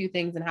marry the 2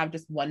 things and have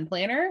just 1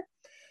 planner,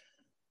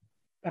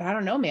 but I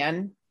don't know,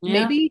 man.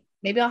 Yeah.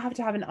 Maybe I'll have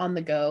to have an on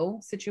the go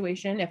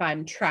situation if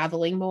I'm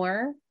traveling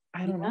more.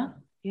 I don't know.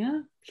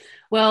 Yeah.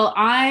 Well,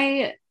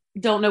 I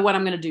don't know what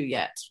I'm going to do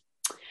yet.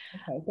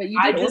 Okay, but you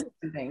did order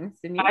some things,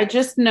 didn't you? I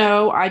just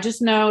know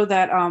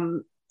that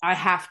I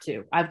have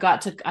to.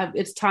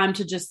 It's time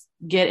to just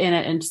get in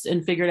it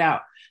and figure it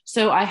out.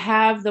 So I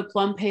have the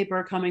plum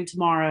paper coming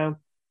tomorrow,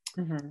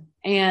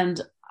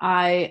 and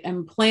I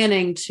am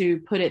planning to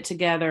put it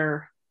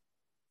together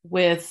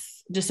with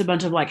just a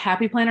bunch of like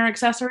Happy Planner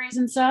accessories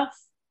and stuff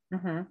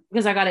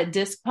because I got it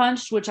disc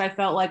punched, which I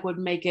felt like would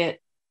make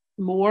it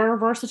more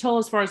versatile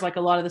as far as like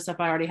a lot of the stuff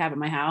I already have at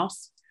my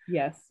house.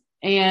 Yes.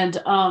 And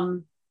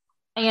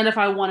if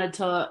I wanted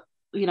to,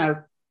 you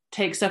know,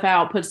 take stuff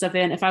out, put stuff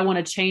in, if I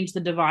want to change the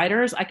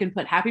dividers, I can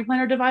put Happy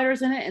Planner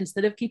dividers in it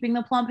instead of keeping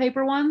the plum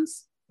paper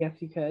ones. Yes,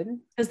 you could.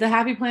 Because the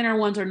Happy Planner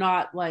ones are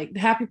not like,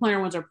 the Happy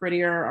Planner ones are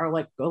prettier, are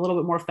like a little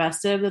bit more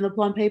festive than the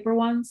plum paper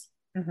ones.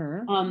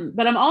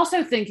 But I'm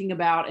also thinking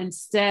about,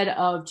 instead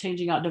of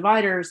changing out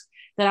dividers,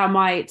 that I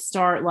might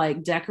start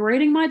like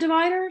decorating my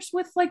dividers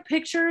with like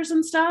pictures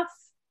and stuff.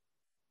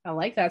 I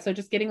like that. So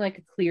just getting like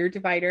a clear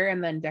divider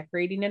and then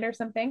decorating it or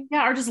something.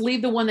 Yeah, or just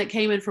leave the one that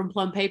came in from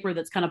plum paper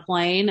that's kind of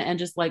plain and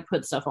just like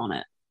put stuff on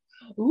it.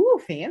 Ooh,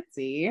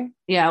 fancy.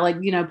 Yeah, like,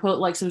 you know, put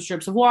like some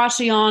strips of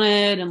washi on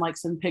it and like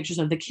some pictures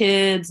of the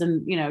kids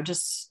and, you know,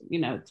 just, you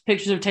know,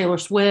 pictures of Taylor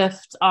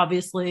Swift,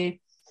 obviously.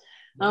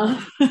 So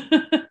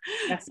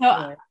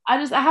cool. I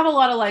have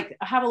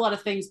a lot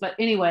of things, but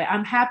anyway,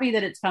 I'm happy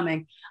that it's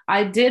coming.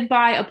 I did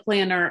buy a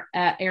planner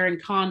at Erin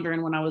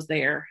Condren when I was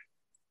there.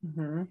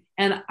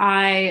 And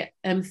I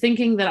am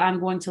thinking that I'm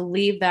going to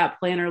leave that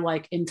planner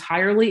like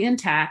entirely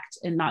intact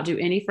and not do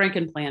any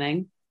Franken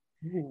planning.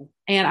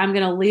 And I'm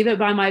going to leave it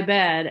by my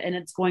bed, and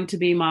it's going to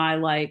be my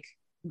like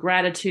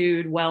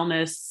gratitude,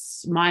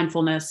 wellness,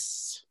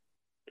 mindfulness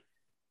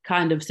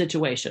kind of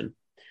situation.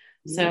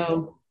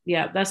 So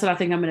yeah, that's what I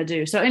think I'm going to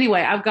do. So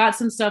anyway, I've got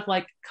some stuff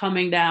like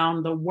coming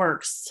down the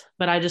works,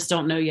 but I just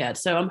don't know yet.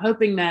 So I'm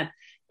hoping that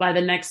by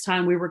the next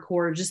time we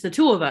record just the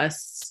two of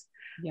us,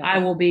 I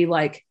will be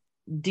like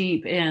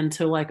deep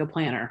into like a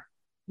planner.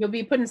 You'll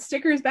be putting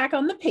stickers back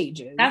on the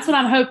pages. That's what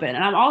I'm hoping.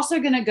 And I'm also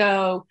going to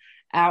go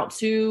out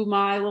to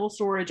my little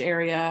storage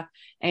area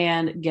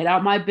and get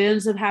out my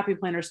bins of Happy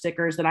Planner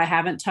stickers that I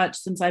haven't touched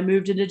since I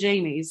moved into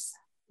Jamie's.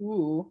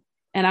 Ooh.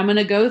 And I'm going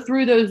to go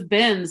through those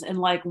bins and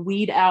like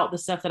weed out the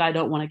stuff that I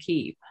don't want to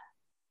keep.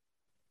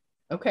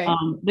 Okay.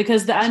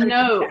 Because I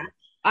know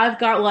I've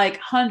got like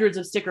hundreds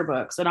of sticker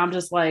books and I'm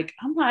just like,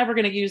 I'm not ever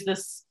going to use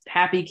this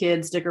Happy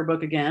Kid sticker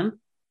book again.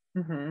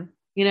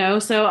 You know,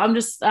 so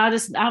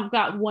I've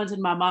got ones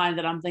in my mind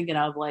that I'm thinking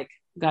of like,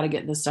 got to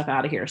get this stuff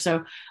out of here.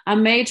 So I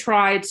may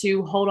try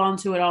to hold on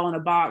to it all in a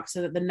box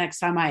so that the next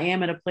time I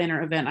am at a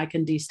planner event, I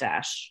can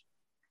destash.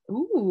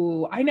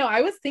 Ooh, I know.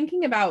 I was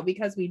thinking about,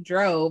 because we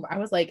drove, I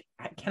was like,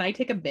 can I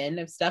take a bin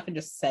of stuff and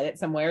just set it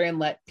somewhere and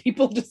let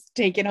people just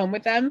take it home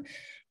with them?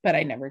 But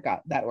I never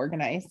got that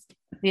organized.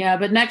 Yeah,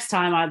 but next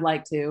time I'd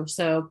like to.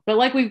 So, but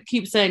like we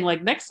keep saying,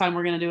 like next time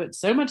we're going to do it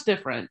so much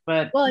different.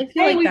 But well, I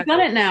feel like we've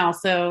done it now.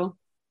 So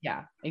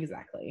yeah,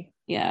 exactly.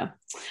 Yeah.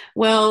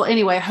 Well,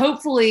 anyway,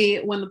 hopefully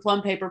when the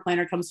plum paper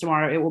planner comes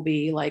tomorrow, it will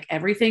be like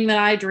everything that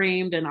I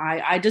dreamed, and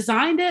I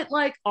designed it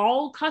like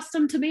all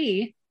custom to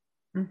me.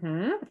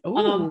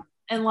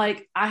 And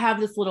like I have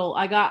this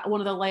I got one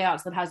of the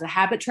layouts that has a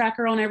habit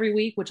tracker on every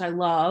week, which I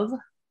love.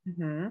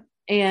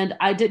 And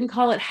I didn't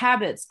call it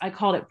habits. I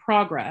called it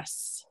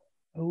progress.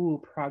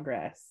 Oh,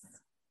 progress.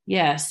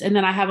 Yes. And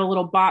then I have a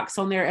little box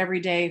on there every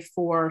day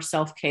for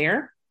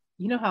self-care.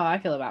 You know how I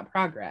feel about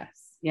progress.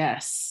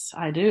 Yes,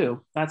 I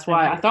do. That's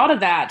why I thought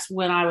of that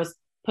when I was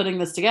putting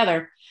this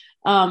together.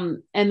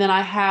 And then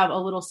I have a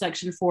little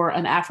section for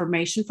an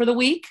affirmation for the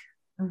week.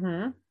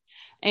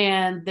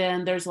 And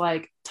then there's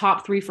like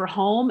top 3 for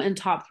home and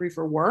top 3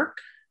 for work.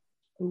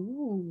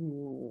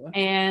 Ooh.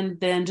 And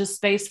then just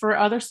space for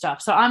other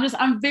stuff. So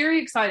I'm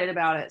very excited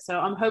about it. So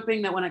I'm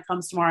hoping that when it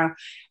comes tomorrow,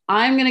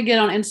 I'm going to get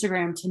on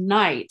Instagram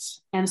tonight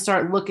and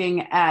start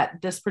looking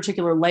at this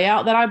particular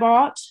layout that I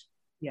bought.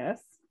 Yes.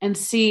 And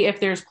see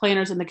if there's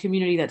planners in the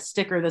community that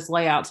sticker this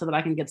layout so that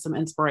I can get some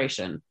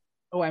inspiration.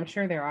 Oh, I'm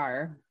sure there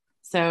are.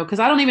 So,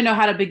 because I don't even know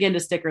how to begin to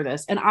sticker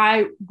this. And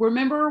I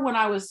remember when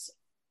I was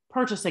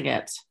purchasing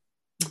it,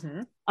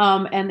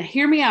 and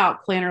hear me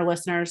out, planner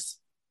listeners.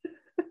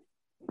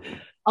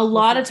 A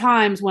lot of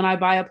times when I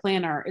buy a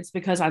planner, it's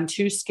because I'm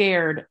too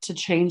scared to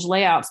change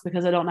layouts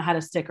because I don't know how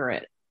to sticker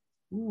it.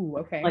 Ooh,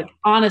 okay. Like,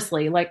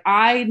 honestly, like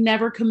I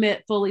never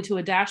commit fully to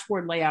a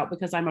dashboard layout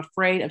because I'm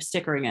afraid of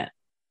stickering it.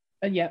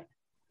 Yep.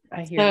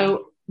 I hear that.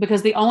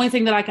 Because the only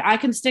thing that I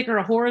can sticker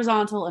a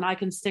horizontal and I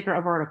can sticker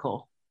a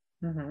vertical.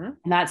 And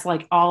that's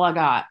like all I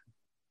got.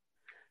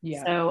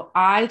 Yeah. So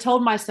I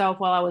told myself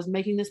while I was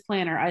making this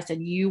planner, I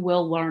said, you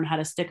will learn how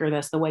to sticker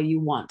this the way you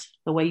want,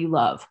 the way you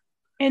love.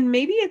 And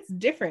maybe it's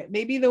different.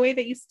 Maybe the way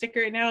that you sticker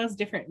it now is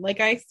different. Like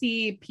I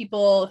see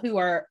people who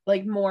are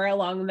like more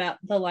along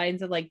the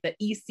lines of like the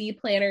EC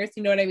planners,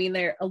 you know what I mean?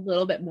 They're a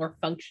little bit more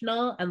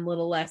functional and a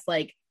little less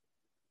like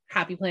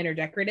Happy Planner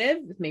decorative.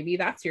 Maybe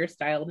that's your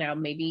style now.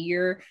 Maybe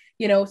you're,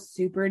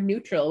 super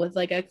neutral with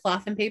like a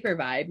cloth and paper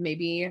vibe.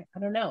 Maybe, I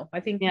don't know.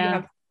 I think you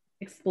have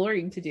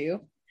exploring to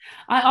do.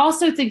 I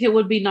also think it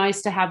would be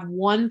nice to have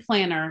one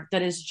planner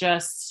that is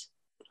just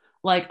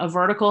like a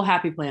vertical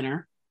Happy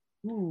Planner.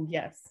 Ooh,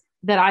 yes.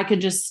 That I could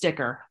just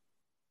sticker.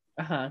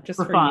 Just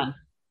for fun.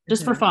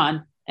 Just for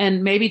fun.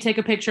 And maybe take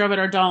a picture of it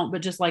or don't,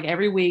 but just like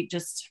every week,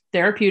 just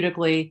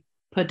therapeutically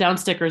put down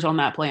stickers on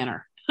that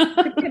planner.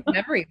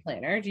 Memory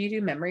planner. Do you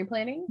do memory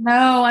planning?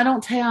 No, I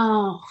don't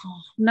tell.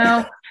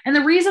 No. And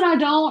the reason I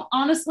don't,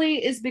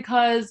 honestly, is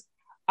because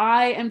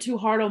I am too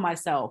hard on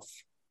myself.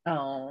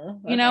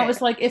 Oh, You know,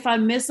 it's like if I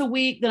miss a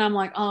week, then I'm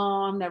like,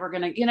 oh, I'm never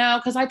gonna,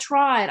 because I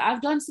tried.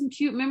 I've done some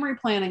cute memory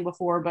planning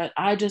before, but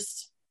I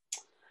just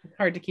it's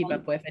hard to keep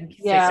up with and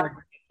yeah.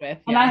 With.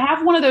 And I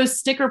have one of those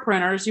sticker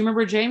printers. You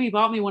remember Jamie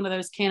bought me one of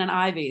those Canon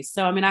Ivies.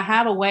 So I mean, I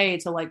have a way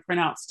to like print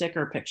out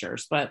sticker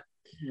pictures, but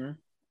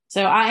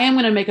so I am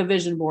gonna make a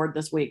vision board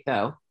this week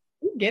though.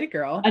 Get it,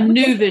 girl. A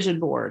new vision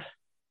board.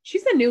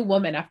 She's a new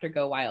woman after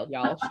Go Wild,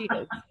 y'all. She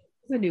is.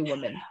 She's a new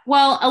woman.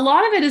 Well, a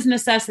lot of it is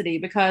necessity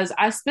because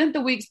I spent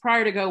the weeks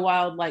prior to Go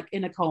Wild like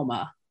in a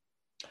coma.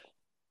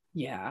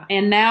 Yeah.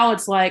 And now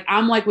it's like,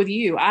 I'm like with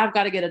you, I've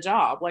got to get a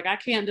job. Like I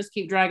can't just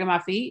keep dragging my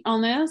feet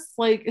on this.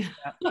 Like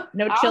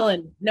no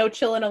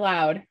chilling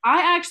allowed.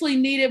 I actually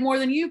need it more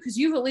than you because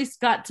you've at least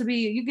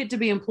you get to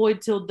be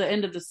employed till the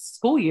end of the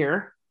school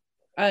year.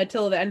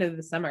 Till the end of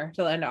the summer,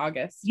 till the end of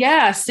August.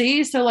 Yeah.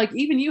 See, so like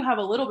even you have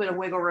a little bit of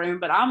wiggle room,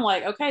 but I'm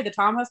like, okay, the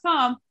time has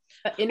come.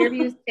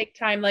 Interviews take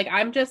time. Like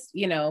I'm just,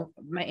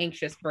 my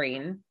anxious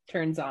brain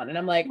turns on and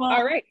I'm like,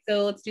 all right,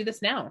 so let's do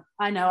this now.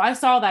 I know. I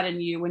saw that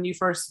in you when you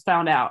first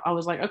found out. I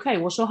was like, okay,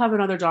 well, she'll have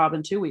another job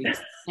in 2 weeks.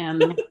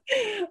 And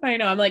I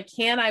know. I'm like,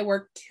 can I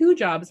work 2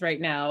 jobs right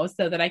now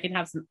so that I can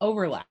have some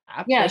overlap?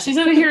 Yeah. She's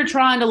over here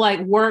trying to like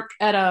work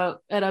at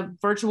a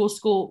virtual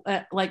school,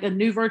 like a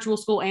new virtual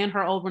school and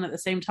her old one at the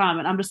same time.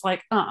 And I'm just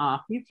like,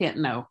 you can't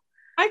know.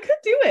 I could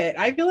do it.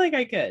 I feel like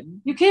I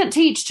could. You can't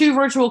teach 2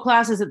 virtual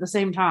classes at the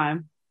same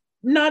time.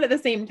 Not at the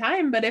same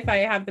time, but if I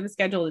have them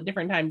scheduled at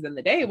different times in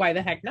the day, why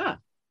the heck not?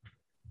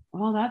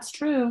 Well, that's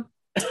true.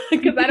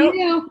 Because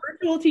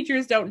virtual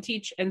teachers don't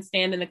teach and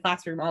stand in the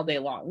classroom all day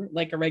long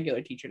like a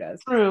regular teacher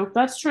does. True.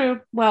 That's true.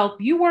 Well,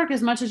 you work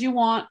as much as you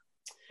want.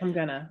 I'm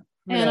gonna.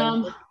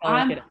 And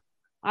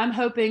I'm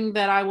hoping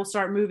that I will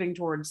start moving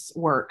towards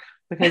work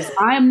because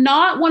I am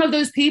not one of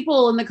those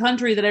people in the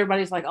country that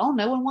everybody's like, oh,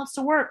 no one wants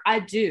to work. I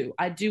do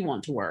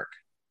want to work.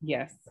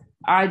 Yes.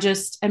 I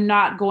just am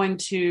not going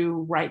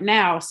to right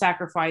now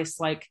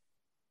sacrifice like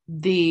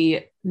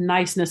the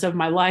niceness of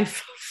my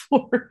life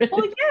for it.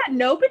 Well, yeah,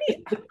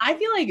 I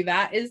feel like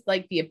that is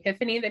like the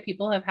epiphany that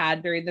people have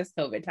had during this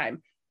COVID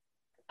time.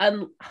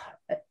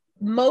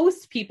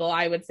 Most people,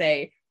 I would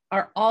say,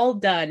 are all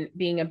done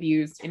being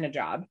abused in a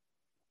job.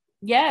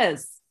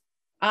 Yes.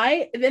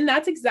 Then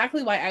that's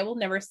exactly why I will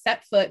never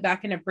set foot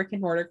back in a brick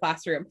and mortar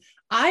classroom.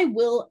 I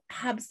will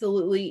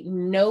absolutely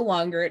no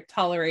longer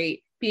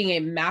tolerate being a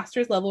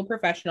master's level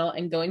professional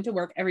and going to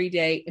work every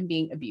day and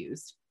being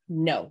abused.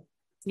 No.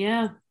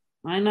 Yeah,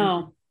 I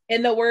know.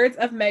 In the words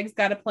of Meg's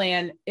Got a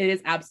Plan, it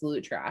is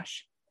absolute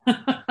trash.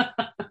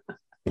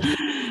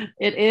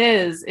 It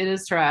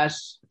is trash.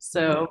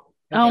 So,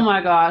 oh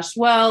my gosh.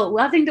 Well,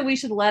 I think that we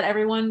should let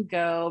everyone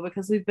go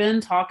because we've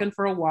been talking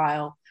for a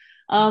while.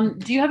 Do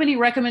you have any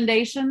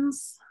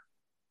recommendations?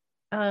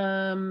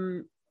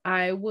 I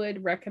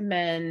would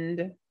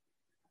recommend.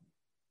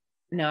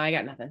 No, I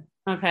got nothing.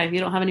 Okay, you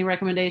don't have any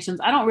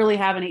recommendations. I don't really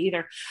have any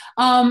either.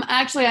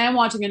 Actually, I am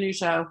watching a new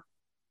show.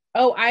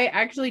 Oh, I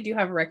actually do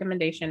have a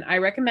recommendation. I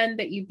recommend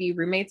that you be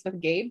roommates with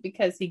Gabe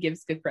because he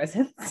gives good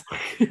presents.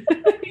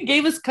 He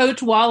gave us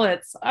Coach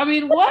wallets. I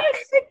mean, what?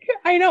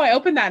 I know. I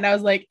opened that and I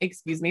was like,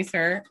 "Excuse me,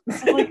 sir.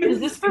 Like,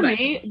 is this for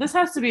me? This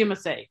has to be a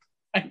mistake."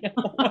 I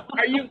know.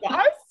 Are you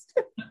lost?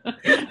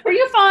 Are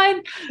you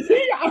fine?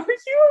 Are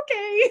you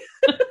okay?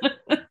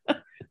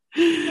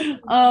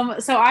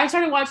 So I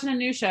started watching a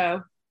new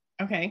show.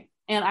 Okay.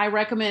 And I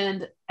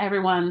recommend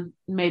everyone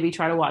maybe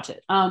try to watch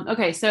it.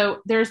 Okay,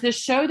 so there's this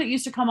show that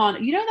used to come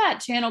on. You know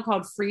that channel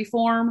called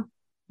Freeform?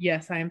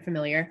 Yes, I am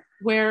familiar.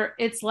 Where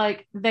it's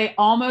like they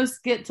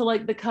almost get to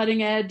like the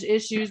cutting edge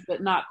issues,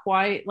 but not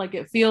quite. Like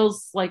it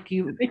feels like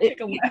take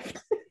a left.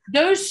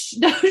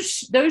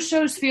 Those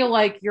shows feel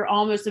like you're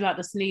almost about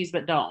to sneeze,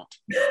 but don't.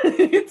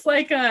 It's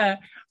like a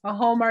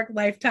Hallmark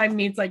Lifetime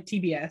meets like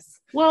TBS.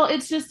 Well,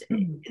 it's just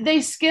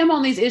they skim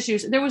on these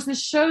issues. There was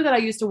this show that I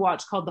used to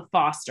watch called The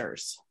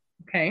Fosters.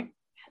 Okay.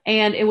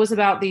 And it was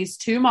about these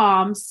 2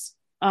 moms,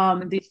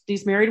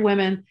 these married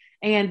women,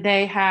 and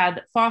they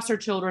had foster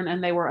children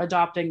and they were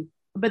adopting,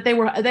 but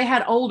they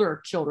had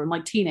older children,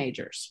 like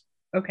teenagers.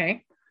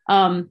 Okay.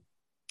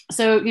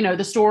 So,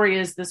 the story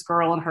is this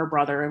girl and her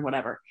brother and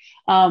whatever.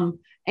 And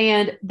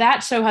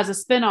that show has a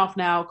spinoff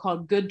now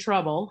called Good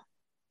Trouble.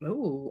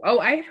 Oh,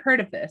 I've heard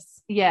of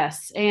this.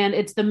 Yes. And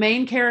it's the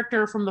main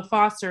character from the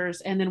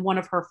Fosters and then one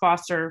of her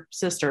foster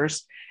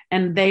sisters.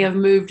 And they have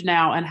moved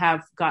now and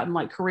have gotten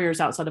like careers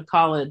outside of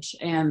college.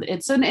 And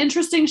it's an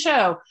interesting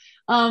show.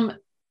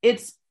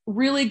 It's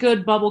really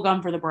good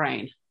bubblegum for the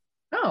brain.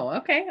 Oh,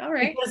 okay. All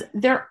right. Because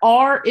there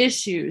are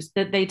issues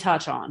that they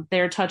touch on.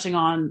 They're touching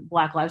on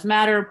Black Lives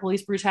Matter,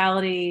 police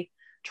brutality,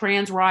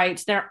 trans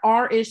rights. There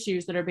are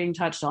issues that are being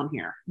touched on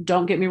here.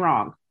 Don't get me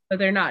wrong. But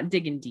they're not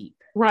digging deep.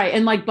 Right.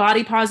 And like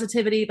body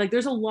positivity, like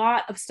there's a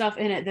lot of stuff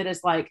in it that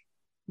is like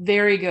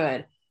very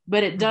good,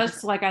 but it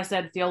does, like I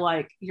said, feel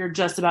like you're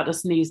just about to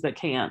sneeze, but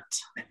can't.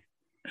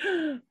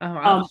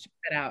 I'll have to check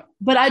that out.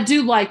 But I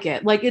do like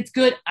it. Like, it's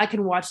good. I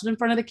can watch it in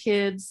front of the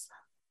kids.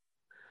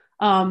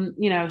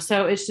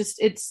 So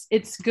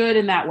it's good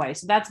in that way.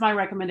 So that's my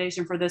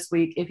recommendation for this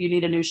week. If you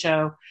need a new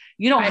show,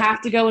 you don't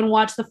have to go and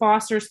watch The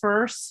Fosters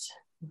first.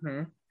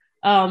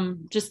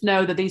 Mm-hmm. Just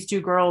know that these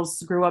two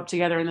girls grew up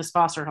together in this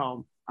foster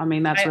home. I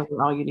mean, that's really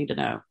all you need to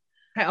know.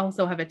 I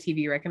also have a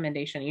TV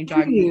recommendation. You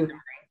jogged me.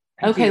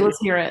 Okay, let's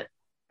hear it.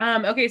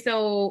 Okay,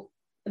 so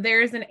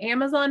there's an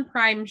Amazon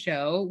Prime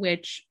show,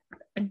 which,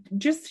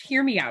 just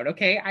hear me out,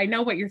 okay? I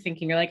know what you're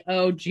thinking. You're like,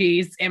 oh,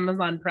 geez,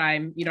 Amazon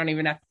Prime. You don't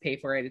even have to pay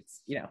for it.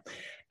 It's,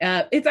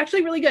 it's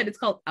actually really good. It's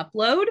called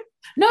Upload.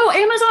 No,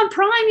 Amazon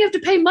Prime, you have to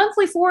pay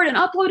monthly for it. And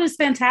Upload is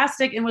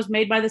fantastic and was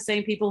made by the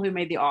same people who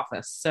made The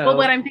Office. So, well,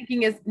 what I'm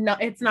thinking is, no,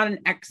 it's not an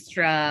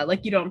extra,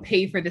 like, you don't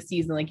pay for the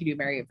season like you do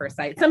Married at First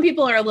Sight. Some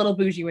people are a little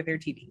bougie with their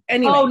TV.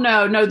 Anyway. Oh,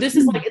 no, this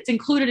is like, it's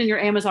included in your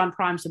Amazon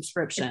Prime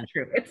subscription. It's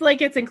true. It's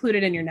like it's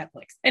included in your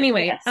Netflix.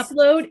 Anyway, yes.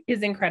 Upload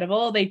is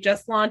incredible. They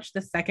just launched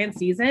the second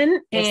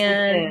season,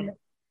 and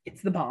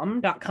it's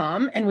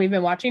thebomb.com, and we've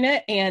been watching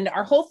it, and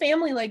our whole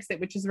family likes it,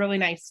 which is really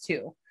nice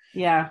too.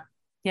 Yeah.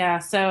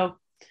 So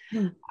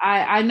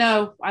I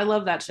know, I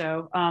love that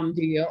show.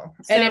 Do you?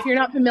 And if you're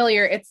not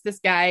familiar, it's this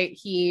guy,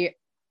 he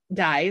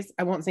dies.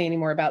 I won't say any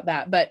more about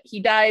that, but he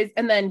dies,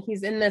 and then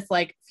he's in this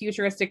like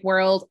futuristic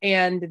world,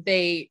 and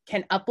they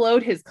can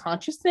upload his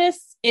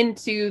consciousness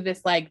into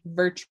this like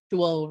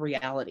virtual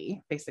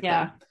reality, basically.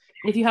 Yeah.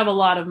 If you have a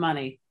lot of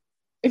money.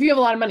 Only if you have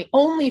a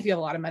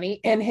lot of money,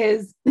 and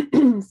his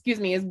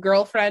his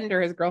girlfriend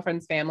or his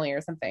girlfriend's family or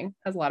something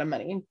has a lot of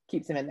money and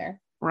keeps him in there.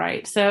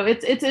 Right. So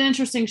it's an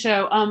interesting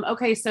show.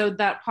 Okay. So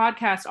that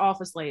podcast,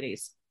 Office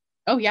Ladies.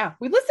 Oh yeah.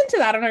 We listened to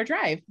that on our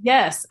drive.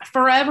 Yes.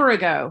 Forever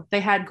ago,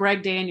 they had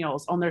Greg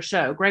Daniels on their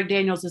show. Greg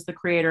Daniels is the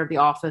creator of The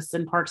Office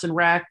and Parks and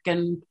Rec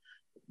and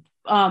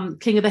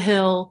King of the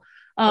Hill.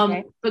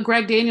 But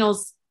Greg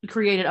Daniels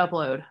created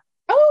Upload.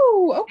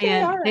 Oh, okay.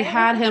 And they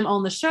had him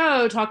on the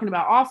show talking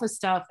about Office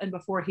stuff. And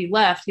before he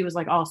left, he was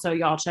like, also,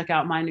 y'all check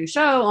out my new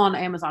show on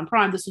Amazon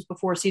Prime. This was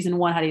before season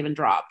 1 had even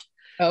dropped.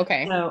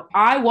 Okay. So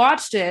I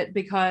watched it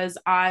because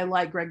I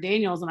like Greg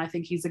Daniels and I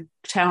think he's a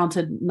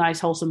talented, nice,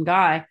 wholesome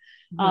guy.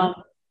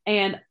 Mm-hmm.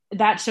 And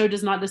that show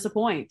does not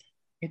disappoint.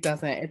 It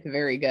doesn't. It's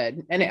very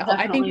good. And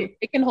I think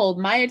it can hold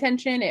my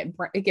attention.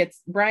 It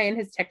gets Brian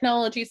his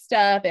technology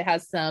stuff. It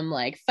has some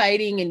like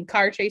fighting and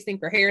car chasing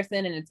for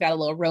Harrison, and it's got a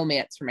little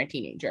romance for my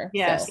teenager.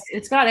 Yes, so.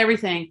 It's got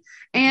everything.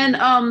 And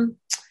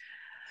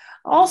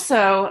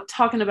also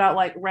talking about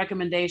like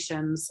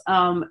recommendations,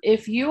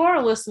 if you are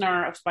a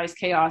listener of Spice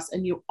Chaos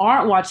and you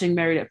aren't watching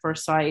Married at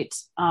First Sight,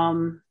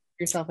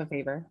 yourself a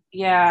favor.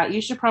 Yeah,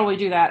 you should probably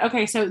do that.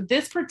 Okay, so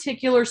this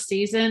particular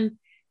season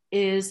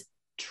is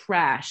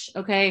trash.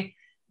 Okay,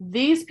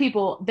 these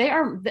people,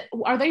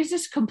 are they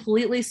just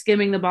completely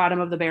skimming the bottom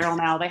of the barrel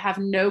now? They have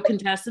no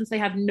contestants. They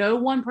have no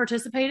one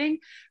participating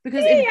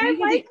because I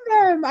like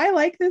them. I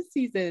like this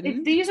season.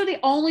 If these are the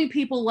only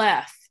people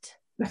left,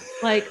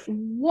 like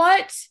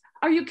what?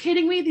 Are you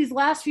kidding me? These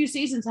last few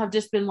seasons have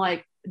just been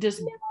like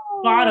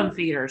bottom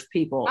feeders,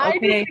 people.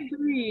 Okay? I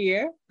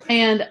disagree.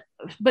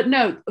 But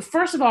no,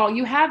 first of all,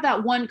 you have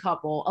that one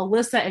couple,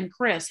 Alyssa and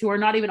Chris, who are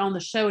not even on the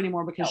show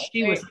anymore because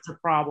she was such a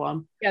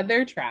problem. Yeah,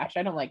 they're trash.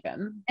 I don't like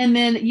them. And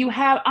then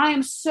I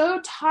am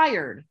so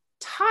tired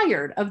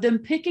of them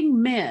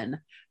picking men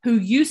who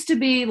used to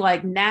be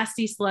like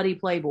nasty, slutty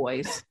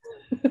playboys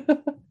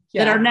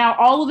that are now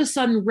all of a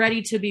sudden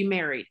ready to be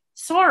married.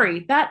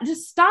 Sorry,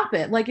 just stop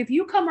it. Like if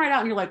you come right out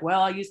and you're like,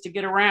 well, I used to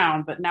get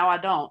around, but now I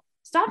don't.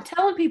 Stop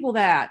telling people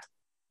that.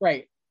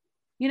 Right.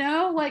 You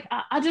know, like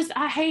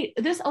I hate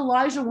this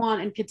Elijah Wan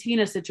and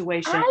Katina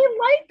situation.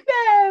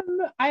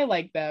 I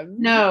like them.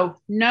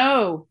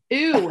 No.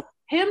 Ew.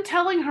 Him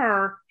telling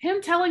her,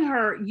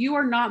 you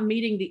are not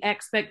meeting the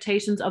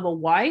expectations of a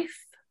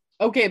wife.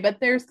 Okay, but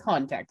there's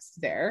context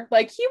there.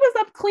 Like he was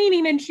up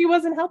cleaning and she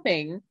wasn't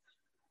helping.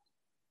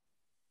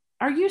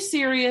 Are you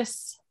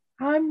serious?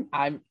 I'm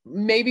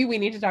maybe we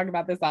need to talk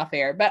about this off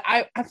air, but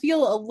I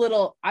feel a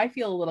little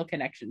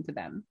connection to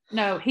them.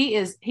 No, he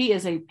is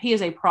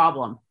a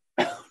problem.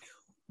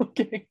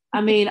 Okay.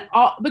 I mean,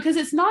 because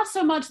it's not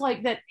so much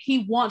like that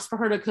he wants for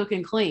her to cook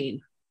and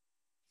clean.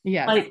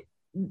 Yeah. Like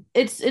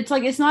it's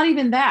like, it's not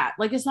even that.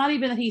 Like, it's not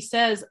even that he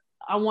says,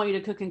 I want you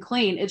to cook and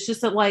clean. It's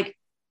just that like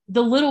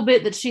the little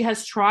bit that she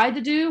has tried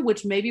to do,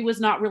 which maybe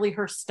was not really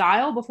her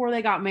style before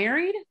they got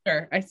married.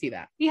 Sure. I see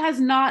that. He has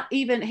not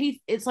even,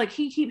 it's like,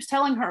 he keeps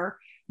telling her,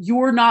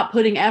 you're not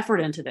putting effort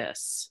into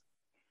this.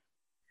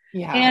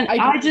 Yeah. And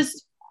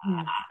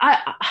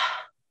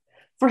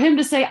for him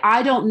to say,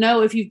 I don't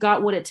know if you've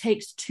got what it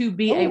takes to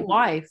be a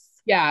wife.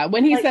 Yeah.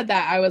 When he said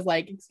that, I was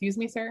like, excuse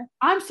me, sir.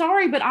 I'm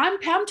sorry, but I'm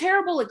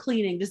terrible at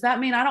cleaning. Does that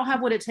mean I don't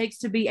have what it takes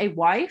to be a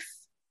wife?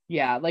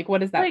 Yeah. Like,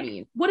 what does that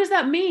mean? What does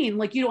that mean?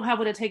 Like, you don't have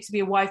what it takes to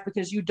be a wife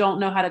because you don't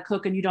know how to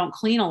cook and you don't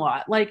clean a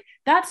lot. Like,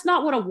 that's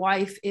not what a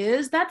wife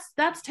is.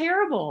 That's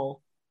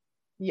terrible.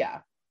 Yeah.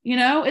 You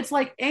know, it's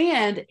like,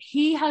 and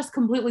he has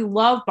completely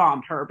love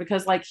bombed her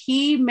because like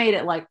he made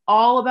it like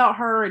all about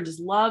her and just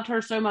loved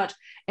her so much.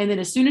 And then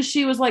as soon as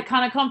she was like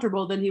kind of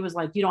comfortable, then he was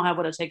like, you don't have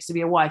what it takes to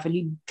be a wife. And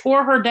he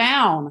tore her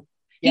down.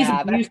 He's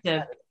Yeah,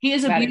 abusive. He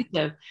is that is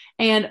abusive.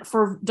 And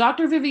for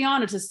Dr.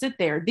 Viviana to sit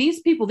there, these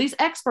people, these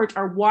experts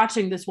are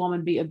watching this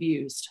woman be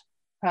abused.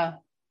 huh.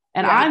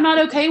 And Yeah. I'm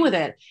not okay with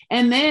it.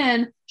 And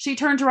then she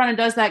turns around and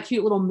does that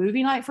cute little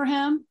movie night for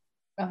him.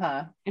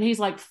 Uh-huh. And he's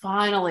like,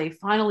 finally,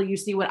 you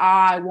see what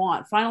I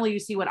want. Finally, you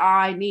see what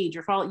I need.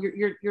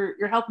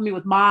 You're helping me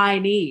with my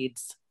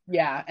needs.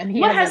 Yeah. And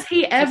What has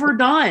he ever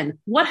done?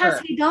 What has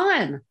he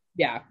done?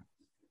 Yeah.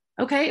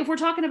 Okay. If we're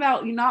talking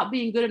about you not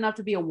being good enough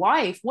to be a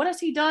wife, what has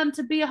he done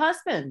to be a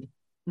husband?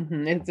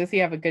 Mm-hmm. Does he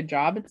have a good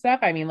job and stuff?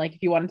 I mean, like,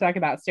 if you want to talk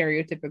about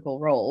stereotypical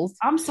roles.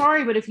 I'm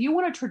sorry, but if you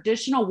want a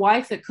traditional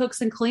wife that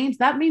cooks and cleans,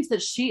 that means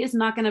that she is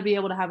not going to be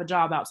able to have a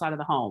job outside of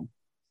the home.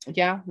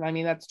 Yeah, I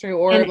mean, that's true.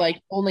 Or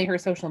like only her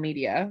social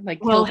media. Like,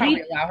 he'll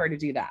probably allow her to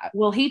do that.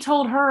 Well, he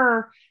told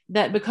her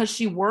that because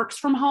she works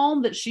from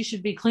home, that she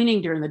should be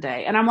cleaning during the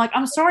day. And I'm like,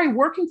 I'm sorry,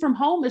 working from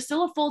home is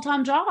still a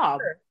full-time job.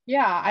 Sure.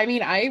 Yeah, I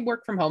mean, I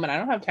work from home and I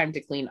don't have time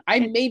to clean. I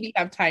maybe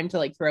have time to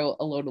like throw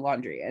a load of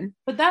laundry in.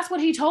 But that's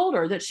what he told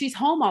her, that she's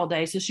home all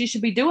day, so she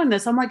should be doing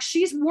this. I'm like,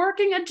 she's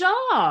working a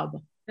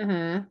job.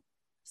 Mm-hmm.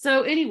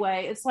 So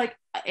anyway, it's like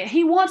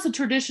he wants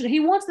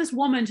this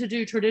woman to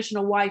do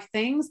traditional wife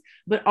things,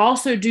 but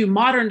also do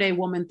modern day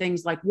woman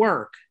things like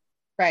work.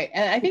 Right.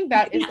 And I think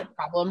that is the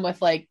problem with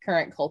like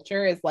current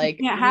culture is like,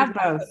 you can't have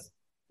both.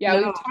 Yeah,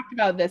 we've talked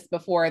about this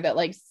before that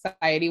like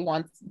society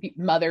wants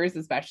mothers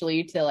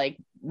especially to like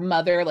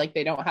mother like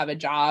they don't have a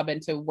job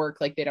and to work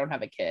like they don't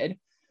have a kid.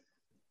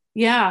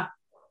 Yeah.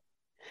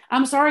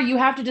 I'm sorry, you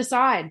have to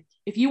decide.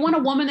 If you want a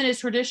woman that is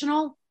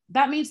traditional,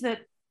 that means that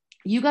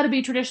you got to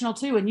be traditional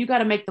too, and you got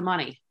to make the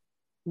money.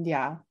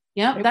 Yeah.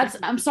 Yeah.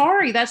 I'm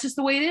sorry. That's just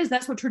the way it is.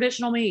 That's what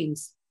traditional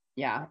means.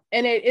 Yeah.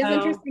 And it is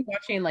interesting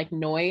watching like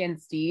Noi and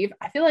Steve.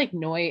 I feel like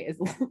Noi is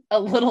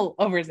a little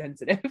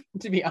oversensitive,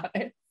 to be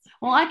honest.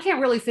 Well, I can't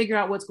really figure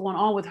out what's going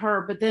on with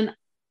her. But then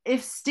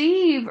if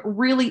Steve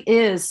really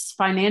is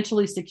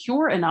financially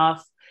secure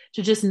enough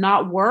to just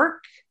not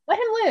work, let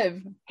him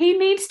live. He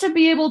needs to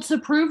be able to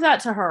prove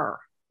that to her.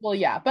 Well,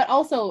 yeah, but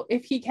also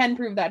if he can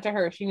prove that to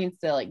her, she needs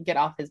to like get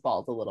off his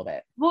balls a little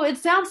bit. Well, it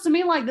sounds to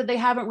me like that they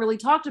haven't really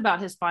talked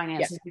about his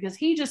finances because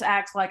he just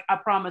acts like, I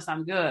promise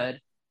I'm good.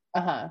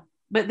 Uh-huh.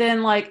 But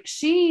then like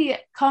she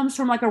comes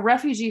from like a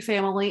refugee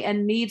family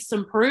and needs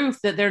some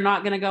proof that they're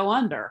not going to go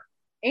under.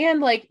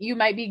 And like you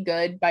might be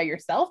good by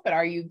yourself, but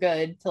are you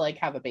good to like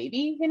have a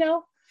baby, you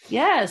know?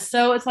 Yes.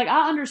 So it's like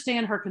I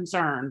understand her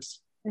concerns.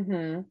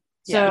 Mm-hmm.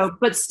 So,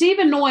 but Steve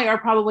and Noi are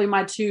probably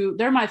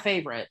they're my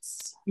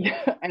favorites.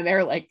 Yeah, and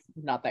they're like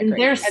not that great.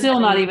 They're still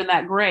not even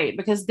that great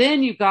because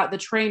then you've got the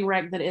train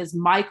wreck that is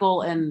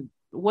Michael and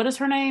what is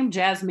her name?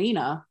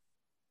 Jasmina.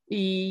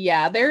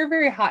 Yeah, they're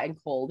very hot and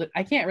cold.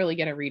 I can't really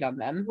get a read on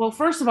them. Well,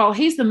 first of all,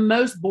 he's the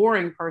most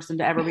boring person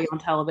to ever be on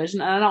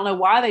television. And I don't know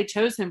why they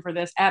chose him for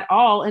this at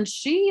all. And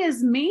she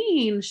is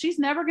mean. She's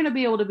never going to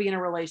be able to be in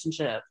a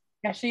relationship.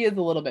 Yeah, she is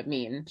a little bit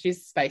mean.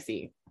 She's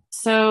spicy.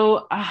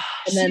 So, and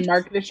then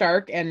Mark the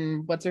Shark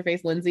and what's her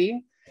face,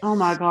 Lindsay. Oh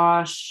my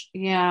gosh.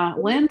 Yeah.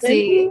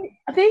 Lindsay.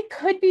 They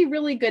could be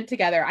really good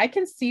together. I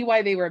can see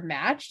why they were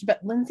matched, but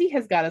Lindsay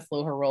has got to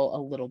slow her roll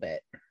a little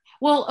bit.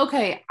 Well,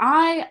 okay.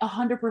 I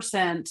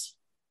 100%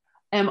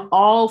 am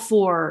all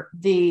for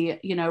the,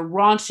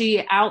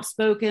 raunchy,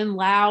 outspoken,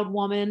 loud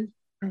woman,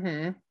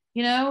 but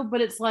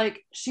it's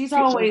like, she's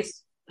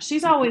always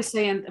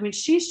saying, I mean,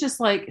 she's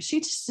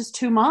just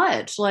too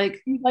much.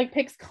 Like, she like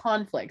picks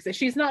conflicts.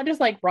 She's not just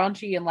like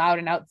raunchy and loud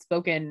and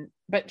outspoken,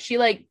 but she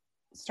like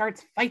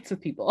starts fights with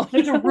people.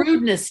 There's a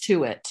rudeness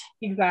to it.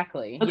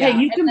 Exactly. Okay,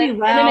 you can be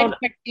loud. And an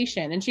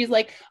expectation. And she's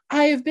like,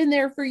 I have been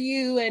there for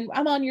you and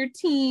I'm on your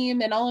team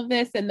and all of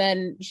this. And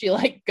then she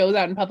like goes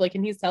out in public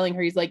and he's telling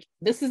her, he's like,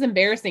 this is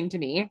embarrassing to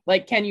me.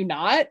 Like, can you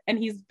not? And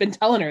he's been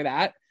telling her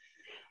that.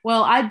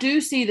 Well, I do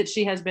see that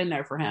she has been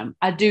there for him.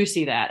 I do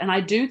see that. And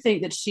I do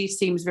think that she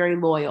seems very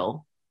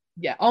loyal.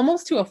 Yeah,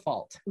 almost to a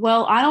fault.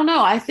 Well, I don't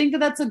know. I think that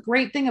that's a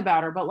great thing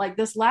about her. But like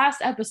this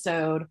last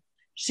episode,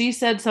 she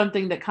said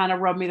something that kind of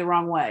rubbed me the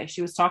wrong way.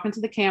 She was talking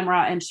to the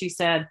camera and she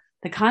said,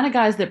 the kind of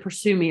guys that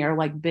pursue me are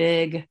like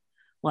big,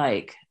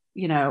 like,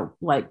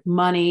 like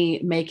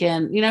money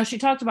making, she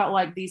talked about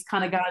like these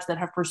kind of guys that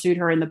have pursued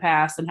her in the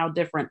past and how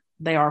different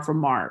they are from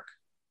Mark.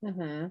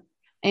 Mm-hmm.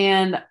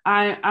 And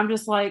I'm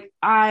just like,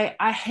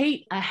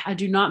 I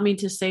do not mean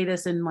to say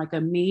this in like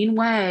a mean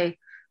way,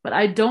 but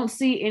I don't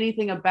see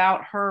anything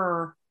about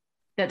her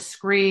that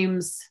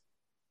screams,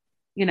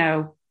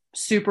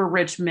 super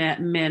rich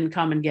men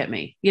come and get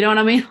me. You know what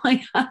I mean?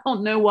 Like, I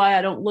don't know why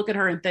I don't look at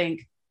her and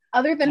think,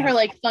 other than her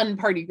like fun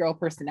party girl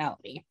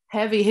personality,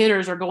 heavy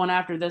hitters are going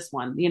after this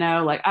one,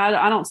 like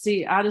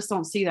I just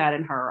don't see that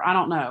in her. I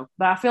don't know,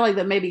 but I feel like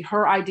that maybe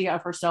her idea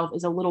of herself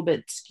is a little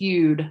bit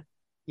skewed.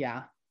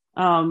 Yeah.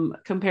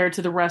 Compared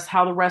to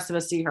how the rest of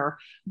us see her.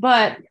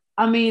 But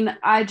I mean,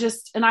 I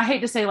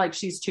hate to say like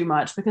she's too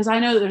much because I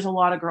know that there's a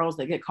lot of girls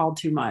that get called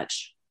too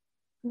much.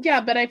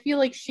 Yeah, but I feel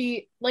like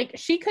she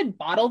could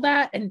bottle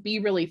that and be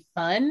really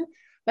fun,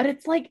 but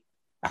it's like,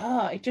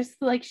 it just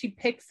like she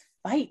picks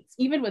fights,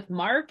 even with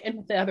Mark and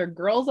with the other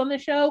girls on the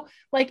show.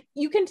 Like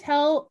you can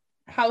tell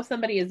how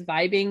somebody is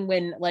vibing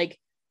when like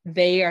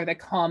they are the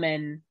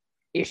common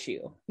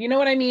issue. You know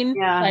what I mean?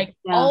 Yeah, Like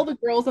yeah. all the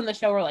girls on the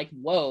show are like,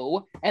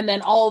 whoa. And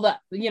then all the,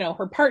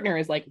 her partner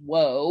is like,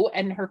 whoa.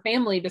 And her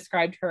family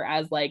described her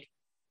as like,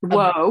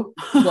 Whoa.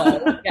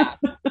 whoa. Yeah.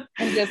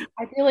 And just,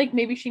 I feel like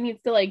maybe she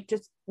needs to like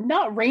just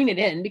not rein it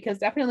in, because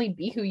definitely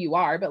be who you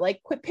are, but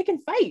like quit picking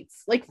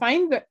fights. Like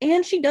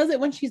and she does it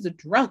when she's a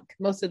drunk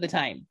most of the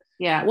time.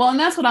 Yeah. Well, and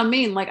that's what I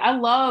mean. Like, I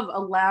love a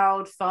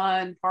loud,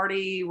 fun,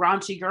 party,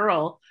 raunchy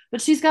girl,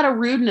 but she's got a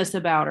rudeness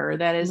about her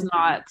that is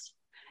not,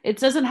 it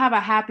doesn't have a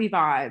happy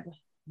vibe.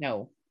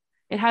 No.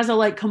 It has a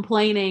like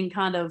complaining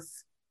kind of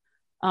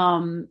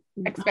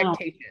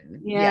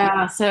expectation.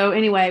 Yeah. So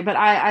anyway, but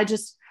I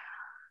just,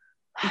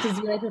 it's a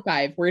 0 for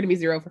 5. We're going to be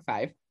 0 for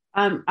 5.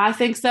 I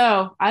think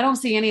so. I don't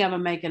see any of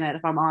them making it,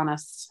 if I'm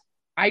honest.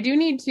 I do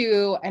need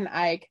to, and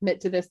I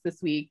commit to this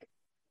week,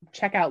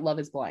 check out Love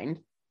is Blind.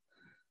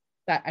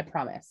 That I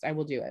promise I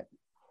will do it.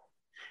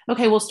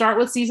 Okay, we'll start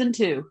with season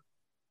 2.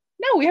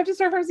 No, we have to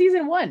start from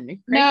season 1.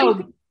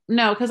 Right?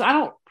 No, because I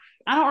don't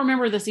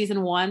remember the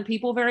season 1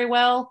 people very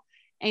well,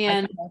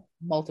 and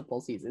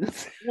multiple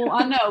seasons. Well,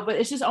 I know, but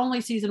it's just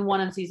only season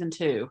 1 and season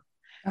 2.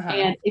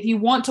 And if you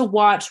want to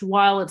watch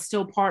while it's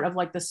still part of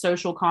like the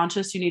social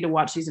conscious, you need to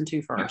watch season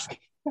 2 first.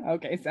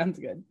 Okay, sounds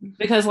good.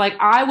 Because like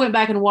I went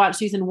back and watched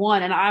season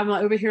 1, and I'm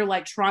over here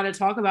like trying to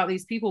talk about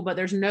these people, but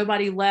there's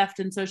nobody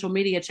left in social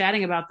media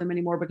chatting about them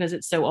anymore because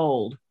it's so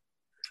old.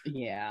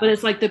 Yeah. But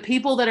it's like the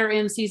people that are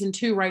in season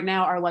 2 right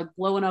now are like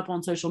blowing up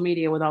on social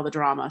media with all the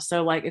drama.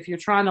 So like if you're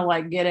trying to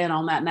like get in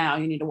on that now,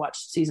 you need to watch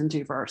season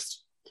 2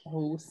 first.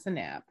 Oh,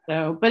 snap.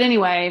 So, but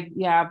anyway,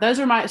 yeah,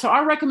 those are so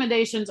our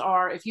recommendations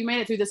are, if you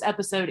made it through this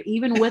episode,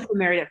 even with the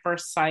Married at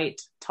First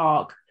Sight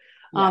talk,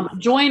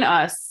 join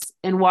us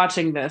in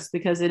watching this,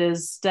 because it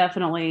is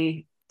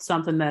definitely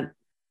something that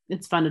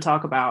it's fun to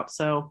talk about.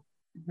 So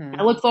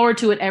I look forward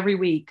to it every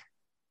week.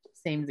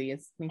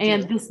 Samesies.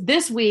 And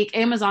this week,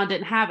 Amazon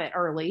didn't have it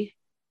early.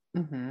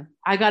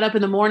 I got up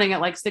in the morning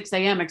at like 6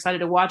 a.m. excited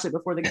to watch it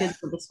before the kids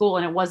went to school,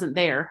 and it wasn't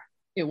there.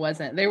 It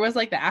wasn't. There was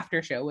like the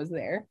after show was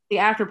there. The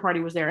after party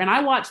was there. And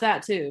I watched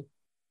that too.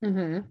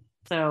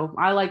 So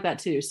I like that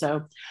too.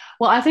 So,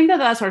 well, I think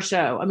that's our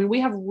show. I mean, we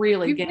have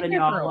really given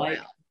y'all like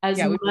as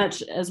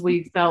much as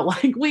we felt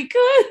like we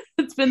could.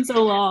 It's been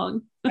so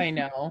long. I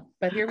know,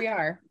 but here we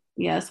are.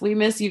 Yes, we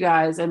miss you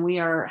guys, and we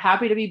are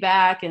happy to be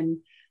back and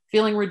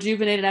feeling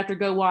rejuvenated after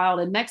Go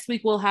Wild. And next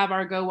week we'll have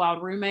our Go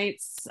Wild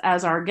roommates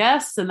as our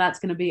guests, and that's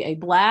going to be a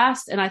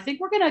blast. And I think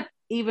we're going to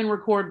even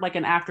record like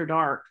an after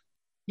dark.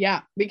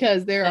 Yeah,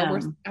 because there are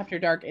after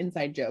dark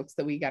inside jokes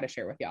that we got to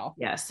share with y'all.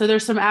 Yes. So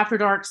there's some after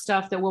dark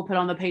stuff that we'll put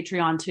on the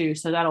Patreon too.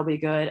 So that'll be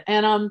good.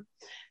 And,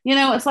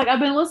 it's like, I've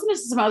been listening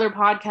to some other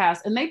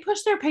podcasts and they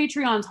push their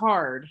Patreons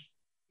hard.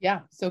 Yeah.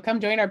 So come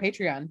join our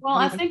Patreon. Well,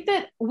 I think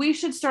that we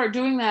should start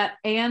doing that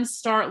and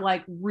start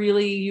like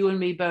really, you and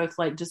me both,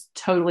 like just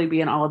totally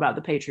being all about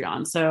the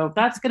Patreon. So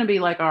that's going to be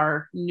like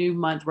our new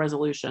month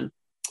resolution.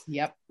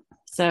 Yep.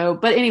 So,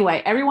 but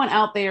anyway, everyone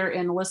out there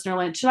in listener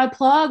land, should I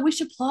plug? We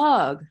should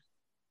plug.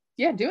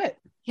 Yeah, do it.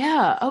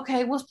 Yeah.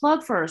 Okay. Let's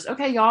plug first.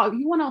 Okay, y'all. If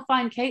you want to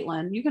find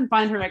Caitlin, you can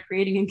find her at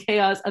Creating in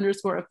Chaos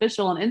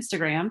 _official on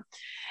Instagram.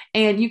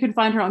 And you can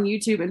find her on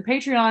YouTube and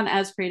Patreon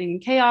as Creating in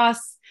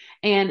Chaos.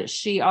 And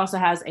she also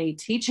has a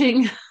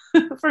teaching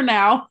for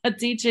now, a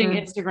teaching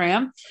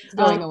Instagram.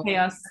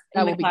 Chaos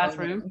in the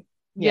Classroom.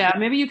 Yeah.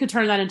 Maybe you could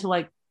turn that into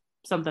like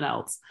something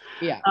else.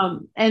 Yeah.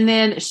 And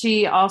then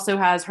she also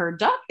has her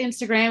duck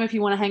Instagram. If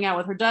you want to hang out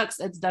with her ducks,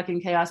 it's Duck in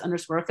Chaos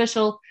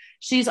 _official.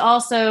 She's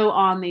also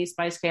on the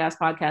Spice Chaos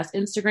podcast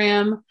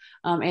Instagram,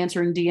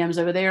 answering DMs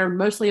over there,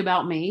 mostly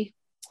about me.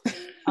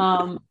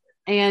 And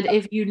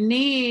if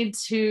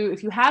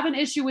you have an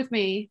issue with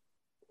me,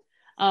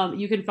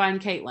 you can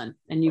find Caitlin,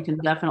 and you can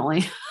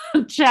definitely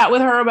chat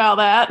with her about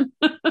that.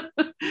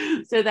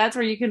 So that's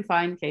where you can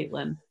find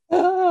Caitlin.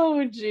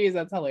 Oh, geez,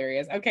 that's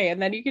hilarious. Okay,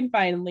 and then you can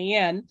find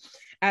Leanne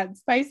at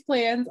Spice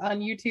Plans on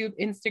YouTube,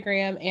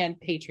 Instagram, and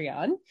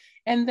Patreon.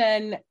 And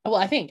then, well,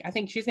 I think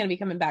she's going to be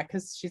coming back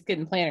because she's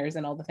getting planners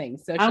and all the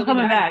things. So I'm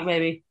coming back,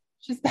 baby.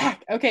 She's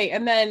back. Okay,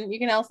 and then you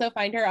can also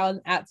find her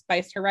on at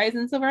Spiced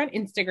Horizons over on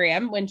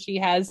Instagram when she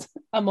has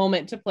a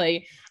moment to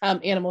play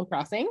Animal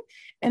Crossing.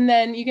 And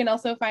then you can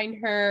also find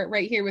her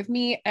right here with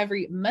me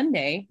every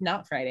Monday,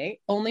 not Friday,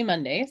 only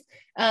Mondays.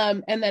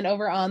 And then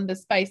over on the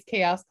Spice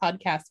Chaos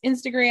Podcast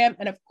Instagram,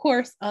 and of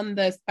course on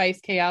the Spice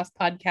Chaos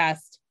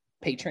Podcast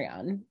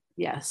Patreon.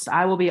 Yes,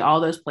 I will be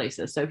all those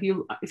places. So if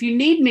you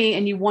need me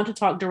and you want to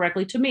talk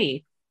directly to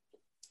me,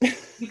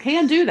 you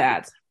can do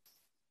that.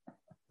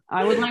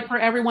 I would like for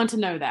everyone to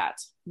know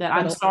that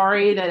I'm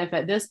sorry that if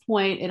at this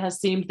point it has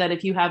seemed that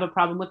if you have a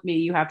problem with me,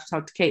 you have to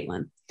talk to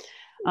Caitlin.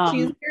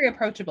 She's very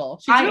approachable.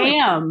 I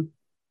am.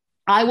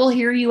 I will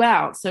hear you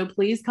out. So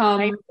please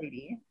come.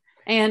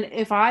 And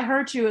if I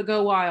hurt you at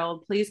Go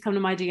Wild, please come to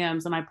my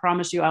DMs and I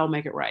promise you I will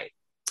make it right.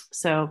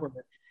 So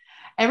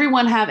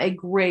everyone have a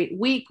great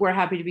week. We're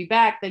happy to be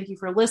back. Thank you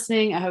for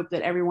listening. I hope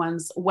that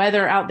everyone's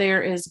weather out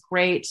there is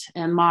great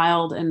and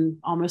mild and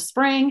almost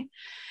spring.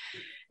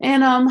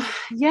 And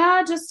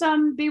just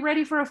be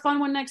ready for a fun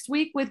one next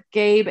week with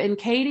Gabe and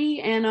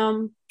Katie.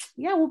 And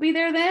we'll be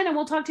there then, and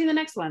we'll talk to you the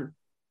next one.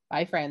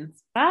 Bye,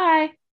 friends. Bye.